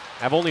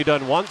 Have only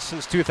done once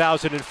since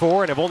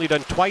 2004 and have only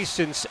done twice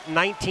since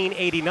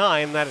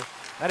 1989. That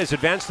is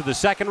advanced to the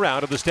second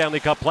round of the Stanley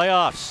Cup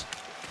playoffs.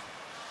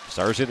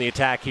 Stars in the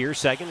attack here.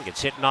 Seguin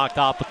gets hit and knocked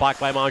off the puck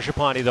by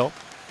Mangiapane, though.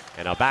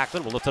 And now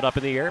Backlund will lift it up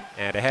in the air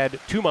and ahead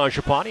to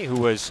Mangiapane, who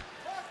was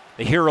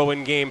the hero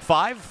in Game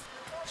 5,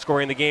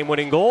 scoring the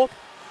game-winning goal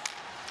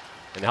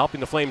and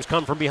helping the Flames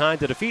come from behind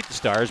to defeat the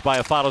Stars by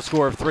a final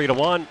score of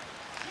 3-1.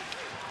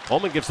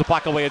 Coleman gives the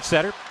puck away at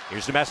center.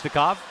 Here's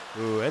Nemestikov,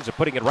 who ends up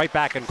putting it right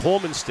back in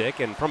Coleman's stick,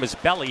 and from his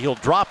belly he'll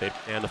drop it,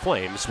 and the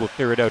Flames will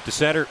clear it out to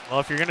center. Well,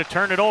 if you're going to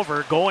turn it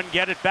over, go and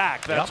get it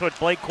back. That's what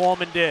Blake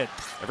Coleman did.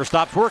 Never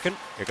stops working.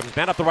 Here comes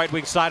Ben up the right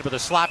wing side with a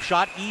slap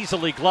shot,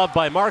 easily gloved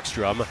by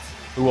Markstrom,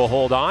 who will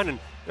hold on.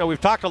 And we've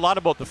talked a lot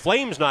about the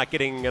Flames not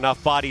getting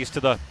enough bodies to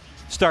the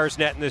Stars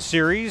net in this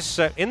series.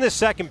 In this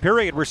second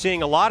period, we're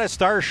seeing a lot of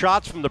Stars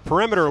shots from the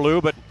perimeter, Lou,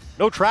 but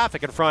no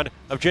traffic in front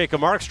of Jacob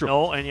Markstrom.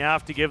 No, and you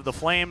have to give the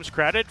Flames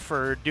credit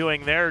for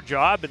doing their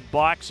job and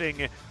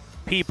boxing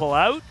people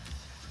out.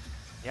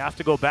 You have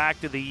to go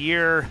back to the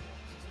year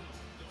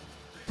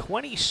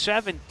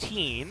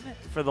 2017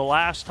 for the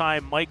last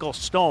time Michael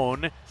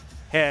Stone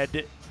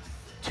had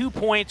 2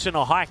 points in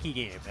a hockey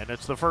game, and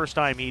it's the first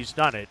time he's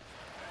done it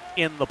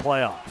in the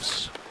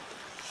playoffs.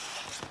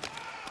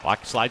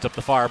 Puck slides up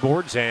the far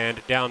boards and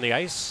down the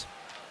ice.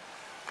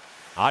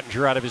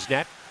 Ottinger out of his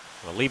net.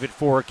 We'll leave it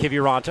for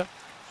Kiviranta,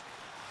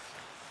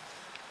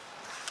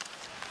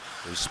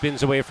 who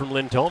spins away from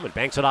Lindholm and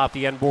banks it off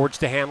the end boards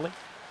to Hanley.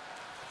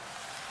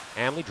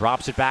 Hanley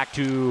drops it back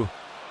to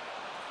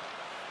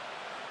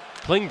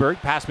Klingberg.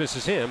 Pass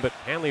misses him, but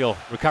Hanley will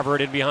recover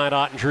it in behind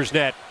Ottinger's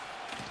net.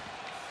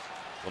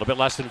 A little bit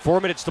less than 4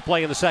 minutes to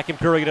play in the second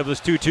period of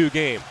this 2-2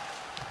 game.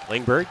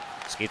 Klingberg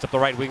skates up the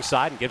right wing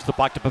side and gives the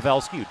puck to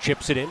Pavelski, who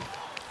chips it in.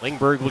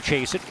 Klingberg will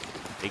chase it.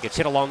 He gets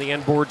hit along the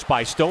end boards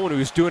by Stone,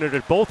 who's doing it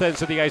at both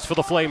ends of the ice for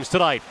the Flames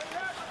tonight.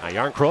 Now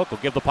Jarnkrok will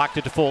give the puck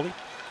to Toffoli.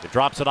 He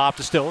drops it off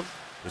to Stone,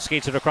 who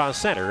skates it across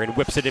center and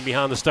whips it in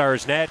behind the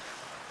Stars' net.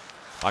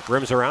 Puck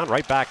rims around,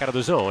 right back out of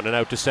the zone and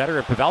out to center,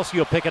 and Pavelski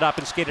will pick it up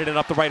and skate it in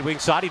up the right wing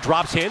side. He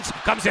drops Hintz,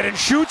 comes in and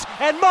shoots,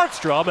 and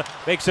Markstrom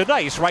makes a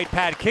nice right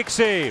pad kick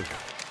save.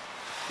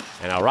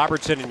 And now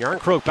Robertson and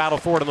Jarnkrok battle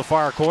for it in the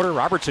far corner.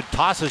 Robertson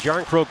tosses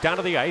Jarnkrok down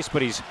to the ice,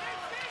 but he's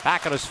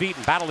back on his feet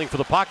and battling for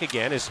the puck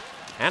again as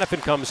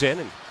Hanifin comes in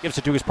and gives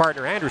it to his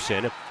partner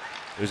Anderson,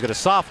 who's going to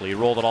softly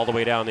roll it all the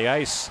way down the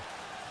ice.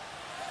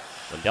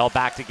 Lindell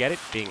back to get it,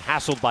 being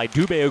hassled by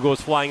Dubé, who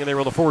goes flying in there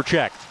with a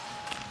forecheck.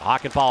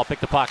 Hakanpää will pick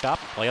the puck up,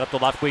 play it up the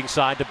left wing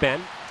side to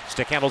Ben.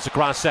 Stick handles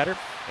across center,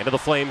 into the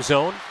Flame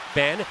zone.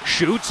 Ben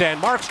shoots,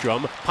 and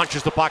Markstrom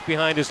punches the puck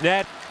behind his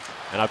net.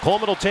 And now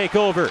Coleman will take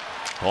over.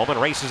 Coleman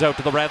races out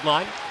to the red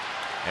line,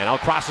 and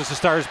out crosses the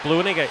Stars blue,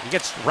 and he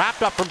gets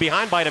wrapped up from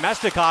behind by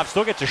Nemestikov.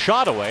 Still gets a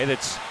shot away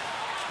that's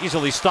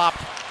easily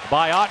stopped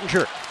by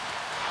Ottinger.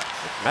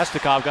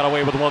 Nemestikov got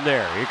away with one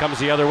there. Here comes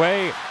the other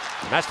way.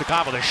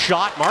 Nemestikov with a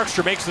shot.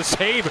 Markstrom makes the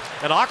save.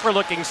 An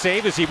awkward-looking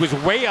save as he was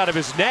way out of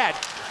his net.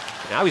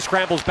 Now he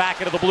scrambles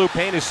back into the blue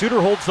paint as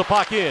Suter holds the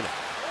puck in.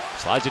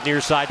 Slides it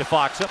near side to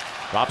Foxa.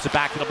 Drops it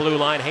back to the blue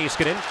line.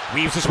 Heiskanen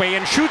weaves his way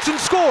in, shoots and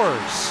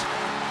scores.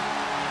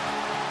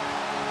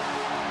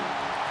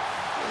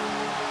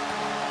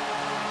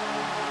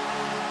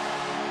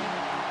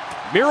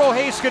 Miro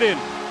Heiskanen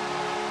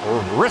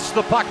wrists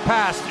the puck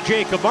past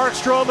Jacob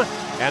Markstrom,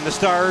 and the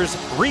Stars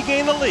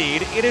regain the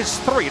lead. It is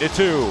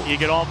 3-2. You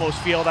could almost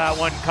feel that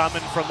one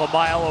coming from a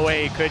mile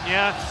away, couldn't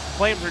you?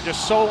 Flames are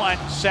just so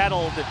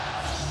unsettled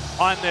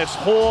on this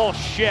whole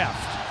shift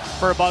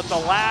for about the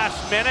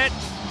last minute.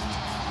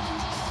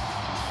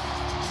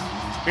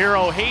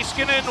 Miro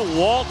Heiskanen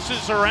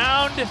waltzes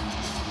around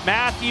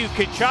Matthew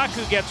Tkachuk,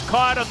 who gets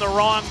caught on the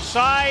wrong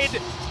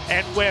side,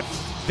 and with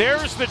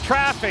there's the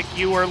traffic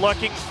you were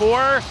looking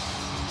for.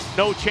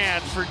 No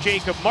chance for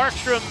Jacob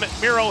Markstrom.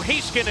 Miro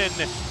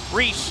Heiskanen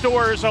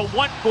restores a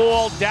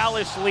 1-goal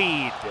Dallas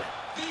lead.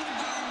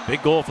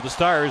 Big goal for the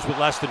Stars with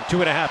less than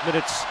 2.5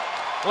 minutes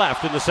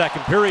left in the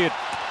second period.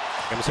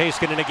 Comes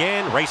Heiskanen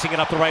again, racing it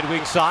up the right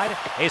wing side.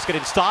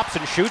 Heiskanen stops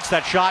and shoots.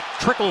 That shot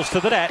trickles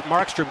to the net.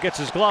 Markstrom gets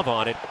his glove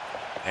on it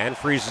and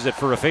freezes it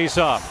for a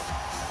face-off.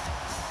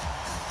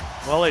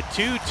 Well, at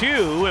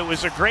 2-2, it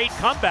was a great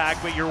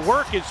comeback, but your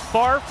work is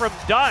far from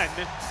done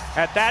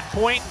at that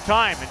point in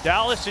time. And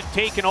Dallas had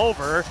taken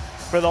over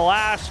for the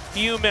last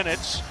few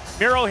minutes.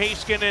 Miro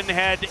Heiskanen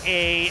had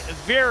a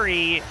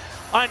very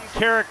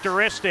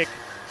uncharacteristic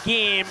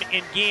game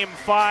in Game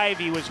 5.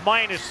 He was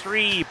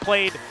 -3. He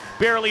played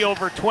barely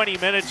over 20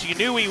 minutes. You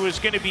knew he was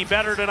going to be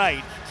better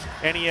tonight.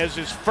 And he has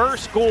his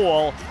first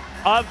goal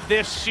of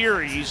this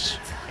series,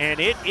 and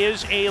it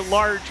is a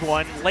large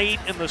one late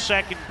in the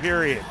second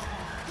period.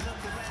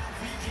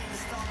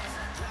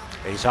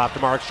 Face off to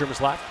Markstrom's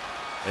left.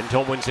 Then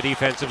Tome wins the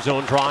defensive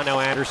zone draw.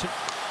 Now Anderson.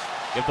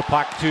 Give the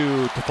puck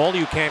to Toffoli,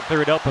 who can't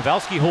clear it out.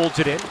 Pavelski holds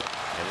it in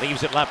and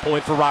leaves it left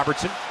point for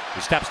Robertson.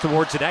 He steps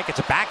towards the net, gets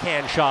a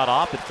backhand shot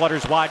off. It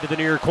flutters wide to the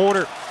near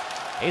corner.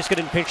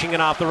 Heiskanen pinching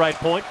it off the right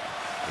point.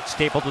 It's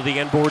stapled to the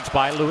end boards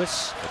by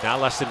Lewis. But now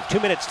less than 2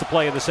 minutes to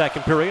play in the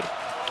second period.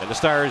 And the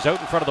Stars out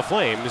in front of the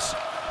Flames,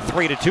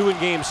 3-2 in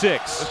Game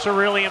 6. It's a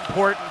really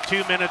important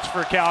 2 minutes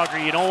for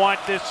Calgary. You don't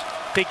want this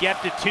to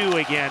get to 2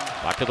 again.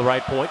 Back to the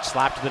right point,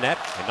 slap to the net,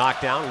 and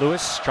knocked down.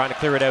 Lewis trying to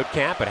clear it out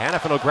camp, but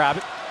Hanifin will grab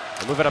it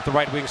and move it up the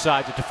right wing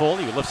side to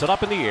Toffoli, who lifts it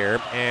up in the air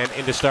and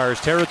into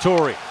Stars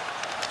territory.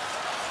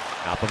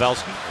 Now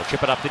Pavelski will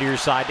chip it up the near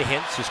side to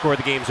Hintz, who scored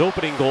the game's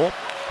opening goal.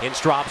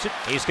 Hintz drops it,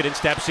 Heiskanen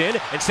steps in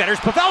and centers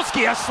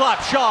Pavelski. A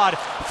slap shot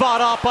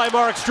fought off by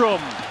Markstrom.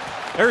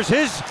 There's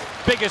his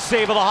biggest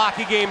save of the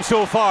hockey game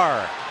so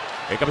far.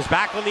 Here comes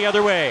Backlund the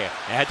other way.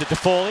 Ahead to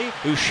Toffoli,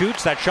 who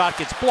shoots. That shot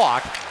gets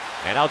blocked.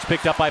 And now it's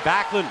picked up by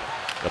Backlund.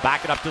 They'll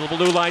back it up to the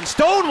blue line.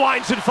 Stone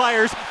winds and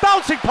fires.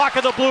 Bouncing puck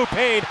in the blue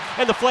paint.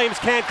 And the Flames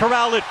can't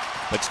corral it.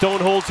 But Stone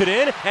holds it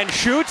in and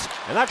shoots.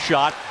 And that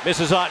shot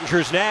misses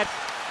Ottinger's net.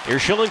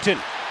 Here's Shillington.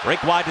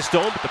 Break wide to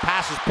Stone, but the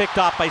pass is picked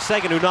off by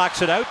Seguin, who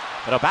knocks it out.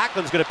 But now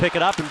Backlund's going to pick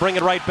it up and bring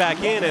it right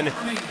back in and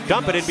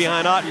dump it in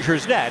behind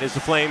Ottinger's net as the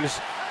Flames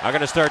are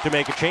going to start to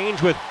make a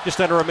change with just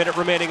under a minute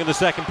remaining in the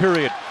second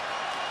period.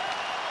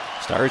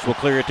 Stars will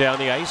clear it down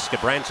the ice.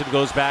 Branson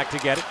goes back to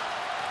get it.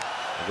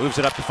 Moves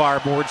it up the far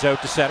boards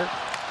out to center.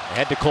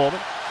 Ahead to Coleman.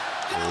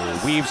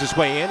 Who weaves his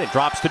way in and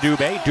drops to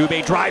Dubé.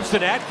 Dubé drives the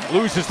net,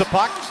 loses the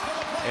puck,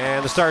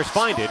 and the Stars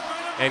find it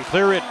and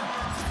clear it.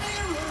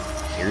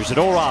 Here's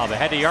Zadorov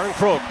ahead to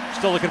Yarncroke.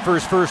 Still looking for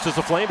his first as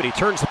a Flame, but he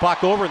turns the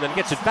puck over and then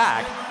gets it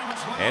back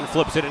and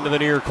flips it into the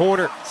near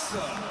corner.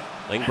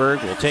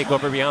 Lindberg will take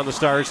over beyond the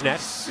Stars' net.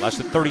 Less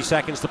than 30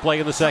 seconds to play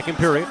in the second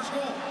period.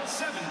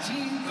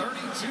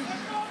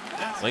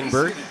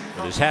 Lindberg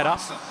with his head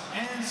up.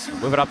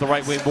 Move it up the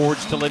right wing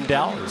boards to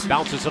Lindell. He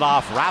bounces it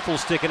off.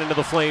 Raffles sticking into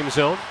the Flame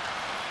zone.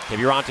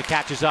 Kiviranta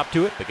catches up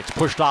to it, but gets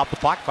pushed off the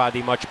puck by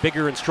the much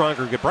bigger and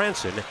stronger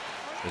Gudbranson.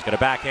 He's going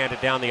to backhand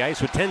it down the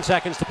ice with 10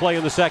 seconds to play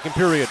in the second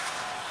period.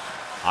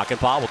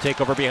 Hakanpää will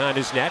take over behind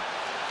his net.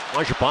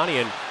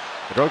 Mangiapane and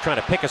Gaudreau trying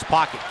to pick his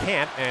pocket,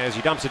 can't, as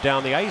he dumps it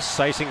down the ice.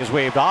 Icing is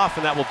waved off,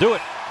 and that will do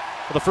it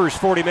for the first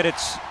 40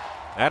 minutes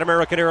at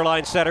American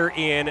Airlines Center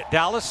in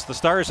Dallas. The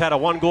Stars had a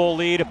 1-goal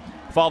lead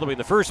following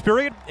the first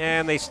period,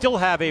 and they still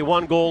have a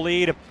 1-goal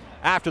lead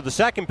after the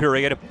second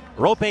period.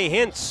 Roope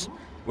Hintz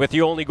with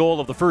the only goal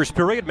of the first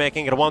period,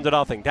 making it a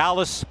 1-0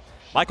 Dallas.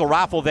 Michael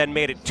Raffl then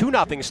made it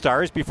 2-0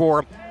 Stars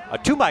before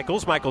two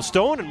Michaels, Michael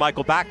Stone and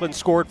Michael Backlund,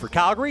 scored for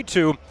Calgary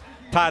to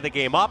tie the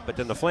game up, but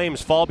then the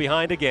Flames fall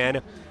behind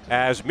again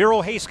as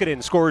Miro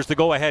Heiskanen scores the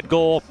go-ahead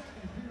goal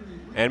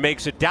and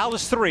makes it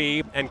Dallas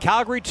 3 and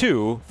Calgary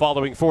 2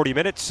 following 40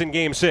 minutes in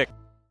Game 6.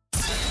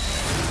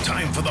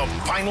 Time for the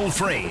final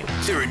frame.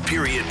 Third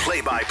period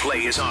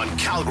play-by-play is on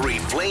Calgary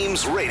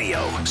Flames Radio.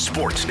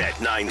 Sportsnet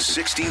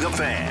 960 The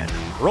Fan.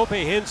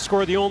 Roope Hintz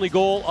scored the only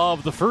goal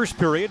of the first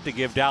period to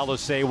give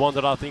Dallas a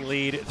 1-0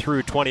 lead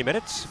through 20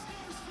 minutes.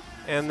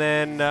 And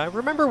then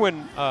remember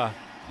when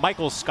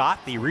Michael Scott,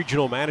 the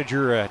regional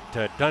manager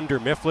at Dunder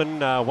Mifflin,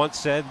 once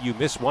said, "You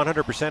miss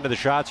 100% of the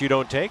shots you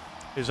don't take"?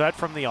 Is that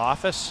from The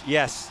Office?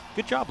 Yes.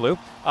 Good job, Lou.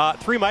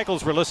 Three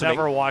Michaels were listening.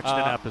 Never watched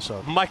an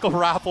episode. Michael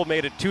Raffl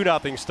made it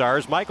 2-0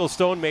 Stars. Michael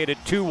Stone made it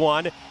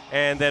 2-1.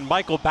 And then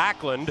Michael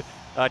Backlund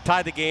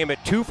tied the game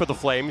at 2 for the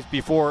Flames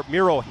before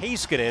Miro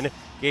Heiskanen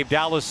gave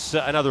Dallas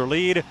another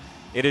lead.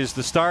 It is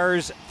the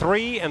Stars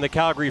 3 and the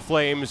Calgary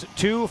Flames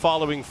 2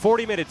 following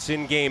 40 minutes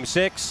in Game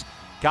 6.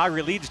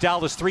 Calgary leads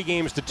Dallas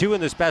 3-2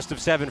 in this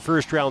best-of-7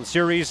 first-round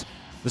series.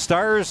 The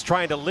Stars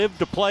trying to live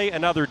to play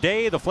another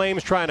day. The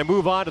Flames trying to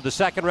move on to the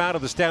second round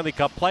of the Stanley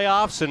Cup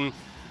playoffs. And,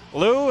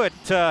 Lou, it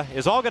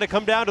is all going to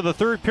come down to the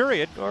third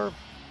period, or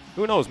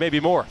who knows,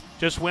 maybe more.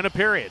 Just win a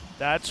period.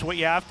 That's what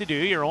you have to do.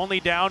 You're only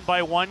down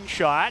by one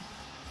shot.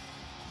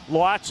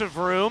 Lots of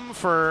room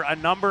for a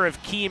number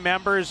of key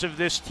members of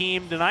this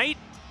team tonight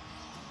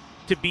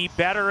to be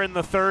better in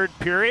the third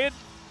period.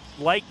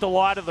 Liked a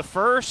lot of the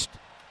first.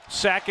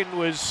 Second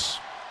was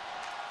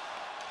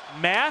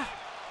meh.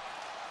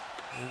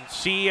 And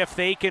see if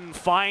they can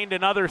find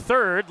another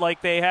third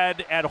like they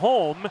had at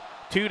home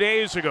 2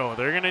 days ago.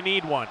 They're going to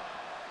need one.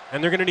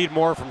 And they're going to need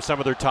more from some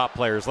of their top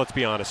players, let's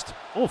be honest.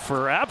 Oh,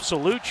 for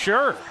absolute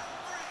sure.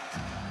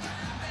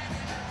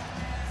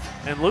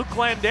 And Luke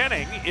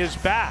Glendening is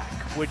back,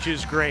 which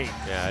is great.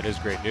 Yeah, it is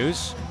great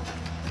news.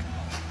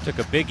 Took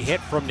a big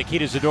hit from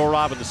Nikita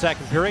Zadorov in the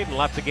second period and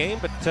left the game,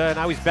 but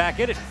now he's back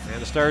in it.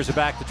 And the Stars are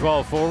back to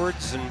 12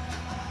 forwards. And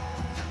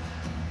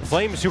the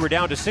Flames, who were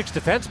down to 6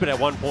 defensemen at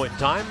one point in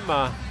time,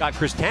 got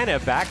Chris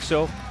Tanev back.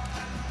 So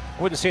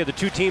I wouldn't say the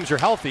two teams are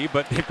healthy,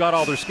 but they've got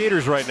all their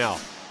skaters right now.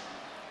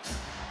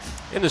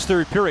 In this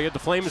third period, the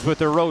Flames with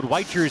their road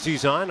white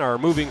jerseys on are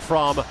moving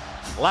from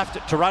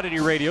left to right on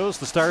your radios.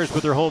 The Stars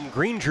with their home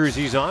green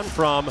jerseys on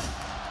from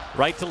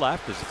right to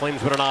left as the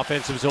Flames win an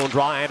offensive zone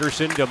draw.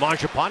 Anderson to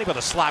Mangiapane with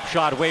a slap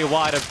shot way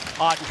wide of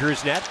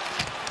Ottinger's net.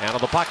 And on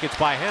the puck, it's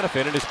by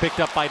Hanifin and is picked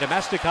up by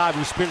Domestikov,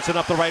 who spins it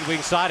up the right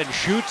wing side and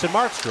shoots, and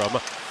Markstrom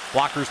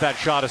blockers that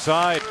shot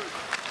aside.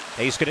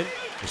 Heiskanen,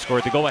 who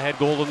scored the go-ahead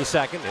goal in the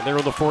second, and they're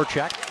on the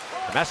forecheck.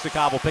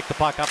 Domestikov will pick the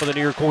puck up in the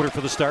near corner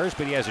for the Stars,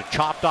 but he has it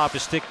chopped off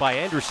his stick by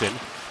Anderson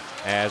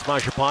as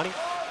Mangiapane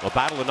will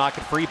battle to knock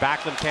it free.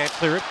 Backlund can't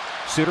clear it.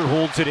 Suter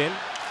holds it in,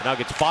 and now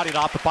gets bodied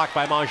off the puck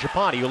by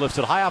Mangiapane, who lifts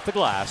it high off the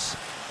glass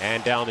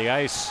and down the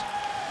ice.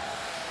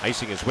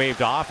 Icing is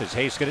waved off as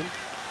Heiskanen,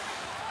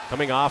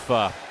 coming off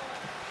a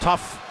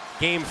tough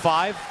Game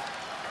 5.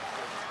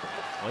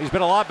 Well, he's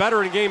been a lot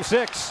better in Game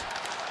 6.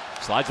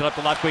 Slides it up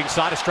the left wing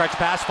side, a stretch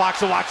pass.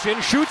 Fox walks in,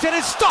 shoots, and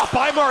is stopped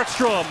by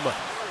Markstrom.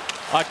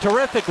 A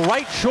terrific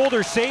right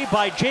shoulder save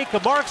by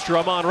Jacob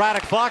Markstrom on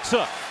Radek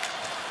Faksa.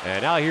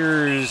 And now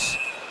here's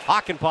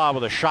Hakanpää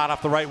with a shot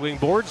off the right wing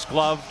boards,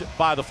 gloved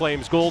by the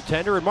Flames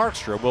goaltender, and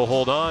Markstrom will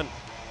hold on.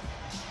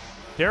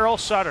 Daryl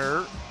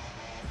Sutter,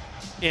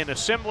 in a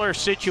similar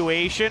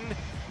situation,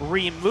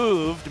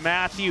 removed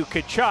Matthew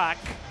Tkachuk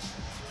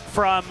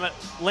from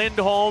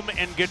Lindholm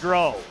and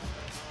Gaudreau.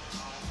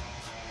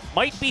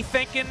 Might be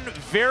thinking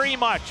very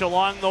much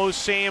along those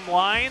same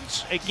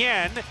lines.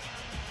 Again,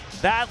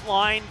 that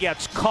line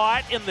gets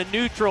caught in the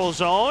neutral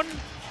zone,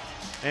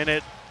 and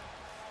it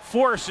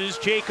forces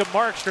Jacob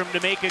Markstrom to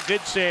make a good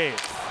save.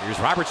 Here's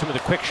Robertson with a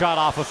quick shot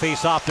off a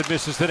face-off that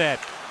misses the net.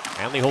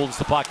 Hanley holds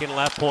the puck in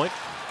left point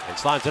and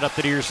slides it up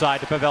the near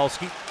side to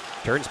Pavelski.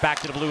 Turns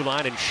back to the blue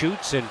line and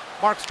shoots, and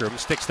Markstrom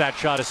sticks that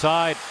shot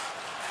aside.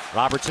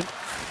 Robertson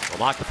will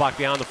knock the puck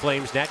behind the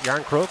Flames net.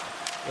 Järnkrok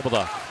able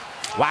to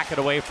whack it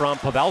away from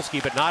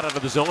Pavelski, but not out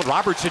of the zone.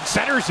 Robertson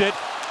centers it,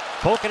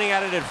 poking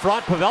at it in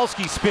front.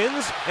 Pavelski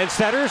spins and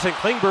centers, and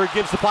Klingberg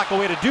gives the puck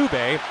away to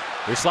Dubé,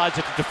 who slides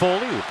it to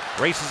Toffoli,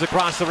 who races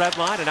across the red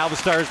line, and now the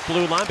Stars'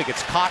 blue line, but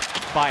gets caught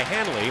by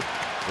Hanley,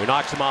 who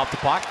knocks him off the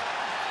puck.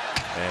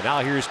 And now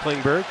here's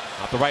Klingberg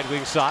off the right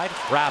wing side.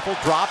 Raffle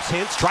drops,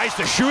 hints, tries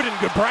to shoot, and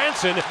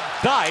Goodbranson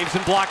dives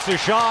and blocks the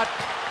shot.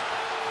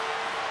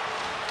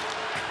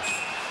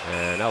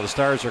 And now the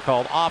Stars are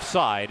called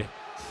offside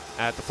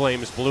at the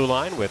Flames blue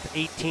line with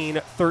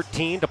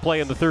 18:13 to play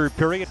in the third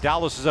period.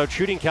 Dallas is out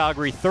shooting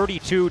Calgary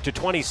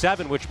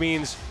 32-27, which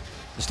means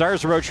the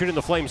Stars are out shooting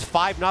the Flames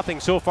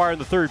 5-0 so far in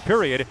the third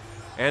period.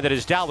 And it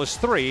is Dallas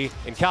 3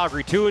 and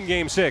Calgary 2 in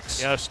Game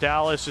 6. Yes,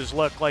 Dallas has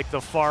looked like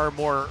the far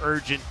more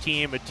urgent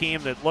team, a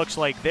team that looks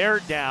like they're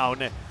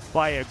down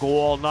by a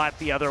goal, not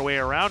the other way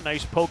around.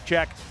 Nice poke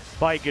check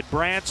by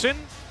Goodbranson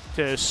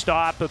to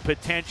stop a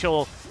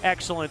potential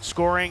excellent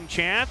scoring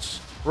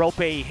chance. Rope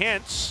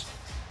Hintz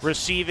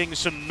receiving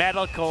some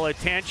medical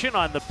attention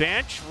on the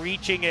bench,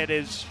 reaching at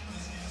his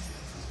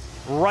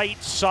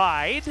right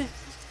side.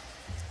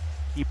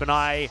 Keep an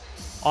eye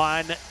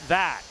on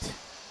that.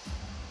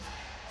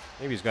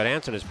 Maybe he's got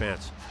ants in his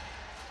pants.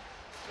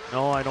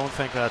 No, I don't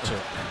think that's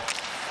it.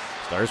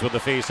 Stars with the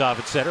face-off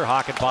at center.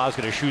 Hakanpää is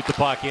going to shoot the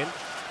puck in.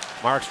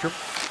 Markstrom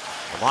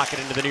will lock it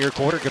into the near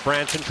quarter.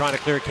 Goodbranson trying to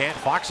clear Kant.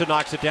 Faksa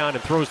knocks it down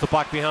and throws the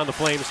puck behind the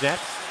Flames net.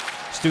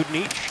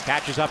 Studenic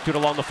catches up to it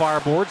along the far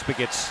boards, but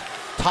gets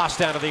tossed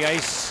down to the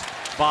ice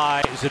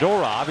by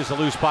Zadorov as the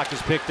loose puck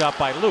is picked up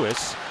by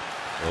Lewis.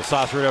 He'll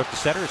saucer it out to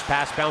center. His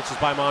pass bounces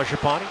by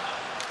Mangiapane.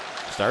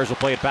 Stars will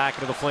play it back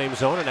into the Flame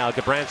zone, and now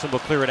Goodbranson will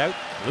clear it out.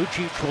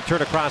 Lucic will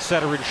turn across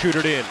center and shoot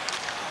it in.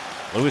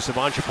 Lewis and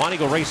Mangiapane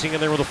go racing in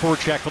there with a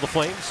forecheck for the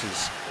Flames.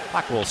 His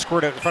puck will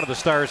squirt out in front of the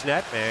Stars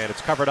net, and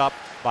it's covered up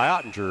by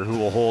Ottinger, who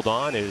will hold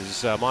on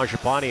as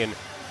Mangiapane and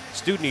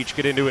Studenic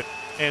get into it.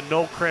 And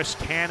no Chris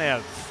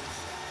Tanev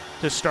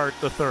to start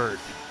the third.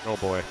 Oh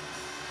boy.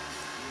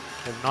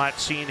 Have not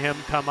seen him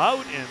come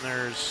out, and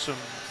there's some...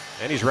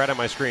 And he's red on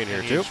my screen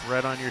here, too. He's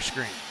red on your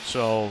screen.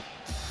 So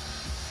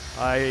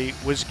I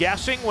was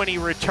guessing when he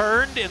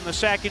returned in the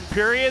second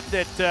period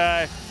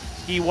that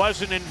he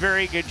wasn't in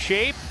very good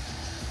shape.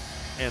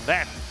 And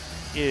that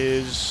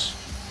is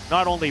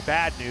not only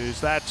bad news,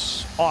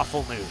 that's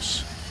awful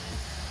news.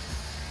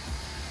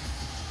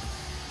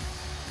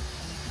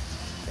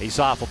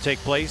 Face-off will take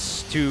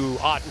place to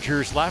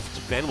Ottinger's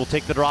left. Ben will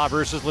take the draw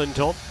versus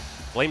Lindholm.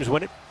 Flames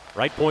win it.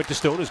 Right point to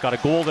Stone, who's got a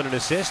goal and an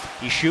assist.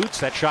 He shoots.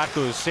 That shot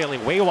goes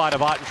sailing way wide of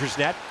Ottinger's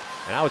net.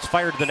 And now it's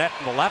fired to the net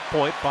from the left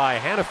point by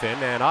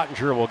Hanifin, and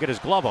Ottinger will get his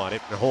glove on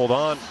it and hold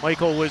on.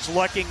 Michael was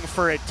looking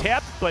for a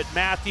tip, but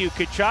Matthew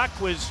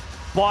Tkachuk was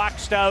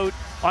boxed out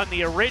on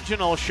the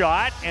original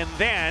shot, and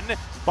then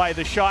by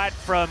the shot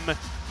from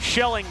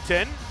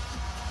Shillington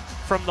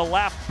from the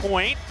left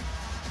point.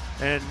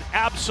 An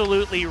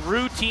absolutely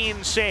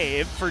routine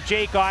save for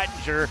Jake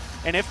Ottinger.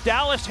 And if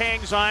Dallas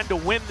hangs on to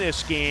win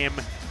this game,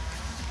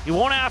 you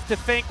won't have to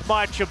think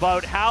much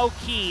about how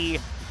key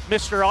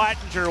Mr.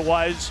 Ottinger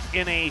was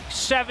in a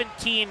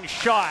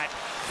 17-shot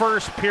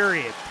first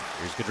period.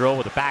 Here's Gaudreau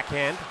with a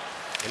backhand.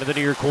 Into the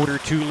near quarter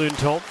to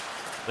Lindholm.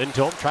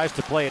 Lindholm tries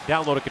to play it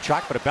down low to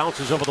Tkachuk, but it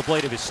bounces over the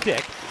blade of his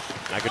stick.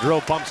 Now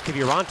Gaudreau bumps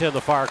Kiviranta in the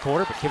far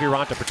corner, but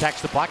Kiviranta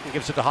protects the puck and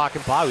gives it to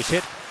Hakanpää, who's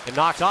hit and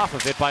knocked off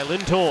of it by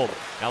Lindholm.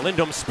 Now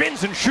Lindholm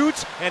spins and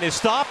shoots and is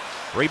stopped.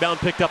 Rebound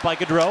picked up by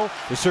Gaudreau,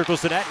 who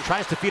circles the net and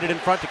tries to feed it in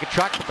front to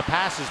Tkachuk, but the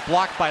pass is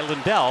blocked by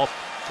Lindell.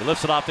 He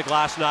lifts it off the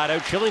glass, not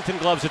out. Shillington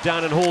gloves it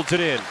down and holds it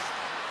in,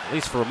 at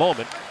least for a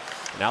moment.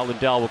 Now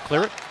Lindell will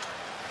clear it,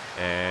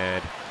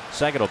 and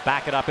Sagan will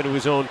back it up into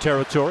his own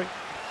territory.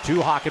 To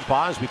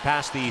Hakanpää as we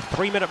pass the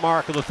 3-minute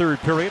mark of the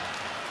third period.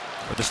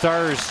 With the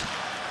Stars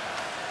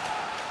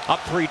up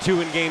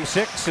 3-2 in Game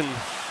 6, and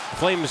the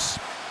Flames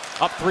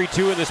up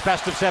 3-2 in this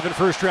best-of-7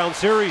 first-round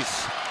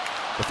series.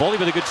 Toffoli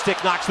with a good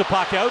stick knocks the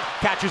puck out,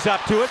 catches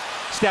up to it,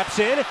 steps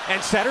in,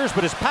 and centers,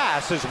 but his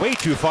pass is way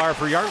too far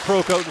for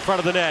Järnkrok out in front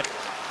of the net.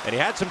 And he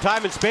had some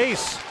time and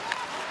space.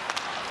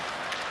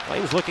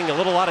 Flames looking a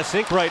little out of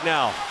sync right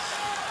now.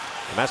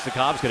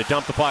 Mesnikov's going to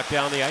dump the puck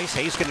down the ice.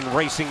 Heiskanen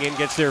racing in,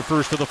 gets there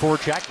first to the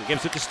forecheck and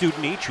gives it to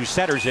Studenic, who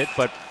centers it,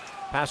 but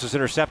pass is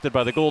intercepted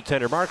by the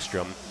goaltender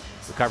Markstrom,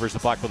 who covers the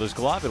puck with his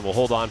glove and will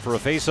hold on for a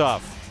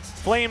face-off.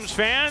 Flames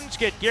fans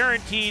get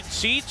guaranteed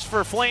seats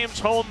for Flames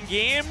home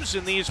games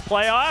in these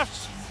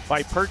playoffs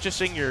by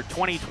purchasing your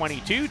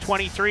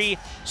 2022-23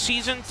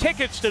 season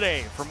tickets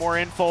today. For more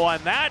info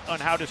on that, on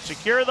how to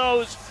secure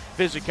those,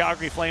 visit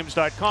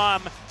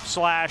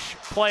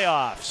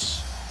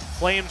calgaryflames.com/playoffs.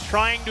 Flames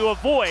trying to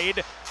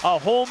avoid a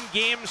home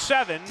Game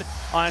 7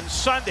 on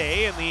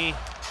Sunday in the,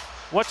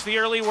 what's the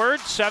early word,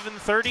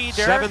 7:30,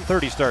 Derek?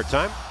 7:30 start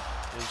time.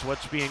 Is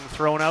what's being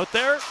thrown out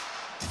there.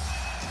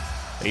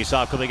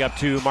 Faceoff coming up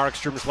to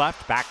Markstrom's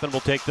left. Backlund will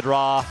take the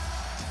draw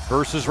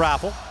versus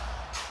Raffl.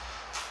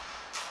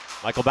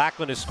 Michael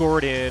Backlund has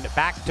scored in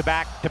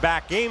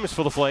back-to-back games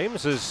for the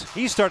Flames as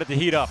he started to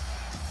heat up.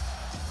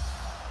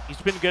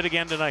 He's been good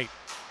again tonight.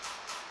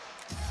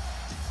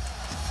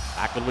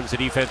 Backlund wins the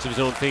defensive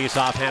zone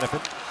face-off.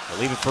 Hannafin will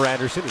leave it for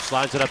Anderson, who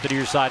slides it up the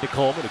near side to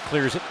Coleman, who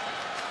clears it.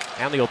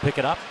 Hanley will pick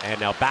it up and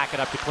now back it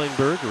up to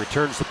Klingberg, who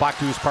returns the puck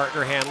to his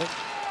partner Hanley.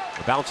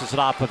 He bounces it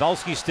off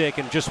Pavelski's stick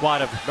and just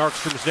wide of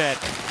Markstrom's net.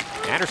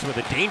 Anderson with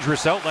a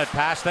dangerous outlet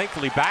pass.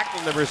 Thankfully,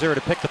 Backlund was there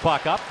to pick the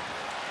puck up,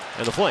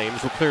 and the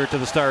Flames will clear it to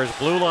the Stars'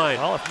 blue line.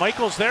 Well, if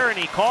Michael's there and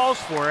he calls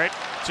for it,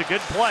 it's a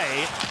good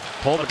play.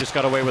 Coleman just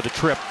got away with a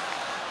trip.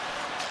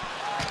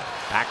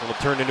 Backlund will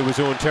turn into his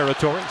own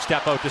territory,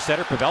 step out to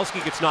center.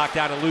 Pavelski gets knocked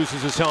down and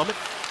loses his helmet.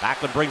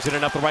 Backlund brings it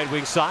in up the right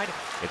wing side.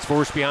 It's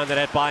forced behind the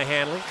net by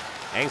Hanley.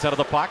 Hangs out of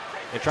the puck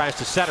and tries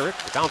to center it.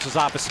 It bounces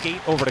off a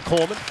skate over to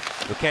Coleman,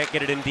 who can't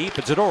get it in deep.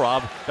 And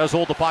Zadorov does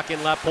hold the puck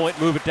in left point,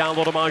 move it down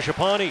low to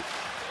Mangiapane.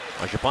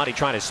 Mangiapane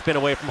trying to spin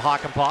away from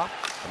Hakanpää.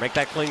 Make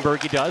that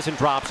Klingberg, he does, and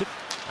drops it.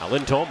 Now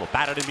Lindholm will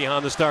bat it in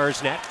behind the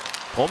Stars' net.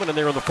 Coleman in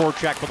there on the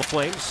forecheck for the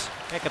Flames.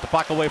 Can't get the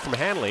puck away from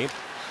Hanley,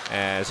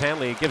 as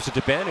Hanley gives it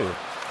to Ben, who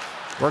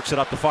works it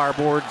up the far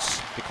boards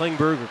to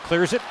Klingberg, who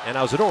clears it. And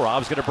now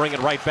Zadorov's going to bring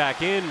it right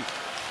back in.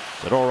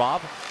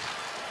 Zadorov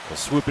will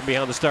swoop in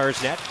behind the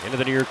Stars' net. Into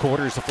the near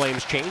quarters, the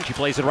Flames change. He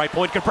plays it right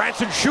point.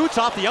 Gudbranson shoots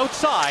off the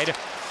outside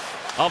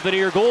of the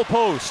near goal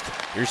post.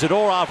 Here's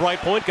Zadorov, right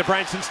point.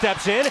 Gudbranson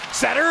steps in,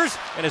 centers,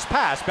 and his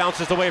pass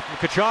bounces away from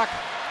Tkachuk.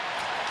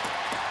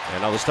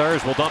 And now the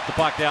Stars will dump the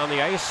puck down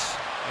the ice.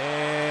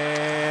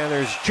 And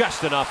there's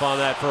just enough on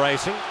that for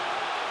icing.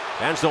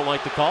 Fans don't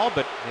like the call,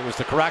 but it was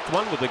the correct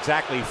one with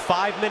exactly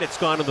 5 minutes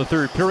gone in the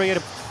third period.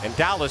 And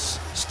Dallas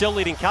still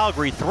leading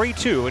Calgary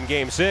 3-2 in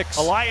Game 6.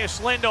 Elias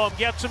Lindholm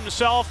gets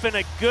himself in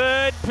a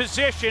good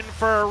position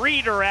for a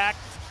redirect.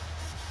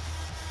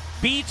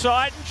 Beats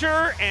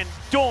Ottinger, and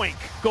doink,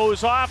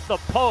 goes off the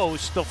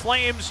post. The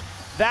Flames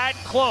that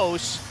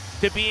close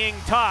to being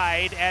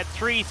tied at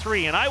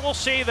 3-3. And I will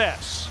say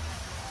this.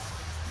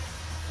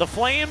 The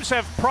Flames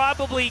have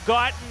probably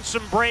gotten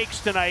some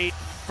breaks tonight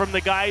from the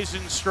guys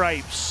in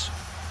stripes.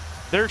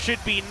 There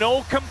should be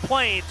no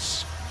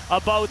complaints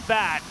about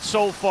that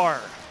so far.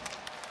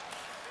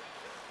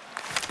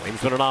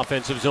 Flames win an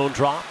offensive zone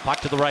draw. Puck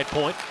to the right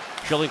point.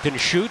 Shillington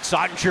shoots.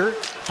 Ottinger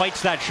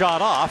fights that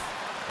shot off.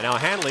 And now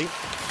Hanley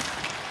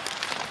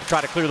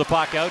try to clear the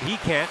puck out. He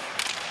can't.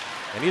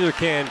 And neither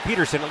can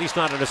Peterson, at least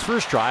not on his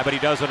first try, but he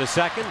does on his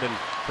second. And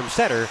from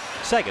center,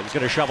 Sagan's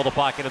going to shovel the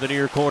puck into the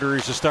near corner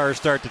as the Stars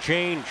start to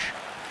change.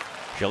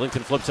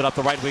 Shillington flips it up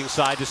the right wing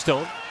side to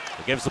Stone.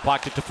 He gives the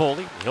puck to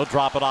Toffoli. He'll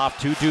drop it off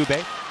to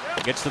Dubé.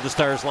 He gets to the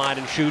Stars line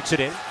and shoots it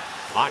in.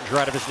 Ottinger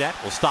out of his net.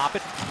 Will stop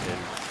it and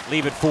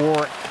leave it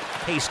for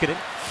Heiskanen.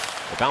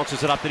 He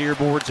bounces it up the near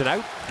boards and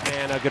out.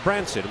 And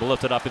Gudbranson will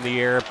lift it up in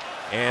the air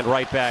and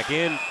right back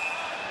in.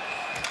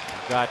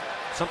 We've got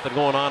something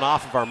going on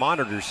off of our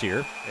monitors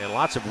here, and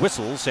lots of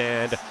whistles,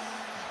 and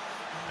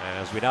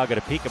as we now get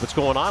a peek of what's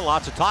going on,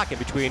 lots of talking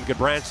between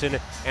Gudbranson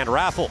and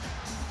Raffl.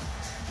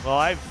 Well,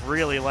 I've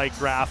really liked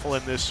Raffl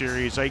in this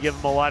series. I give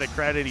him a lot of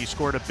credit. He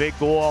scored a big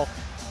goal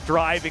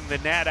driving the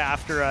net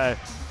after a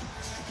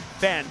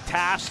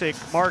fantastic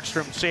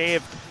Markstrom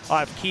save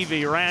off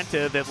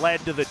Kiviranta that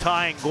led to the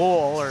tying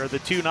goal, or the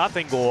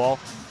 2-0 goal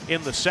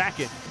in the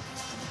second.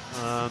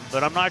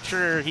 But I'm not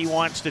sure he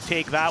wants to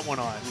take that one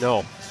on.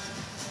 No.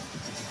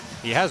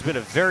 He has been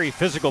a very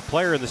physical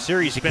player in the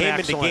series. He came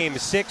into Game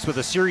 6 with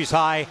a series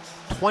high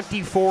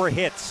 24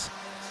 hits.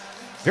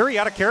 Very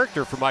out of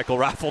character for Michael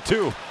Raffl,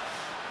 too.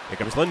 Here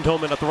comes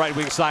Lindholm in at the right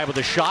wing side with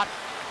a shot.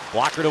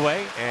 Blockered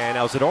away, and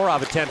now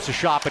Zadorov attempts a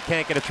shot but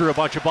can't get it through a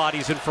bunch of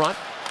bodies in front.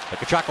 But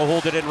Tkachuk will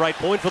hold it in right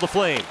point for the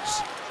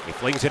Flames. He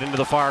flings it into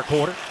the far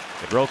corner.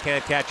 Gaudreau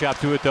can't catch up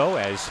to it, though,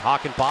 as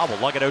Hakanpää will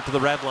lug it out to the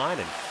red line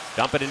and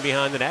dump it in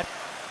behind the net.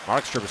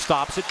 Markstrom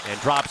stops it and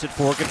drops it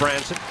for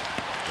Gudbranson.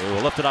 He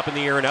will lift it up in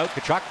the air and out.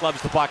 Tkachuk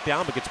gloves the puck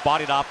down but gets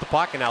bodied off the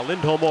puck, and now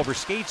Lindholm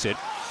overskates it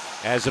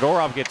as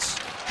Zadorov gets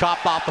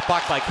chopped off the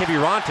puck by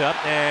Kiviranta,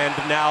 and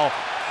now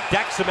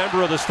decks a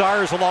member of the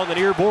Stars along the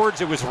near boards.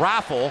 It was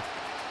Raffl.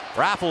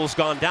 Raffl's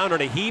gone down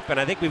in a heap, and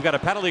I think we've got a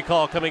penalty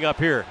call coming up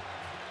here.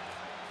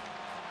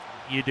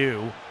 You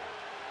do.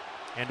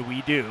 And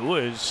we do,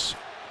 as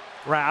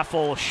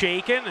Raffl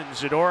shaken and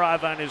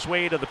Zadorov on his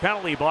way to the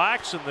penalty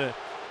box, and the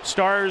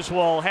Stars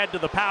will head to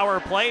the power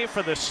play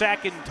for the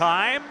second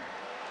time.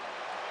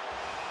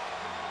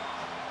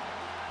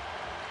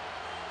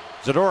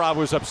 Zadorov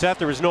was upset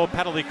there was no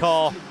penalty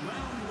call,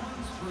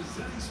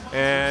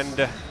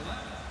 and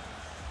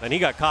he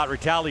got caught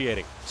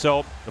retaliating.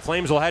 So the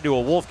Flames will head to a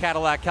Wolf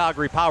Cadillac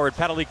Calgary powered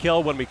penalty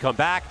kill when we come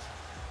back.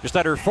 Just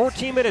under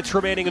 14 minutes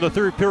remaining in the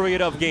third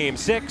period of Game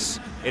 6.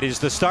 It is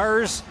the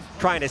Stars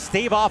trying to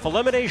stave off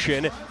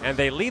elimination, and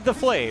they lead the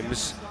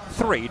Flames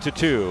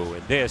 3-2.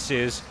 And this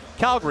is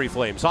Calgary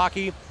Flames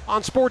hockey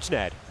on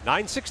Sportsnet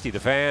 960 The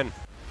Fan.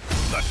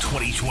 The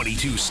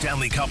 2022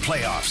 Stanley Cup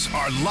playoffs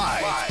are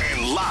live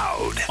and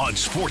loud on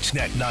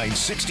Sportsnet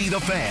 960 The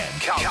Fan,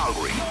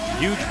 Calgary.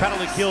 Huge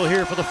penalty kill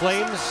here for the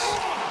Flames.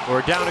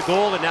 We're down a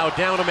goal and now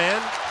down a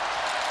man.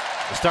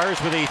 The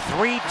Stars with a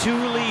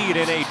 3-2 lead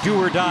in a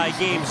do-or-die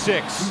Game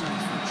 6.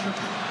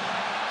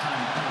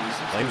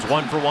 Flames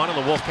 1 for 1 on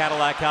the Wolf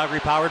Cadillac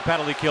Calgary powered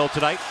penalty kill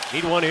tonight.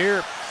 Need one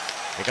here.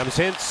 Here comes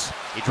Hintz.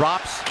 He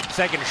drops.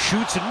 Second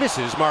shoots and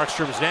misses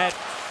Markstrom's net.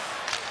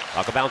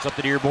 Puck will bounce up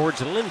the near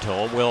boards, and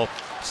Lindholm will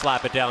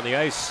slap it down the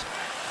ice.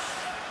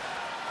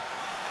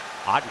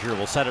 Ottinger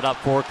will set it up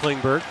for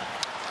Klingberg.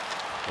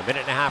 A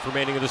minute and a half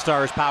remaining of the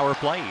Stars power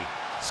play. He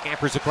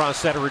scampers across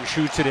center and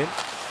shoots it in.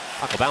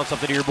 Puck will bounce up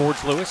the near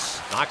boards.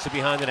 Lewis knocks it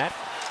behind the net.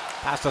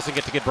 Pass doesn't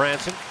get to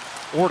Gudbranson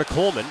or to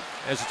Coleman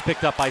as it's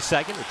picked up by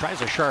Seguin, who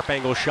tries a sharp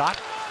angle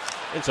shot.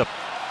 Ends up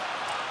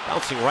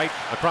bouncing right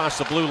across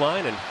the blue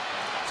line, and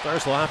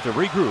Stars will have to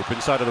regroup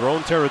inside of their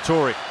own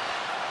territory.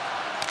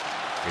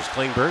 Here's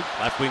Klingberg,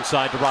 left wing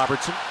side to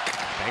Robertson.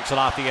 Banks it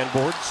off the end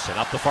boards and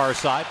up the far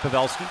side.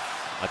 Pavelski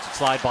lets it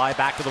slide by,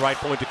 back to the right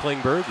point to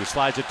Klingberg, who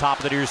slides it top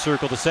of the near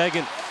circle to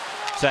Seguin.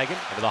 Seguin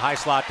into the high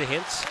slot to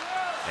Hintz.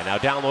 And now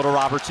down low to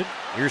Robertson.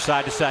 Near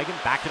side to Seguin.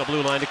 Back to the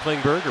blue line to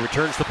Klingberg, who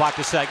returns the puck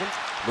to Seguin.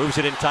 Moves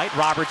it in tight.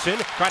 Robertson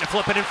trying to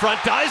flip it in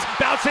front. Does.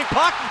 Bouncing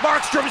puck.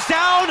 Markstrom's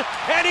down.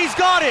 And he's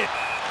got it.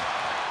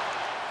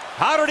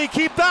 How did he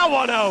keep that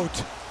one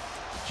out?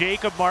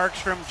 Jacob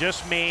Markstrom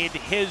just made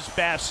his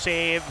best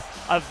save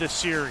of the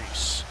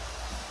series.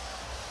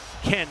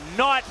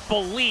 Cannot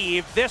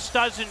believe this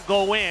doesn't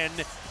go in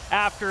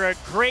after a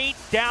great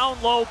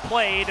down low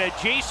play to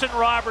Jason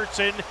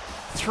Robertson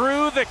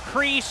through the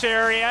crease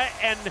area,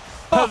 and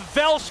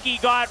Pavelski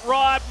got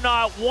robbed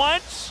not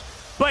once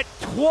but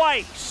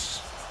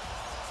twice.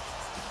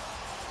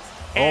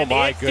 And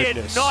my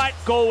goodness. Did not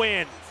go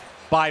in.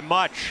 By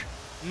much.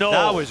 No.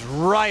 That was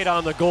right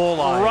on the goal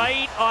line.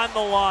 Right on the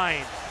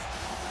line.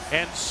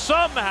 And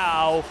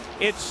somehow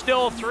it's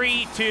still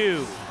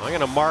 3-2. I'm going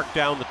to mark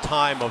down the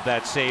time of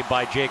that save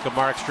by Jacob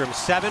Markstrom.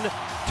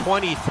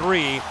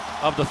 7:23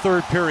 of the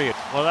third period.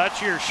 Well,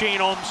 that's your Shane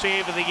Holmes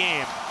save of the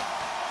game.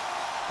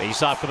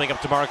 Face-off coming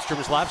up to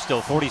Markstrom's left.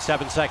 Still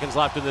 47 seconds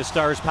left in the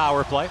Stars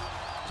power play.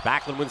 As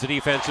Backlund wins the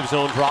defensive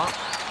zone draw.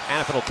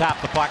 Hanifin will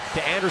tap the puck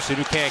to Anderson,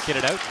 who can't get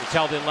it out. It's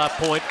held in left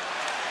point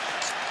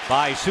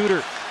by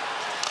Suter.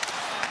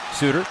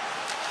 Suter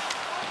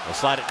will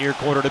slide it near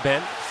corner to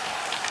Ben.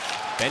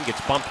 Ben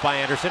gets bumped by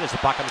Anderson as the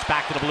puck comes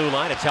back to the blue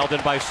line. It's held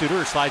in by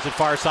Suter, slides it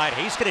far side.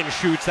 Heiskanen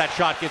shoots. That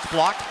shot gets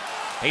blocked.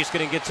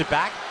 Heiskanen gets it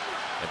back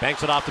and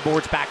banks it off the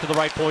boards back to the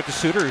right point to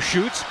Suter, who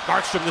shoots.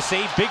 Markstrom the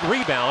save. Big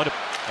rebound.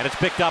 And it's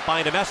picked up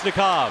by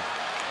Nemesnikov.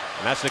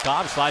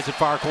 Nemesnikov slides it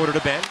far corner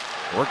to Ben.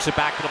 Works it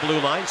back to the blue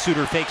line.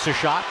 Suter fakes a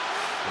shot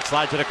and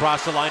slides it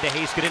across the line to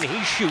Heiskanen.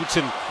 He shoots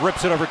and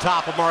rips it over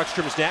top of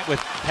Markstrom's net with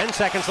 10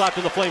 seconds left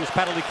in the Flames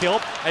penalty kill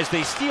as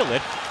they steal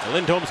it. And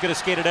Lindholm's going to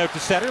skate it out to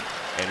center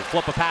and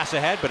flip a pass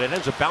ahead, but it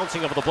ends up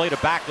bouncing over the blade of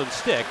Backlund's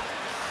stick.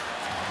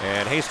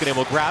 And Heiskanen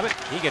will grab it.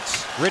 He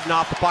gets ridden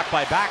off the puck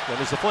by Backlund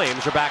as the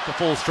Flames are back to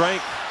full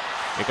strength.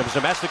 Here comes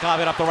Nemesnikov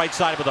in up the right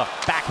side with a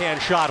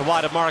backhand shot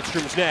wide of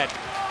Markstrom's net.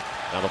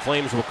 Now the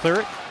Flames will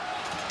clear it.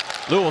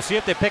 Lou will see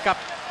if they pick up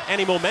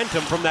any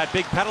momentum from that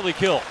big penalty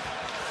kill.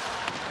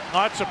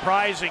 Not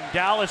surprising,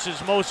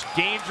 Dallas's most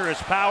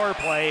dangerous power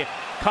play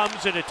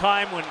comes at a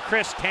time when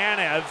Chris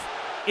Tanev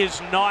is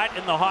not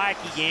in the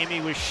hockey game. He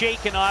was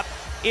shaken up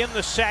in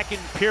the second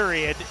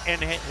period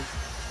and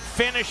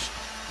finished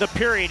the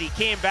period. He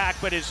came back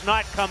but has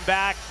not come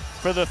back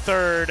for the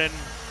third, and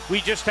we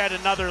just had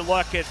another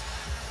look at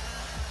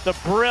the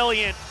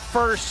brilliant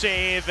first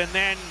save and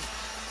then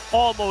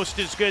almost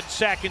as good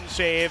second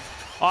save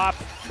off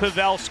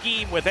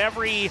Pavelski. With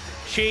every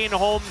Shane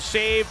Holmes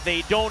save,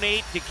 they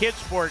donate to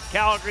Kidsport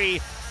Calgary.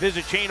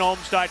 Visit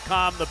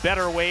ShaneHolmes.com, the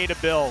better way to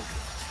build.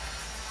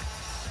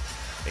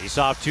 Face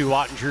off to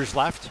Ottinger's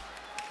left.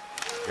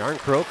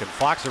 Yarncroke and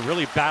Fox are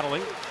really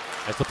battling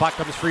as the puck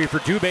comes free for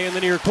Dubé in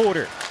the near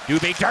quarter.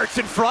 Dubé darts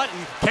in front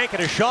and can't get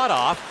a shot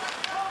off.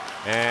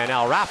 And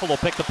now Raffle will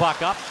pick the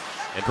puck up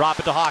and drop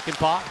it to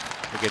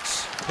Hakanpää. It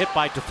gets hit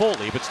by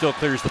Toffoli, but still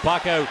clears the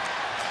puck out.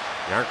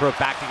 Yarncroke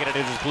back to get it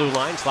into his blue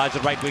line, slides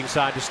it right wing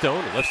side to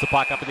Stone. He lifts the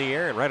puck up in the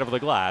air and right over the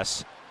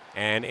glass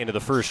and into the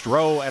first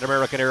row at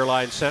American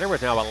Airlines Center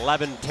with now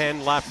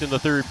 11:10 left in the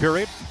third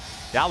period.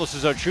 Dallas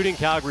is out shooting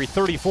Calgary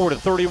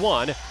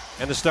 34-31,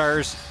 and the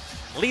Stars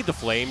lead the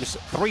Flames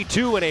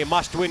 3-2 in a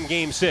must-win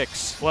Game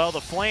 6. Well, the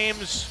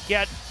Flames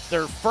get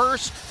their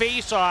first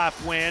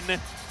face-off win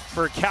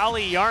for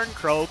Calle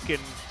Yarncroke,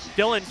 and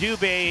Dylan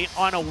Dubé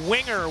on a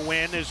winger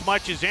win as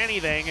much as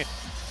anything.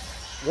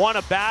 Won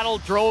a battle,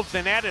 drove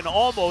the net, and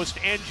almost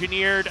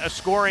engineered a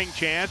scoring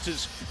chance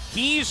as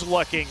he's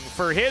looking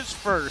for his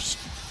first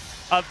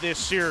of this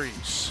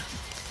series.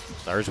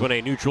 Stars win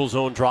a neutral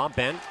zone draw.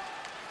 Ben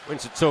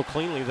wins it so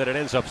cleanly that it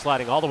ends up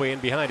sliding all the way in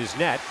behind his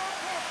net.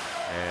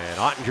 And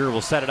Ottinger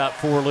will set it up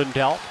for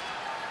Lindell.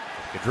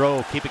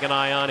 Gaudreau keeping an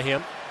eye on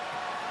him.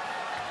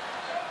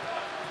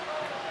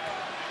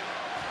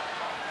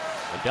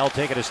 Lindell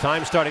taking his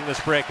time starting this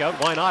breakout.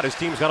 Why not? His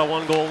team's got a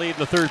one-goal lead in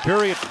the third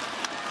period.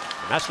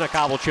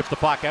 Mesnikov will chip the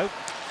puck out.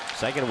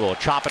 Seguin will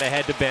chop it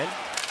ahead to Ben.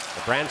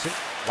 Branson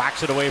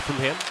whacks it away from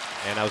him.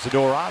 And now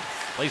Zadorov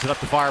plays it up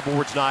the far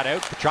boards, not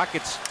out. Tkachuk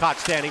gets caught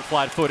standing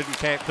flat-footed and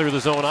can't clear the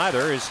zone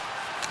either as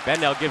Ben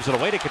now gives it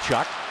away to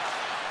Tkachuk.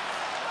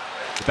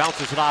 He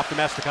bounces it off the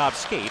Mesnikov's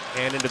skate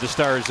and into the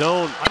Stars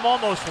zone. I'm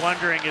almost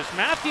wondering, is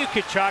Matthew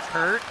Tkachuk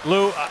hurt?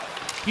 Lou,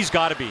 he's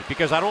got to be,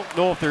 because I don't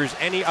know if there's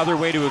any other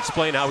way to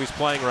explain how he's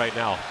playing right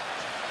now.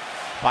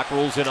 Puck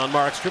rolls in on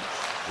Markstrom.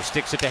 He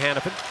sticks it to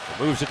Hanifin.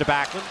 He moves it to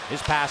Backlund.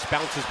 His pass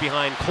bounces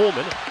behind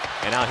Coleman.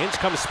 And now Hintz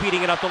comes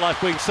speeding it up the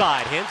left wing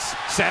side. Hintz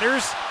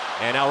centers.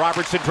 And now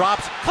Robertson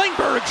drops.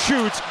 Klingberg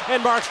shoots.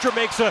 And Markstrom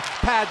makes a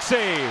pad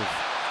save.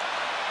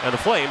 And the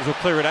Flames will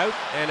clear it out.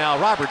 And now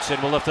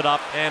Robertson will lift it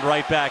up and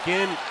right back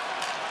in.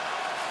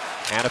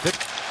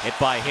 Hanifin hit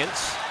by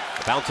Hintz.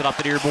 Bounce it up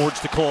the near boards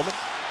to Coleman,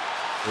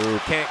 who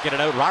can't get it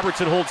out.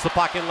 Robertson holds the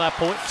puck in left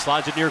point.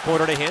 Slides it near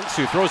corner to Hintz,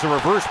 who throws a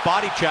reverse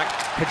body check.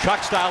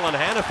 Tkachuk style on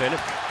Hanifin.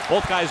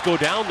 Both guys go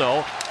down,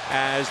 though,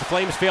 as the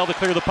Flames fail to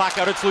clear the puck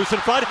out. It's loose in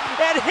front,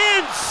 and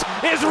Hintz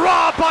is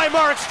robbed by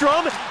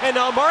Markstrom, and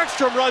now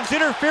Markstrom runs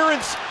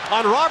interference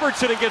on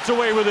Robertson and gets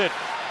away with it.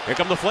 Here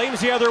come the Flames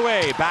the other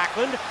way.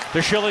 Backlund to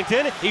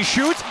Shillington. He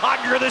shoots.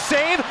 Under the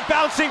save.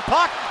 Bouncing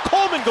puck.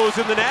 Coleman goes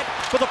in the net,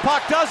 but the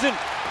puck doesn't.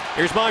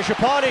 Here's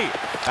Mangiapane.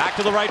 Back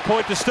to the right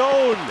point to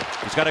Stone.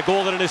 He's got a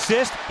goal and an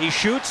assist. He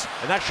shoots,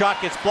 and that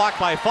shot gets blocked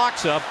by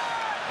Foxa.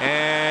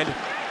 And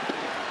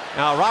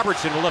now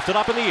Robertson will lift it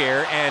up in the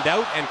air and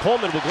out, and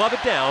Coleman will glove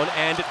it down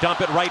and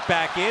dump it right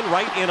back in,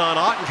 right in on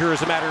Ottinger,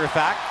 as a matter of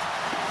fact.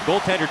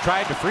 Goaltender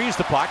tried to freeze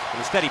the puck, but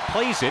instead he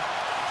plays it.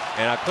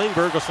 And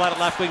Klingberg will slide it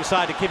left wing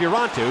side to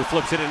Kiviranta,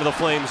 flips it into the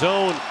Flame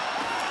zone.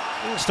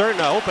 Starting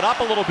to open up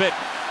a little bit.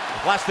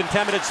 Less than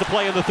 10 minutes to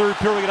play in the third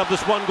period of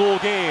this one-goal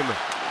game.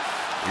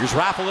 Here's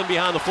Raffle in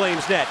behind the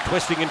Flames net,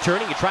 twisting and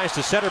turning. He tries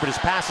to center, but his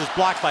pass is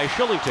blocked by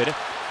Shillington.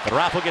 But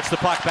Raffle gets the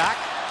puck back.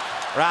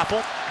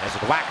 Raffle has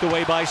it whacked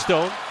away by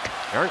Stone.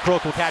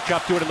 Yarncroke will catch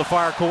up to it in the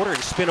far corner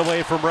and spin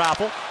away from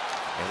Raffle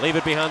and leave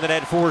it behind the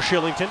net for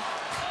Shillington.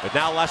 But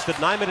now less than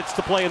 9 minutes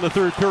to play in the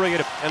third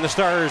period, and the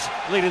Stars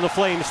leading the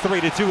Flames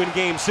 3-2 in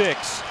Game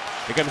 6.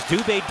 Here comes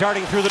Dubé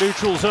darting through the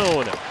neutral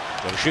zone.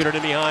 He'll shoot it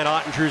in behind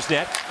Ottinger's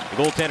net. The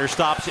goaltender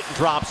stops it and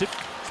drops it.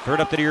 It's cleared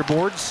up the near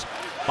boards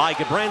by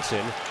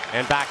Gudbranson,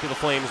 and back to the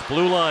Flames'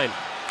 blue line.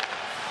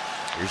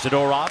 Here's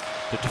Zadorov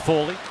to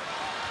Toffoli.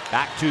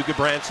 Back to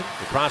Gudbranson,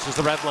 who crosses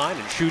the red line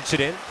and shoots it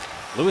in.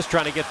 Lewis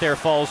trying to get there,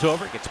 falls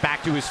over, gets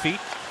back to his feet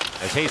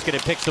as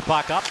Heiskanen picks the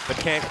puck up, but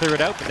can't clear it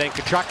out. But then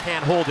Tkachuk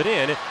can't hold it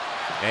in.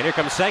 And here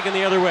comes Seguin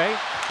the other way.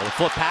 A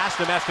flip pass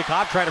to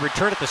Mesnikov, trying to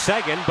return it to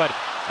Seguin, but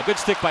a good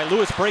stick by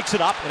Lewis breaks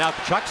it up. And now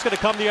Tkachuk's going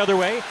to come the other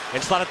way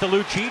and slot it to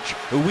Lucic,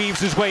 who weaves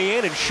his way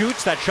in and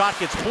shoots. That shot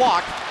gets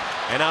blocked.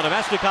 And now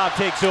Mesnikov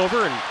takes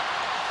over and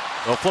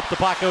will flip the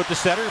puck out to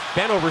center.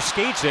 Ben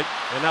overskates it,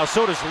 and now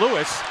so does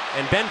Lewis.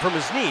 And Ben from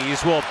his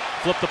knees will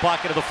flip the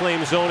puck into the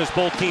Flame zone as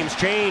both teams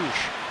change.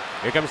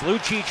 Here comes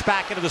Lucic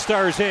back into the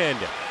Stars' end.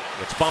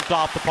 Gets bumped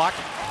off the puck,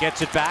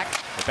 gets it back,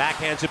 and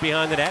backhands it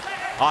behind the net.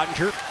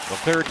 Ottinger will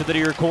clear it to the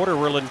near corner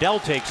where Lindell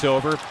takes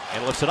over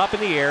and lifts it up in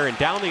the air and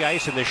down the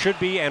ice, and there should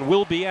be and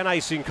will be an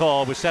icing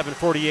call with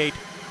 7:48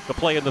 to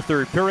play in the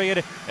third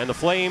period. And the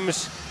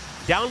Flames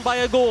down by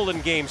a goal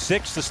in Game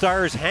 6. The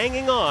Stars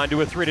hanging on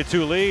to a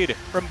 3-2 lead.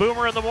 From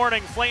Boomer in the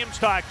Morning, Flames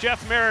Talk,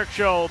 Jeff Merrick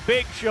Show,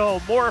 Big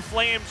Show, more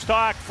Flames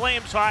Talk,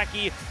 Flames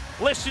Hockey,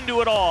 listen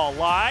to it all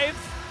live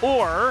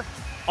or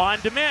on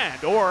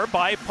demand or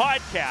by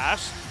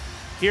podcast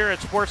here at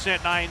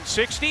Sportsnet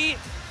 960,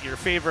 your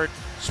favorite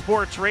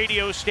sports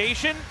radio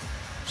station.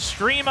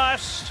 Stream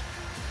us,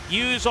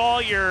 use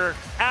all your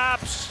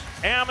apps,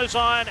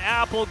 Amazon,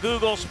 Apple,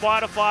 Google,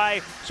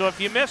 Spotify. So if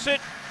you miss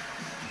it,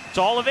 it's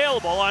all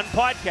available on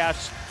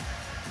podcasts.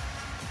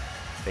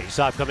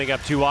 Face-off coming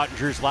up, 2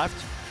 Ottinger's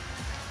left.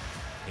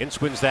 Hintz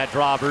wins that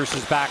draw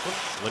versus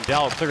Backlund.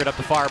 Lindell cleared up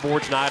the far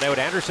boards, not out.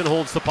 Anderson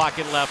holds the puck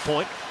in left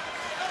point.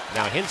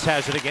 Now Hintz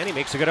has it again. He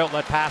makes a good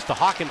outlet pass to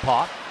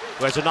Hakanpää,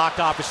 who has it knocked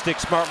off his stick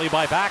smartly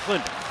by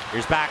Backlund.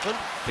 Here's Backlund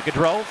to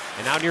Gaudreau,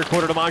 and now near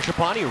quarter to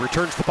Mangiapane, who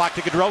returns the puck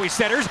to Gaudreau. He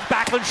centers,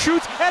 Backlund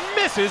shoots, and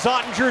misses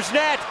Ottinger's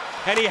net.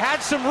 And he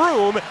had some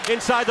room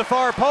inside the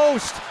far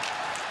post.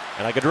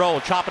 And Gaudreau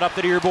will chop it up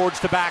the near boards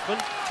to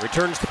Backlund.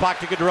 Returns the puck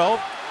to Gaudreau.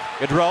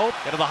 Gaudreau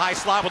into the high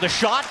slot with a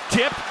shot,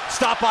 tipped,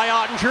 stopped by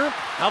Ottinger.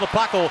 Now the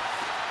puck will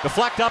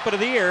deflect up into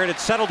the air, and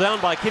it's settled down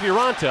by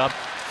Kiviranta,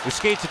 who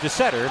skates it to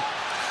center,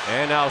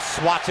 and now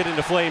swats it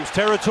into Flames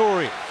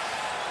territory.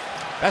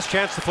 Best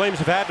chance the Flames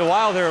have had in a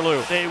while there,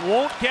 Lou. They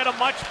won't get a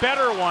much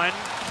better one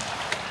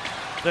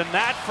than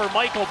that for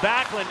Michael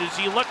Backlund as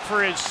he looked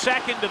for his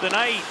second of the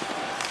night.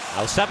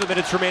 Now 7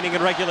 minutes remaining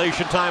in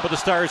regulation time with the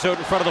Stars out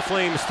in front of the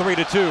Flames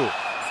 3-2.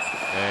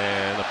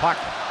 And the puck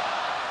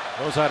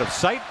goes out of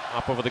sight,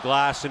 up over the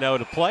glass and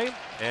out of play.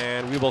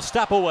 And we will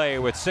step away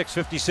with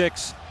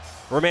 6:56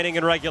 remaining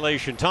in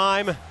regulation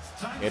time.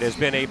 It has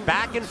been a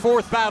back and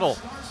forth battle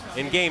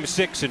in Game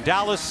 6 in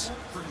Dallas.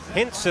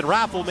 Hintz and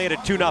Raffl made it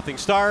 2-0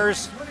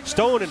 Stars.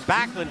 Stone and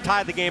Backlund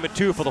tied the game at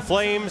 2 for the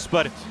Flames,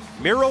 but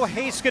Miro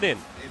Heiskanen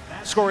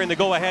scoring the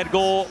go-ahead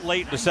goal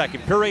late in the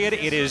second period.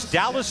 It is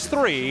Dallas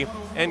 3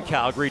 and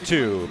Calgary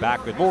 2.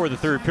 Back with more of the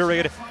third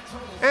period.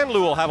 And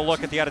Lou will have a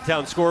look at the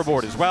out-of-town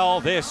scoreboard as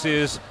well. This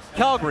is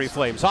Calgary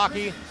Flames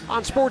hockey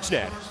on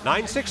Sportsnet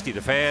 960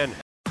 The Fan.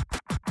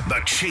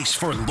 The chase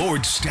for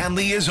Lord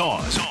Stanley is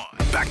on.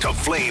 Back to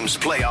Flames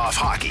playoff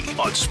hockey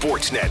on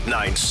Sportsnet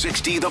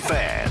 960 The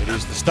Fan. It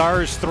is the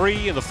Stars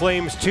 3 and the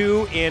Flames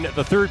 2 in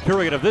the third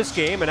period of this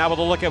game. And now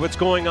we'll look at what's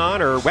going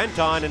on or went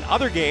on in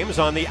other games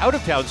on the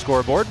out-of-town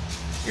scoreboard.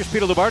 Here's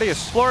Peter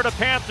Loubardias. Florida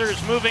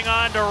Panthers moving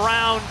on to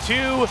round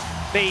 2.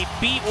 They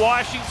beat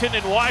Washington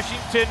in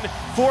Washington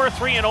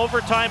 4-3 in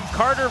overtime.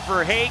 Carter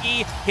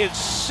Verhaeghe, his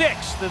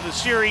 6th of the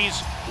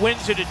series,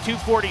 wins it at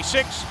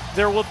 2:46.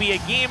 There will be a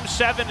Game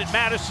 7 at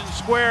Madison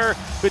Square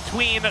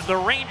between the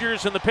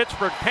Rangers and the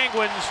Pittsburgh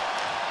Penguins.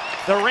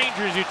 The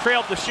Rangers, who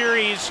trailed the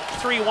series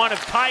 3-1,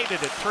 have tied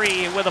it at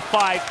 3 with a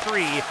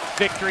 5-3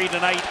 victory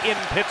tonight in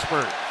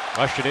Pittsburgh.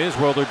 Question is,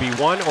 will there be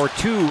 1 or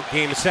 2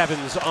 Game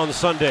 7s on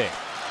Sunday?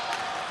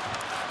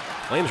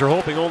 Flames are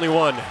hoping only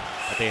 1.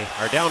 But they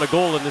are down a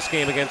goal in this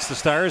game against the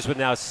Stars with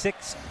now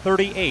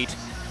 6:38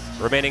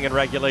 remaining in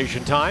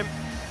regulation time.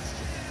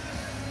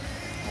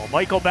 Well,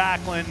 Michael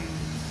Backlund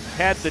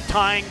had the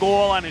tying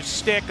goal on his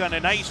stick on a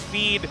nice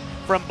feed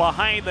from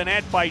behind the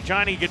net by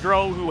Johnny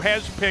Gaudreau, who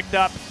has picked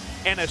up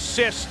an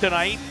assist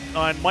tonight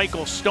on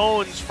Michael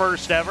Stone's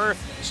first ever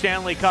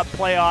Stanley Cup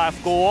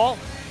playoff goal.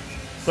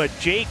 But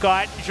Jake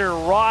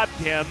Ottinger robbed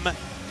him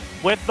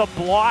with the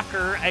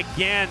blocker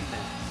again.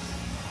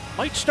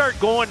 Might start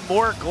going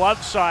more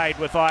glove side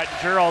with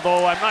Ottinger,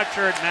 although I'm not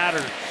sure it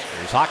matters.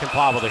 There's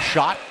Hakanpää with a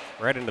shot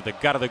right into the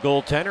gut of the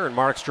goaltender, and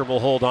Markstrom will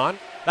hold on.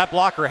 That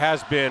blocker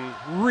has been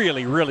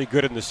really, really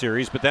good in the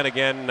series, but then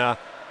again,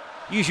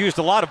 he's used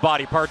a lot of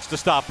body parts to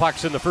stop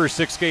pucks in the first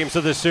 6 games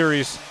of this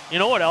series. You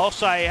know what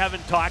else I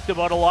haven't talked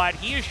about a lot?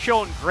 He has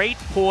shown great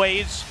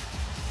poise,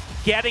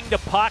 getting to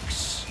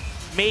pucks,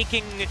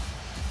 making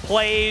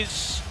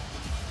plays.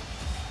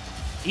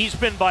 He's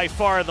been by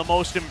far the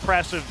most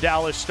impressive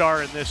Dallas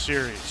Star in this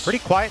series. Pretty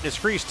quiet in his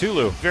crease too,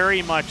 Lou.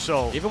 Very much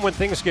so. Even when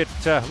things get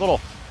a little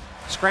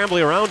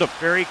scrambly around him.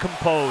 Very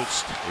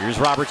composed. Here's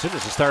Robertson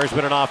as the Stars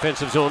win an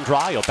offensive zone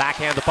draw. He'll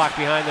backhand the puck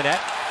behind the net.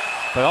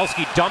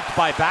 Pavelski dumped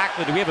by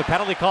Backlund. Do we have a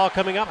penalty call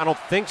coming up? I don't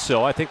think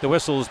so. I think the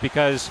whistle is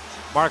because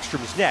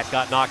Markstrom's net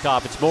got knocked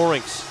off its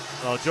moorings.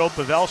 Well, Joe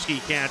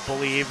Pavelski can't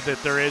believe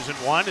that there isn't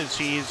one as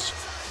he's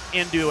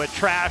into a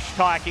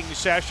trash-talking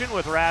session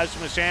with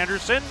Rasmus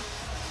Andersson.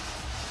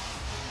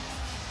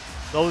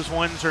 Those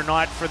ones are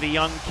not for the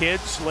young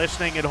kids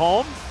listening at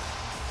home.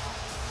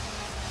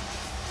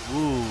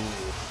 Ooh.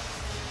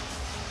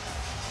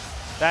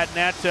 That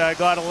net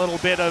got a little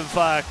bit of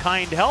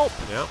kind help.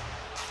 Yeah.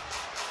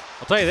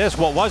 I'll tell you this,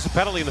 what was a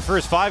penalty in the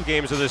first 5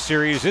 games of this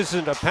series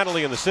isn't a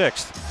penalty in the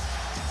 6th.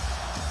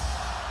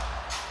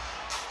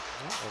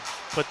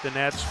 Put the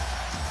nets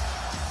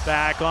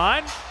back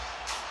on.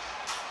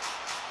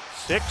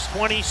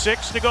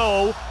 6:26 to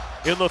go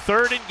in the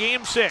third in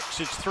Game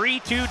 6. It's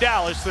 3-2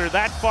 Dallas. They're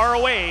that far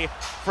away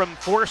from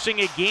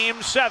forcing a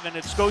Game 7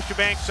 at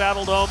Scotiabank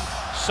Saddledome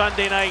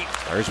Sunday night.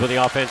 Stars with the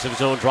offensive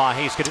zone draw.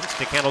 Heiskanen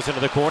stick handles into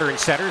the corner and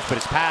centers, but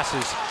his pass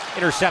is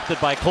intercepted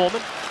by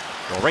Coleman.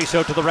 They'll race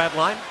out to the red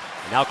line.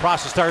 And now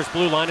cross the Stars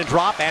blue line and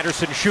drop.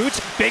 Anderson shoots.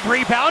 Big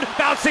rebound.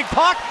 Bouncing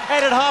puck.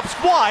 And it hops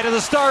wide of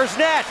the Stars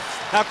net.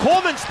 Now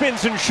Coleman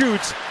spins and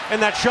shoots,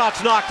 and that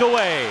shot's knocked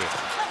away.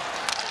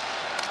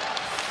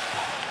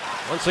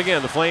 Once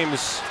again, the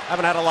Flames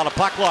haven't had a lot of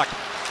puck luck.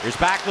 Here's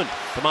Backlund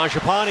to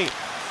Mangiapane.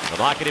 They'll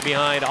knock it in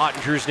behind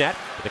Ottinger's net.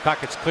 The puck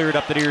gets cleared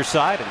up the near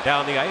side and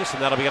down the ice,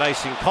 and that'll be an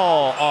icing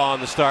call on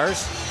the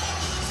Stars.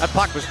 That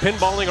puck was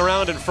pinballing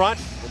around in front.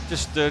 It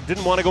just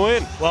didn't want to go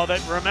in. Well,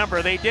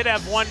 remember, they did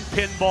have one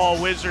pinball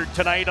wizard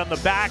tonight on the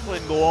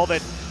Backlund goal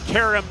that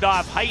caromed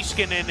off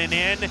Heiskanen and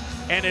in,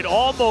 and it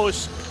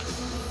almost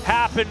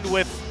happened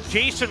with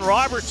Jason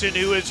Robertson,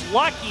 who is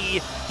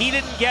lucky he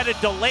didn't get a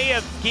delay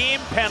of game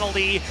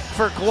penalty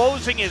for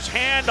closing his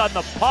hand on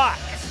the puck.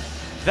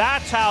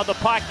 That's how the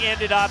puck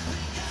ended up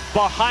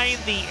behind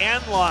the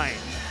end line.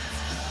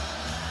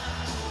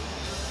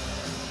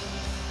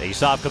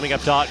 Face-off coming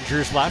up to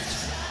Ottinger's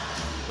left.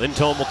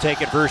 Lindholm will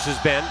take it versus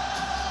Ben.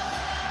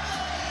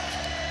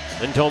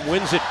 Lindholm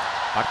wins it.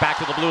 Puck back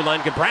to the blue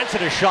line.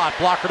 Gudbranson a shot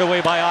blocked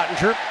away by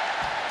Ottinger,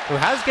 who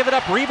has given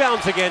up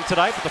rebounds again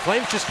tonight, but the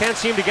Flames just can't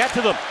seem to get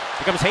to them.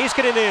 Here comes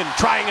Heiskanen in,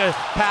 trying a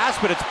pass,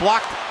 but it's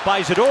blocked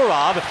by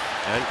Zadorov.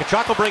 And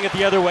Tkachuk will bring it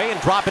the other way and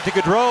drop it to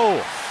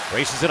Gaudreau.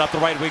 Races it up the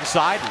right wing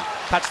side and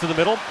cuts to the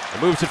middle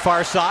and moves it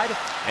far side.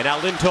 And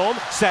now Lindholm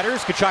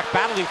centers. Tkachuk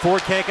battling for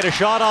it, can't get a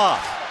shot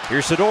off.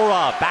 Here's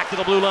Zadorov, back to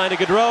the blue line to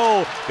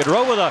Gaudreau.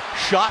 Gaudreau with a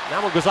shot.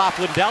 That one goes off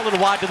Lindell and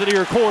wide to the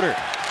near corner.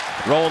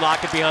 Gaudreau will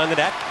knock it behind the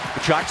net.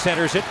 Tkachuk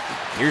centers it.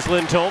 Here's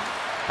Lindholm.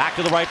 Back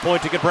to the right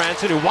point to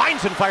Gudbranson, who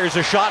winds and fires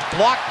a shot,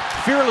 blocked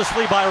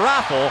fearlessly by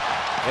Raffl,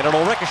 and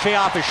it'll ricochet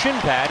off his shin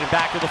pad and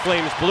back to the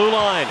Flames' blue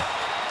line.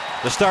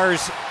 The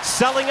Stars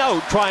selling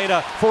out, trying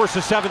to force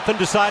a seventh and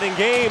deciding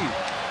game.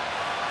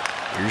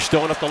 Here's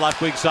Stone up the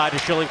left wing side to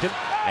Shillington,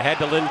 ahead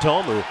to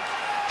Lindholm, who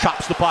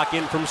chops the puck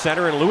in from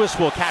center, and Lewis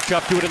will catch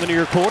up to it in the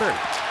near corner,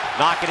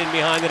 knock it in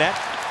behind the net.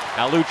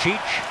 Now Lucic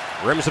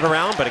rims it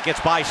around, but it gets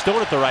by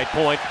Stone at the right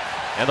point.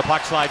 And the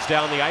puck slides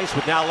down the ice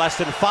with now less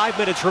than 5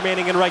 minutes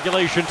remaining in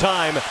regulation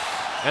time.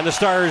 And the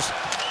Stars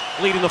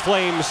leading the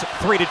Flames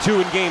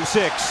 3-2 in Game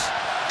 6.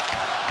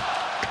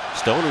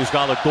 Stone, who's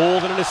got a goal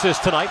and an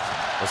assist tonight,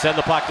 will send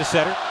the puck to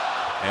center.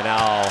 And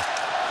now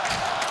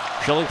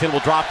Shillington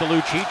will drop to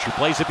Lucic, who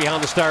plays it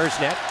behind the Stars'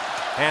 net.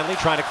 Hanley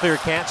trying to clear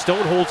Kant.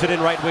 Stone holds it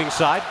in right wing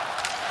side.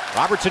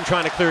 Robertson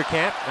trying to clear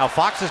Kant. Now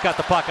Fox has got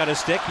the puck on his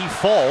stick. He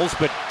falls,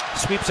 but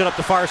sweeps it up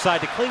the far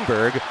side to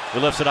Klingberg, who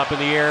lifts it up in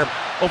the air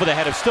over the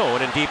head of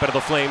Stone and deep into the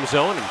Flame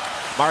zone. And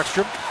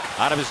Markstrom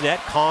out of his net,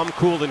 calm,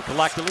 cool, and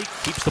collectedly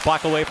keeps the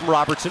puck away from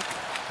Robertson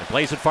and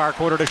plays it far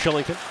corner to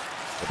Shillington.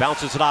 It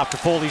bounces it off to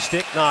Foley's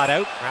stick, not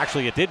out.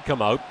 Actually, it did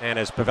come out, and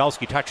as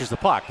Pavelski touches the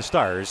puck, the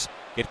Stars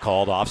get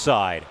called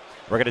offside.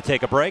 We're going to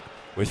take a break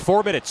with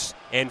 4 minutes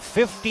and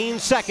 15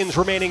 seconds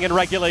remaining in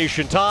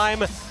regulation time.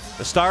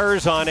 The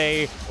Stars on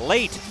a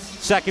late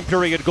second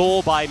period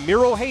goal by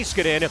Miro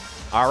Heiskanen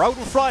are out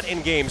in front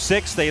in Game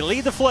 6. They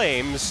lead the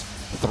Flames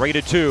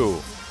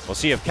 3-2. We'll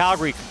see if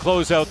Calgary can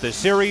close out this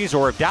series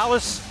or if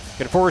Dallas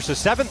can force a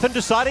seventh and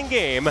deciding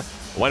game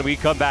when we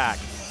come back.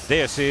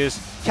 This is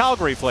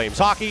Calgary Flames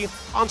Hockey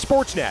on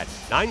Sportsnet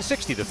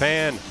 960 The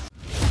Fan.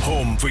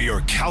 Home for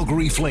your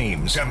Calgary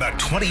Flames and the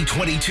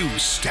 2022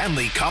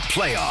 Stanley Cup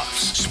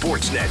Playoffs.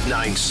 Sportsnet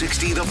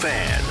 960 The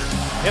Fan.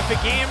 If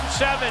a Game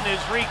 7 is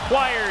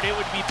required, it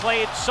would be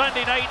played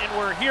Sunday night, and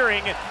we're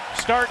hearing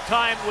start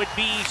time would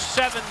be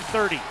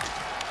 7:30.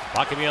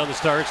 Puck can be on the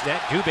Stars'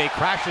 net. Dubé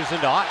crashes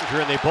into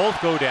Ottinger, and they both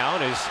go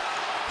down as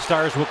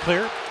Stars will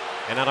clear.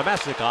 And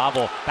Mesnikov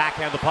will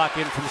backhand the puck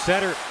in from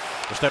center.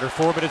 Just under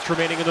 4 minutes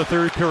remaining in the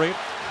third period.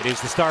 It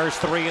is the Stars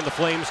 3 and the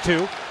Flames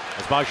 2.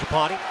 As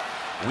Mangiapane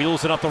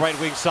wheels it up the right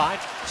wing side,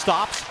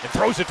 stops, and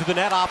throws it to the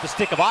net off the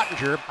stick of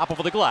Ottinger, up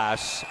over the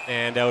glass,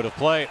 and out of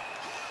play.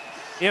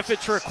 If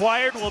it's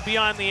required, we'll be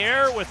on the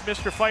air with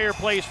Mr.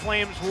 Fireplace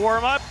Flames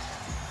warm-up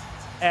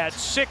at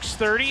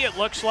 6:30, it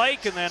looks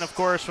like. And then, of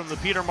course, from the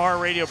Peter Maher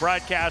radio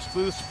broadcast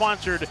booth,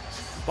 sponsored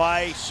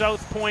by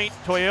South Point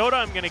Toyota,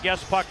 I'm going to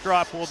guess puck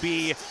drop will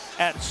be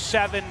at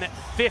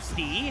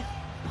 7:50.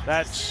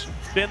 That's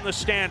been the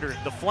standard.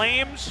 The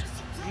Flames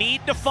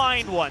need to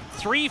find one.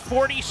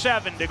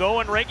 3:47 to go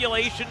in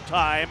regulation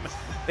time.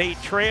 They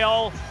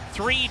trail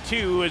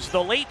 3-2 as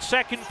the late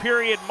second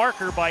period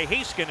marker by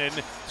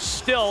Heiskanen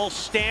still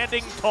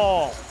standing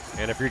tall.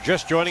 And if you're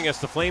just joining us,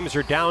 the Flames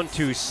are down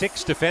to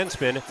 6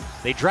 defensemen.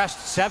 They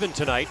dressed 7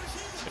 tonight.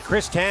 And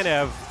Chris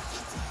Tanev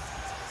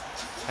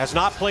has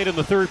not played in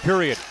the third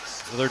period.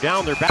 So they're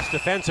down their best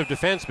defensive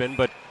defenseman,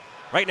 but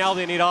right now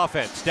they need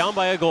offense. Down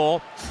by a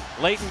goal,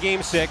 late in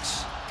Game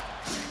 6,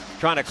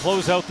 trying to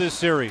close out this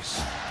series.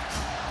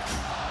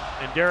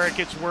 And Derek,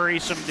 it's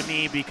worrisome to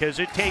me because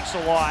it takes a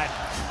lot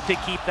to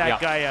keep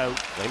that guy out.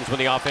 Flames win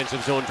the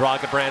offensive zone, draw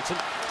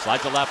Gudbranson.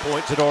 Slides to left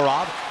point,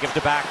 Zadorov. Give it to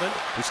Backlund,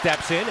 who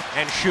steps in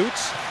and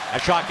shoots. A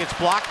shot gets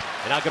blocked,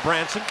 and now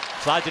Gudbranson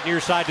slides it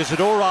near side to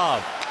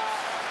Zadorov.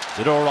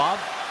 Zadorov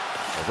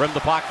will rim the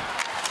puck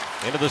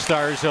into the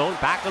Stars zone.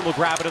 Backlund will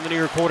grab it in the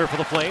near quarter for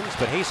the Flames,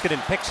 but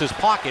Heiskanen picks his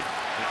pocket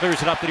and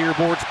clears it up the near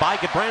boards by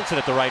Gudbranson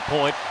at the right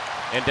point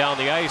and down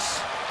the ice.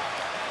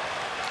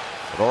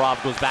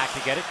 Zadorov goes back to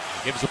get it.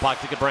 gives the puck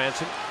to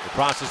Branson. He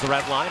crosses the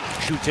red line,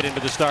 shoots it into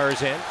the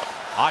Stars' end.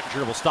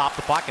 Ottinger will stop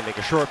the puck and make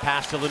a short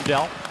pass to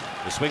Lindell.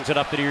 He swings it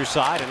up the near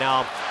side, and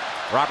now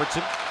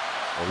Robertson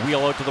will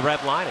wheel out to the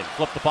red line and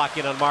flip the puck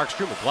in on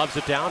Markstrom. He gloves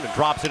it down and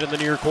drops it in the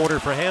near corner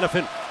for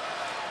Hanifin.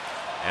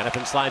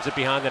 Hanifin slides it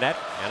behind the net,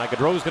 and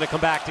Gaudreau's going to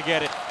come back to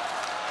get it.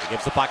 He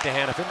gives the puck to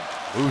Hanifin,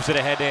 moves it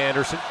ahead to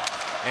Anderson.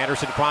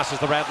 Anderson crosses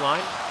the red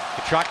line.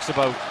 Tkachuk's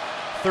about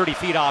 30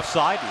 feet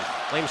offside, and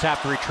Flames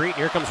have to retreat. And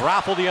here comes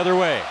Raffl the other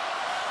way.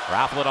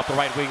 Raffl it up the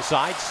right wing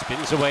side,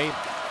 spins away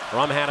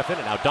from Hanifin,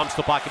 and now dumps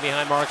the puck in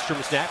behind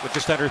Markstrom's net with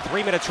just under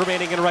 3 minutes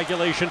remaining in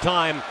regulation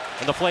time,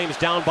 and the Flames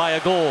down by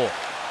a goal.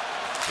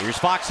 Here's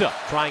Faksa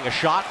trying a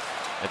shot.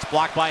 It's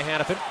blocked by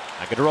Hanifin.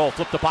 Gaudreau will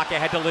flip the puck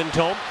ahead to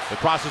Lindholm, who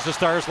crosses the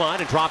Stars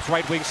line and drops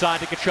right wing side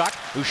to Tkachuk,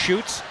 who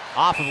shoots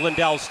off of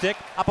Lindell's stick,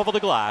 up over the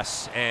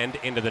glass, and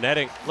into the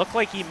netting. Looked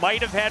like he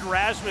might have had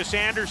Rasmus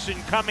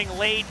Andersson coming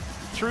late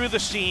through the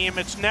seam.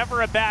 It's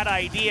never a bad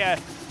idea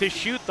to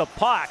shoot the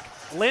puck.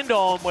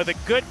 Lindholm with a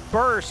good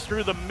burst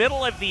through the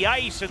middle of the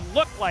ice and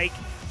looked like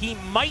he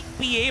might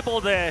be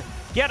able to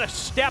get a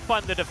step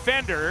on the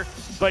defender,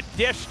 but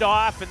dished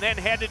off and then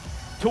headed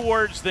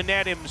towards the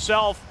net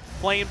himself.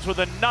 Flames with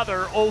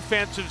another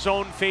offensive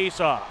zone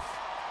face-off.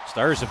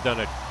 Stars have done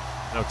an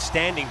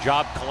outstanding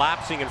job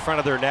collapsing in front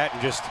of their net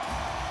and just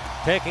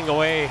taking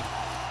away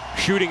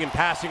shooting and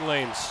passing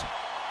lanes.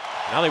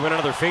 Now they win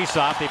another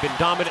face-off. They've been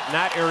dominant in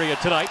that area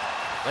tonight.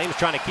 Flames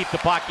trying to keep the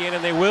puck in,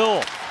 and they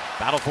will.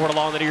 Battle for it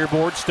along the near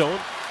board. Stone,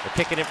 they're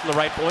kicking it from the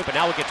right point, but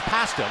now it gets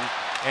past him,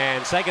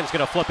 and Seguin's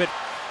going to flip it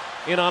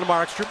in on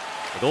Markstrom.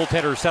 The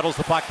goaltender settles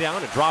the puck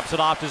down and drops it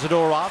off to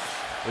Zadorov,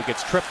 who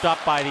gets tripped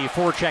up by the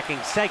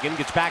forechecking Seguin,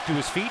 gets back to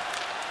his feet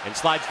and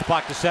slides the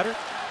puck to center.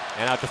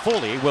 And out to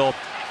Foley, will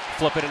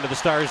flip it into the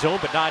Star zone,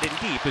 but not in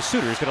deep, as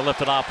Suter's going to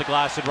lift it off the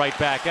glass and right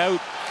back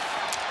out.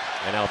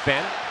 And now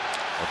Ben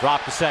will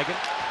drop to Seguin.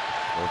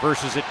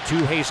 Reverses it to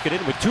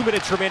Heiskanen with 2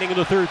 minutes remaining in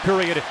the third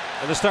period,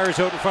 and the Stars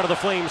out in front of the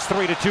Flames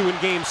 3-2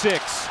 in Game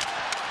 6.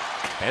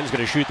 Ben's going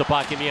to shoot the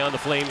puck in beyond the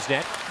Flames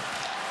net.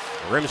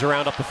 The rims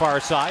around up the far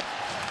side.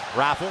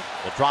 Raffl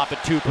will drop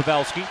it to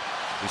Pavelski,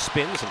 who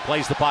spins and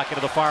plays the puck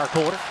into the far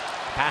corner.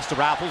 Pass to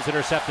Raffl's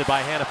intercepted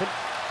by Hanifin.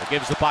 He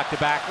gives the puck to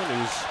Backlund,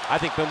 who's, I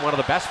think, been one of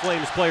the best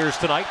Flames players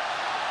tonight.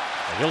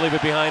 And he'll leave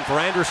it behind for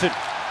Anderson.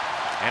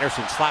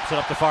 Anderson slaps it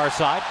up the far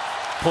side.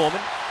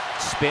 Pullman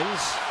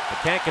spins, but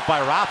can't get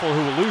by Raffl,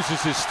 who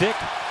loses his stick.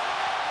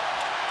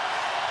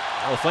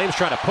 Now the Flames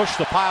trying to push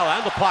the pile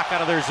and the puck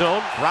out of their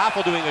zone.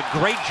 Raffl doing a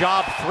great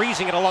job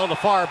freezing it along the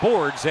far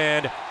boards,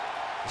 and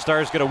the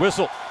Stars get a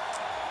whistle.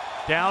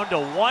 Down to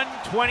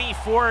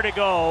 1:24 to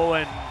go,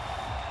 and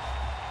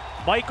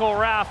Michael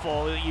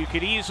Raffl, you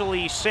could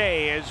easily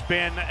say, has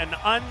been an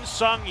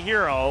unsung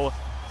hero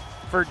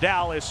for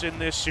Dallas in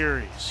this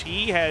series.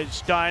 He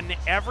has done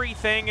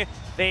everything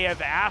they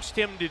have asked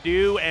him to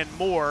do and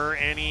more,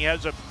 and he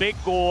has a big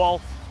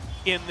goal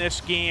in this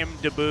game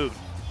to boot.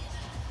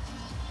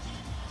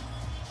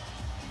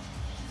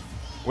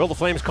 Will the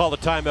Flames call the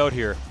timeout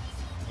here?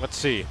 Let's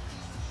see.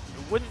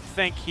 I wouldn't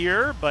think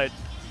here, but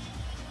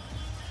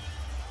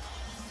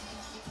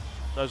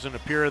doesn't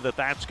appear that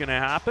that's going to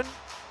happen.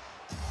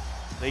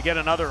 They get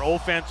another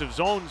offensive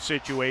zone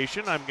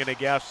situation. I'm going to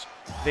guess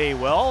they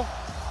will.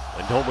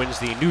 Lindholm wins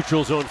the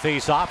neutral zone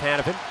face-off.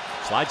 Hanifin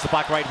slides the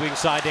puck right wing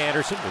side to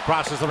Anderson, who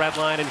crosses the red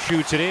line and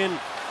shoots it in.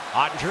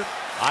 Ottinger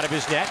out of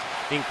his net,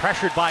 being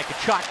pressured by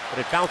Tkachuk, but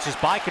it bounces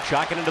by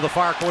Tkachuk and into the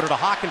far corner to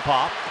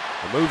Hakanpää,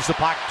 who moves the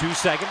puck 2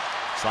 seconds.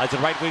 Slides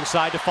it right wing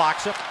side to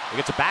Faksa. He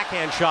gets a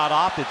backhand shot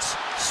off. It's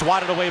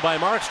swatted away by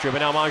Markstrom, and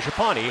now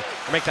Mangiapane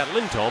will make that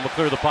Lindholm will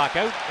clear the puck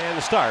out, and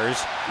the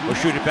Stars will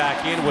shoot it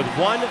back in with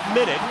 1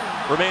 minute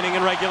remaining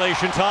in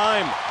regulation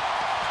time.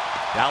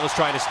 Dallas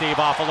trying to stave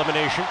off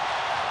elimination.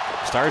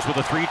 Stars with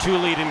a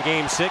 3-2 lead in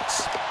Game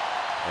 6.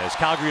 As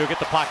Calgary will get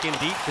the puck in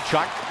deep,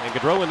 Tkachuk and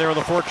Gaudreau in there on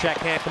the forecheck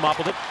can't come up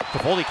with it.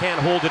 Toffoli can't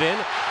hold it in.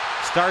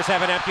 Stars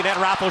have an empty net.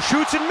 Raffl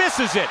shoots and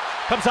misses it.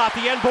 Comes off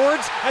the end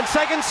boards, and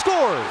Seguin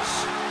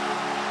scores.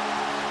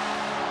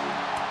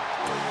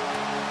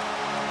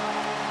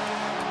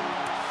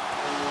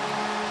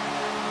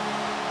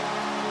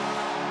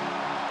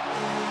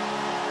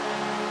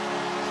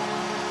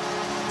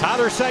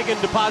 Tyler Seguin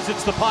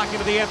deposits the puck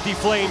into the empty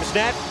Flames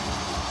net.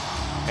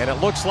 And it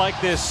looks like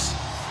this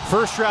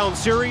first round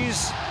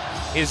series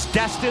is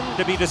destined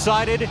to be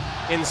decided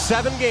in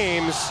 7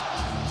 games.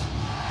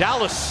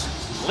 Dallas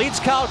leads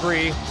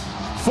Calgary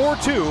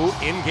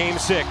 4-2 in Game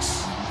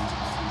 6.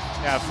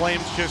 Yeah,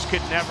 Flames just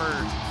could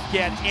never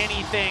get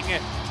anything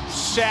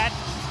set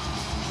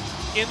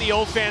in the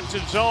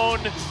offensive zone.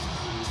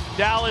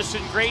 Dallas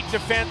in great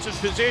defensive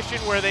position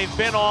where they've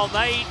been all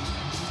night.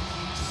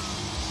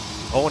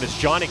 Oh, and is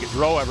Johnny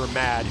Gaudreau ever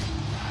mad?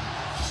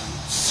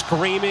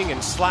 Screaming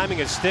and slamming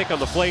his stick on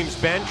the Flames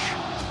bench.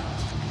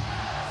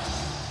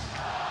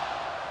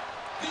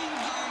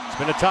 It's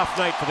been a tough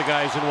night for the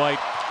guys in white.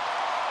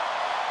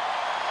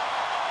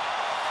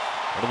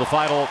 Into the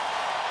final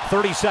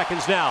 30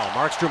 seconds now.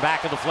 Markstrom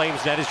back in the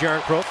Flames net is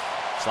Jarnkrok.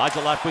 Slides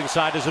the left wing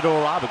side to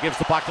Zadorov, who gives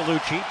the puck to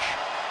Lucic.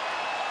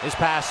 His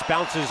pass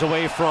bounces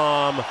away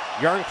from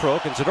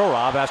Yarncroke, and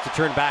Zadorov has to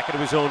turn back into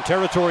his own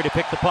territory to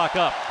pick the puck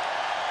up.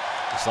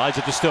 He slides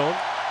it to Stone.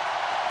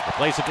 He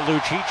plays it to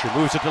Lucic, who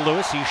moves it to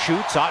Lewis. He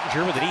shoots.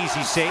 Ottinger with an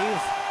easy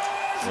save.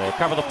 Will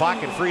cover the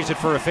puck and frees it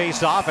for a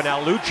face-off. And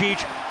now Lucic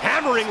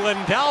hammering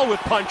Lindell with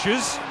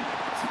punches.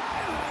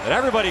 And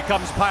everybody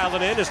comes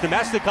piling in as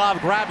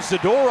Nemestikov grabs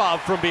Zadorov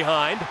from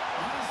behind.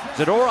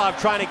 Zadorov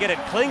trying to get at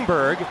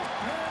Klingberg.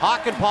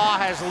 Hakanpää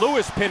has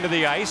Lewis pinned to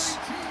the ice.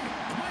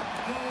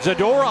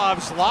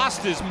 Zadorov's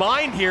lost his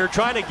mind here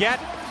trying to get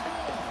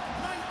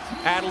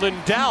at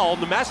Lindell.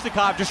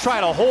 Nemestikov just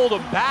trying to hold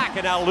him back,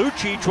 and now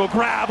Lucic will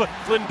grab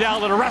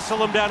Lindell and wrestle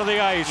him down to the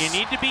ice. You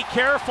need to be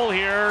careful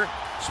here,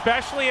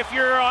 especially if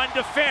you're on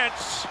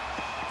defense.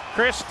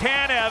 Chris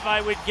Tanev,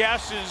 I would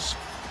guess, is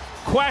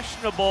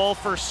questionable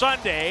for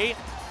Sunday.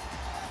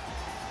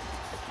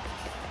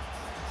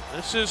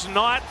 This is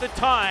not the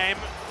time.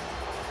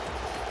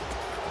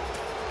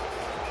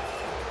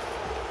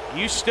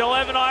 You still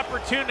have an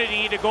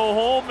opportunity to go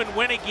home and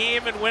win a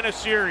game and win a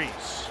series.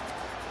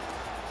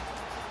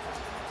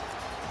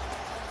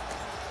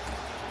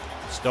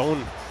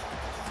 Stone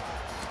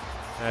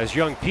has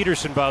young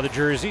Peterson by the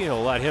jersey.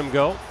 He'll let him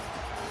go.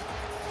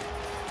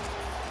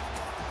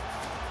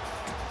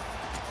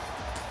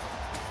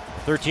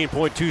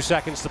 .2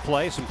 seconds to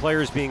play. Some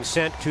players being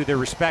sent to their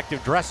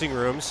respective dressing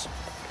rooms.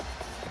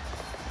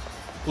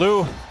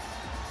 Lou,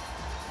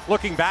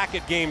 looking back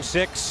at Game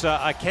 6,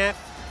 I can't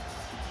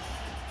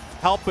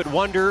help but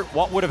wonder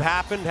what would have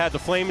happened had the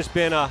Flames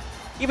been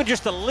even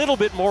just a little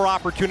bit more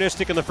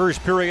opportunistic in the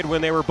first period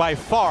when they were by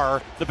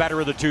far the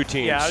better of the two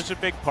teams. Yeah, it was a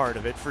big part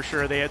of it for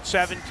sure. They had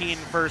 17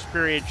 first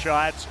period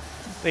shots.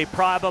 They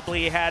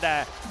probably had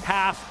a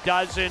half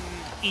dozen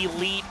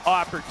elite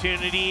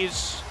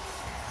opportunities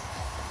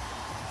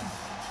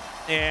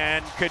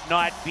and could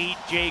not beat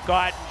Jake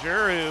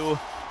Ottinger,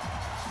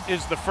 who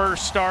is the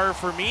first star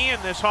for me in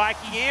this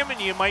hockey game,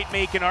 and you might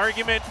make an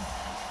argument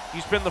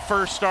he's been the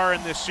first star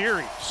in this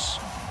series.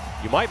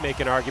 You might make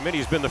an argument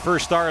he's been the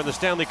first star in the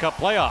Stanley Cup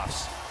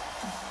playoffs.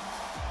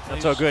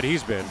 That's how good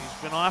he's been.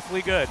 He's been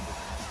awfully good.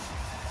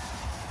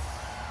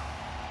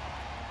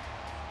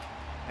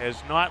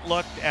 Has not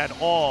looked at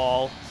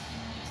all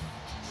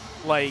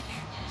like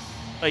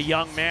a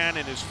young man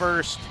in his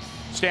first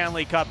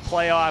Stanley Cup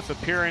playoff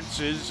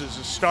appearances as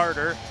a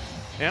starter.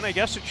 And I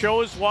guess it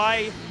shows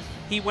why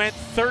he went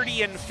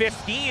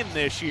 30-15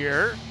 this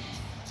year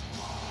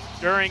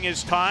during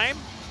his time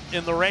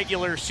in the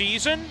regular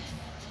season.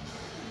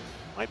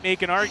 Might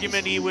make an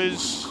argument he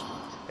was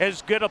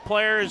as good a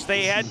player as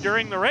they had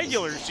during the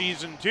regular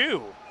season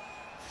too.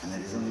 And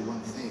there is only one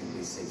thing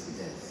we say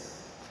today.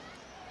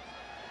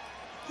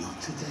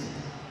 Not today.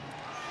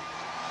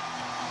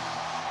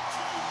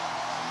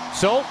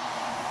 So,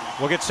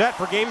 we'll get set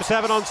for Game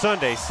 7 on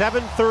Sunday.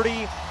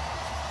 7:30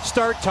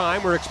 start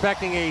time. We're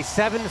expecting a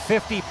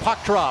 7:50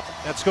 puck drop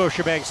at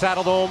Scotiabank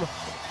Saddledome.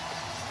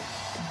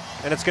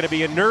 And it's going to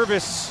be a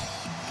nervous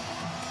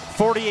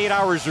 48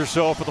 hours or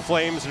so for the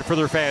Flames and for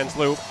their fans,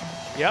 Lou.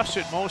 Yes,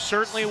 it most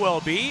certainly will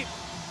be.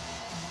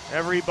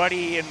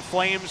 Everybody in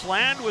Flames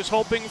land was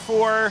hoping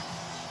for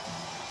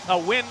a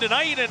win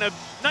tonight and a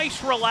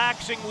nice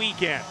relaxing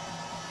weekend.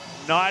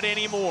 Not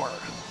anymore.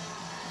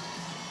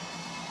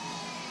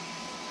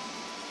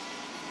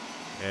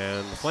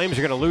 And the Flames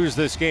are going to lose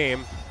this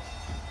game.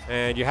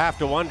 And you have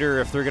to wonder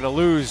if they're going to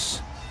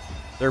lose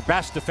their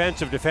best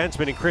defensive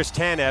defenseman in Chris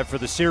Tanev for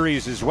the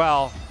series as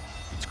well.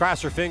 Let's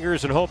cross our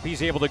fingers and hope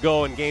he's able to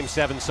go in Game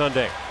 7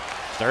 Sunday.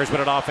 Stars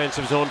with an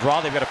offensive zone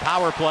draw. They've got a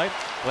power play.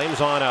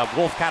 Flames on a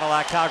Wolf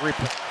Cadillac Calgary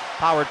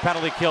powered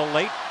penalty kill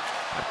late.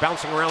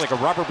 Bouncing around like a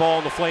rubber ball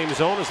in the Flame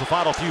zone as the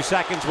final few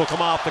seconds will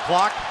come off the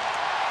clock.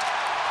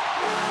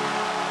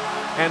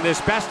 And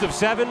this best of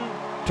 7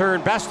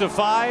 turned best of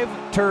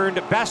 5 turned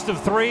best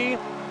of 3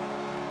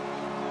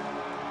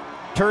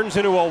 turns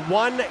into a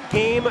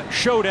one-game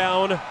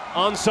showdown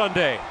on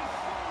Sunday.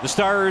 The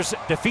Stars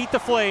defeat the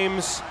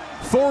Flames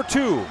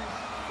 4-2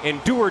 in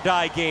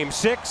do-or-die Game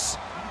 6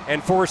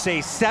 and force a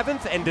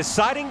 7th and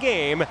deciding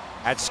game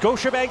at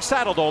Scotiabank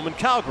Saddledome in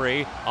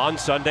Calgary on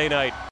Sunday night.